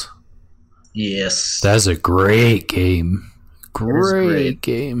Among Us? Yes. That's a great game. Great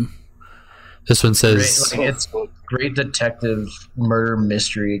game. This one says it's great detective murder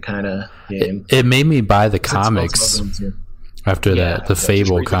mystery kind of game. It made me buy the comics after that, the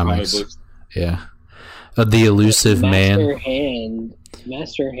Fable comics. Yeah. The Elusive Man.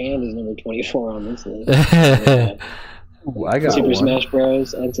 Master Hand is number 24 on this list. I got Super one. Smash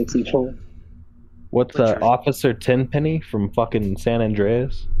Bros. N64. What's Officer Tenpenny from fucking San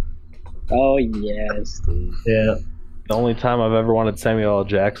Andreas? Oh, yes, dude. Yeah. The only time I've ever wanted Samuel L.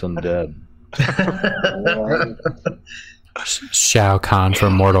 Jackson dead. Shao Kahn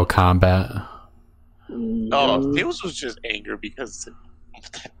from Mortal Kombat. Oh, it was just anger because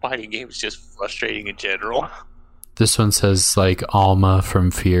that fighting game is just frustrating in general. This one says like Alma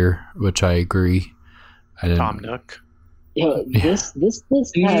from Fear, which I agree. I didn't. Tom Nook. Yo, this has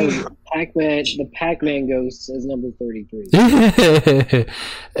Pac-Man. The Pac-Man Ghost as number 33.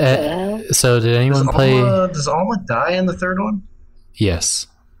 So did anyone play? Does Alma die in the third one? Yes.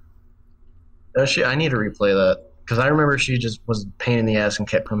 I need to replay that because I remember she just was a pain in the ass and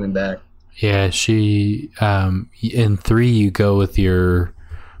kept coming back. Yeah, she. In 3, you go with your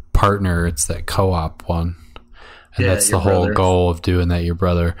partner. It's that co-op one, and that's the whole goal of doing that. Your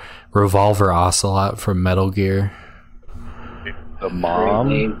brother, Revolver Ocelot from Metal Gear. The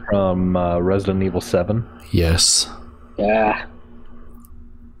mom from Resident Evil 7. Yes. Yeah.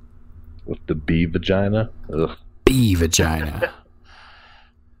 With the bee vagina. Ugh. Bee vagina.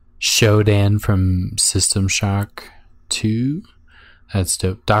 Shodan from System Shock 2. That's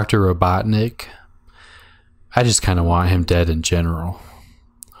dope. Dr. Robotnik. I just kind of want him dead in general.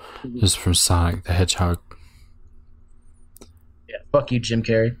 Just from Sonic the Hedgehog. Yeah, fuck you, Jim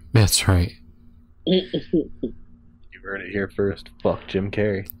Carrey. That's right. You heard it here first. Fuck Jim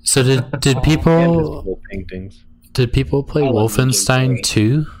Carrey. So did people paintings? Did people play Wolfenstein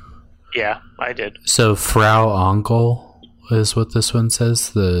 2? Yeah, I did. So Frau Ongol is what this one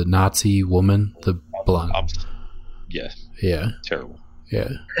says. The Nazi woman, the blonde. Yeah. Terrible. Yeah.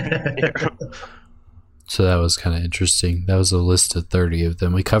 So that was kind of interesting. That was a list of 30 of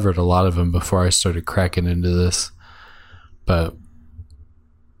them. We covered a lot of them before I started cracking into this. But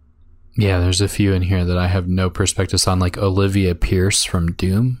yeah, there's a few in here that I have no perspectives on, like Olivia Pierce from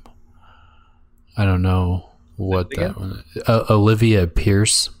Doom. I don't know what that one is. Olivia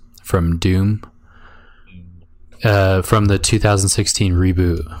Pierce from Doom. From the 2016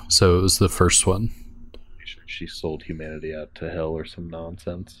 reboot. So it was the first one. She sold humanity out to hell or some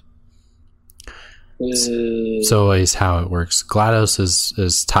nonsense. It's always how it works. GLaDOS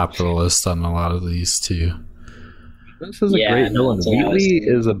is top of the list on a lot of these too. This is a great villain. Wheatley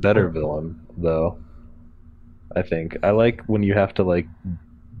is a better villain, though. I think. I like when you have to, like,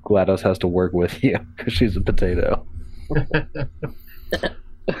 GLaDOS has to work with you because she's a potato.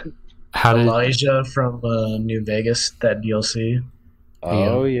 How did Elijah from New Vegas, that DLC?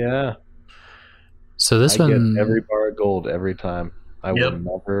 Oh, yeah. So this I one... get every bar of gold every time. I will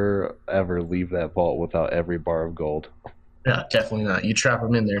never, ever leave that vault without every bar of gold. No, definitely not. You trap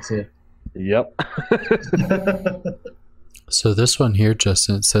them in there, too. Yep. So this one here,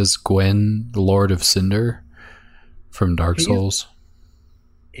 Justin, it says Gwen, Lord of Cinder from Dark Souls.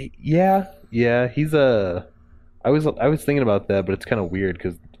 Yeah, he's a... I was thinking about that, but it's kind of weird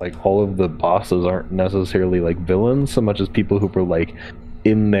because, like, all of the bosses aren't necessarily, like, villains so much as people who were, like,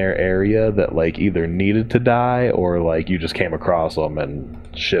 in their area that, like, either needed to die or, like, you just came across them and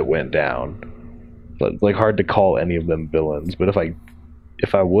shit went down. But it's, like, hard to call any of them villains. But if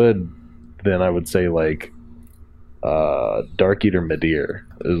I would, then I would say, like, Dark Eater Midir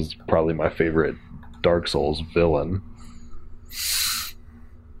is probably my favorite Dark Souls villain.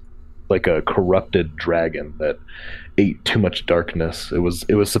 Like a corrupted dragon that ate too much darkness. It was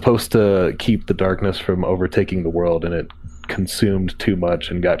supposed to keep the darkness from overtaking the world, and it consumed too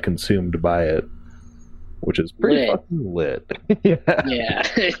much and got consumed by it, which is pretty fucking lit. Yeah,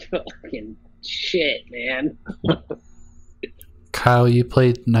 fucking shit, man. Kyle, you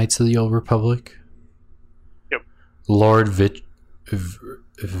played Knights of the Old Republic? Yep. Lord Vitate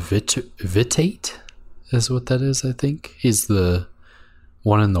is what that is, I think. He's the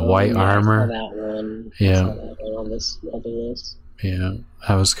one in the white armor. I saw that one. Yeah. I saw that one on this other list. Yeah.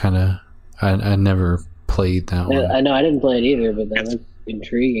 I was kind of... I never played that one. I know I didn't play it either, but that looked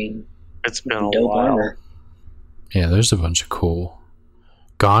intriguing. It's been a Dope while. armor. Yeah, there's a bunch of cool.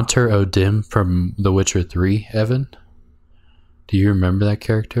 Gaunter O'Dim from The Witcher 3, Evan? Do you remember that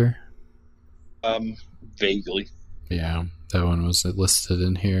character? Vaguely. Yeah, that one was listed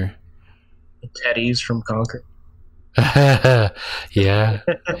in here. Teddy's from Conquer. yeah,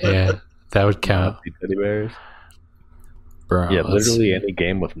 that would count. Nazi teddy bears. Bro, Yeah, let's literally see. any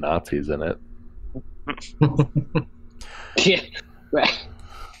game with Nazis in it. Yeah, right.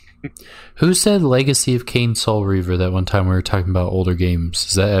 Who said Legacy of Kain Soul Reaver that one time we were talking about older games?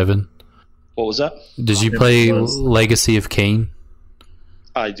 Is that Evan? What was that? Did you It play was. Legacy of Kain?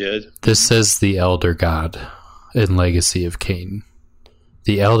 I did. This says the Elder God in Legacy of Kain.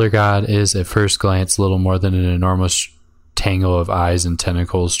 The Elder God is, at first glance, little more than an enormous tangle of eyes and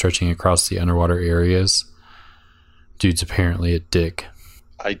tentacles stretching across the underwater areas. Dude's apparently a dick.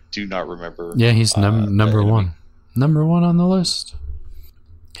 I do not remember. Yeah, he's the number enemy. one. Number one on the list.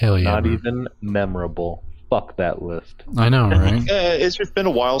 Hell yeah. Not man. even memorable. Fuck that list. I know, right? Yeah, it's just been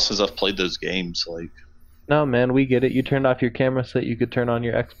a while since I've played those games. Like, No, man, we get it. You turned off your camera so that you could turn on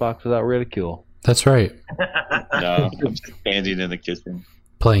your Xbox without ridicule. That's right. no, I'm just standing in the kitchen.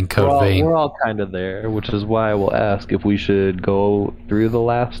 Playing Code Vein. We're all kind of there, which is why I will ask if we should go through the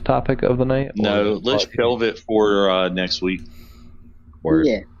last topic of the night. No, or- let's shelve it for next week. Word.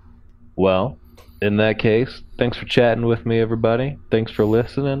 Yeah. Well, in that case, thanks for chatting with me, everybody. Thanks for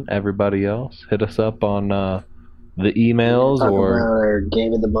listening. Everybody else, hit us up on the emails Talk or about our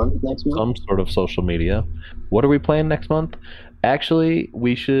game of the month next month. some sort of social media. What are we playing next month? Actually,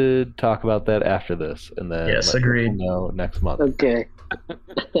 we should talk about that after this, and then Yes, let agreed. people know next month. Okay.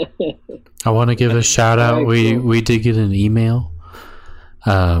 I want to give a shout out. We did get an email,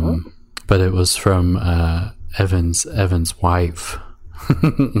 but it was from Evan's wife.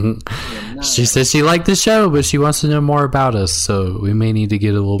 She says she liked the show, but she wants to know more about us. So we may need to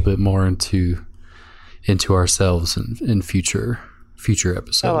get a little bit more into ourselves in future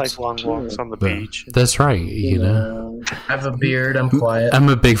episodes. I like long walks on the But beach. that's right. You know, I have a beard. I'm quiet. I'm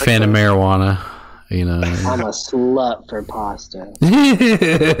a big fan of marijuana. You know. I'm a slut for pasta.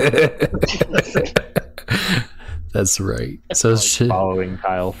 That's right. So shit. Following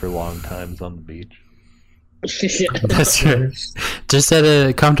Kyle for long times on the beach. That's right. Just at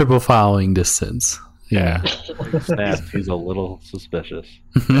a comfortable following distance. Yeah. Snaps, he's a little suspicious.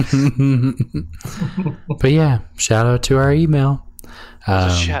 But yeah, shout out to our email.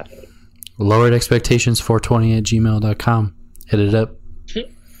 Shut Lowered expectations 420@gmail.com. Hit it up.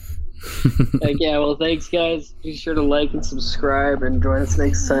 Heck yeah, well, thanks, guys. Be sure to like and subscribe and join us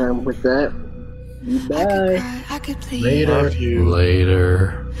next time. With that, bye. I could plead. Later.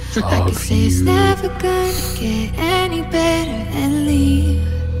 Later. I could Of say it's you. never gonna get any better and leave.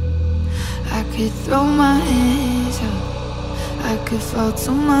 I could throw my hands up. I could fall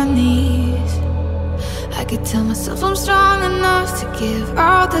to my knees. I could tell myself I'm strong enough to give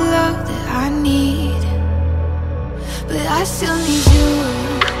all the love that I need. But I still need you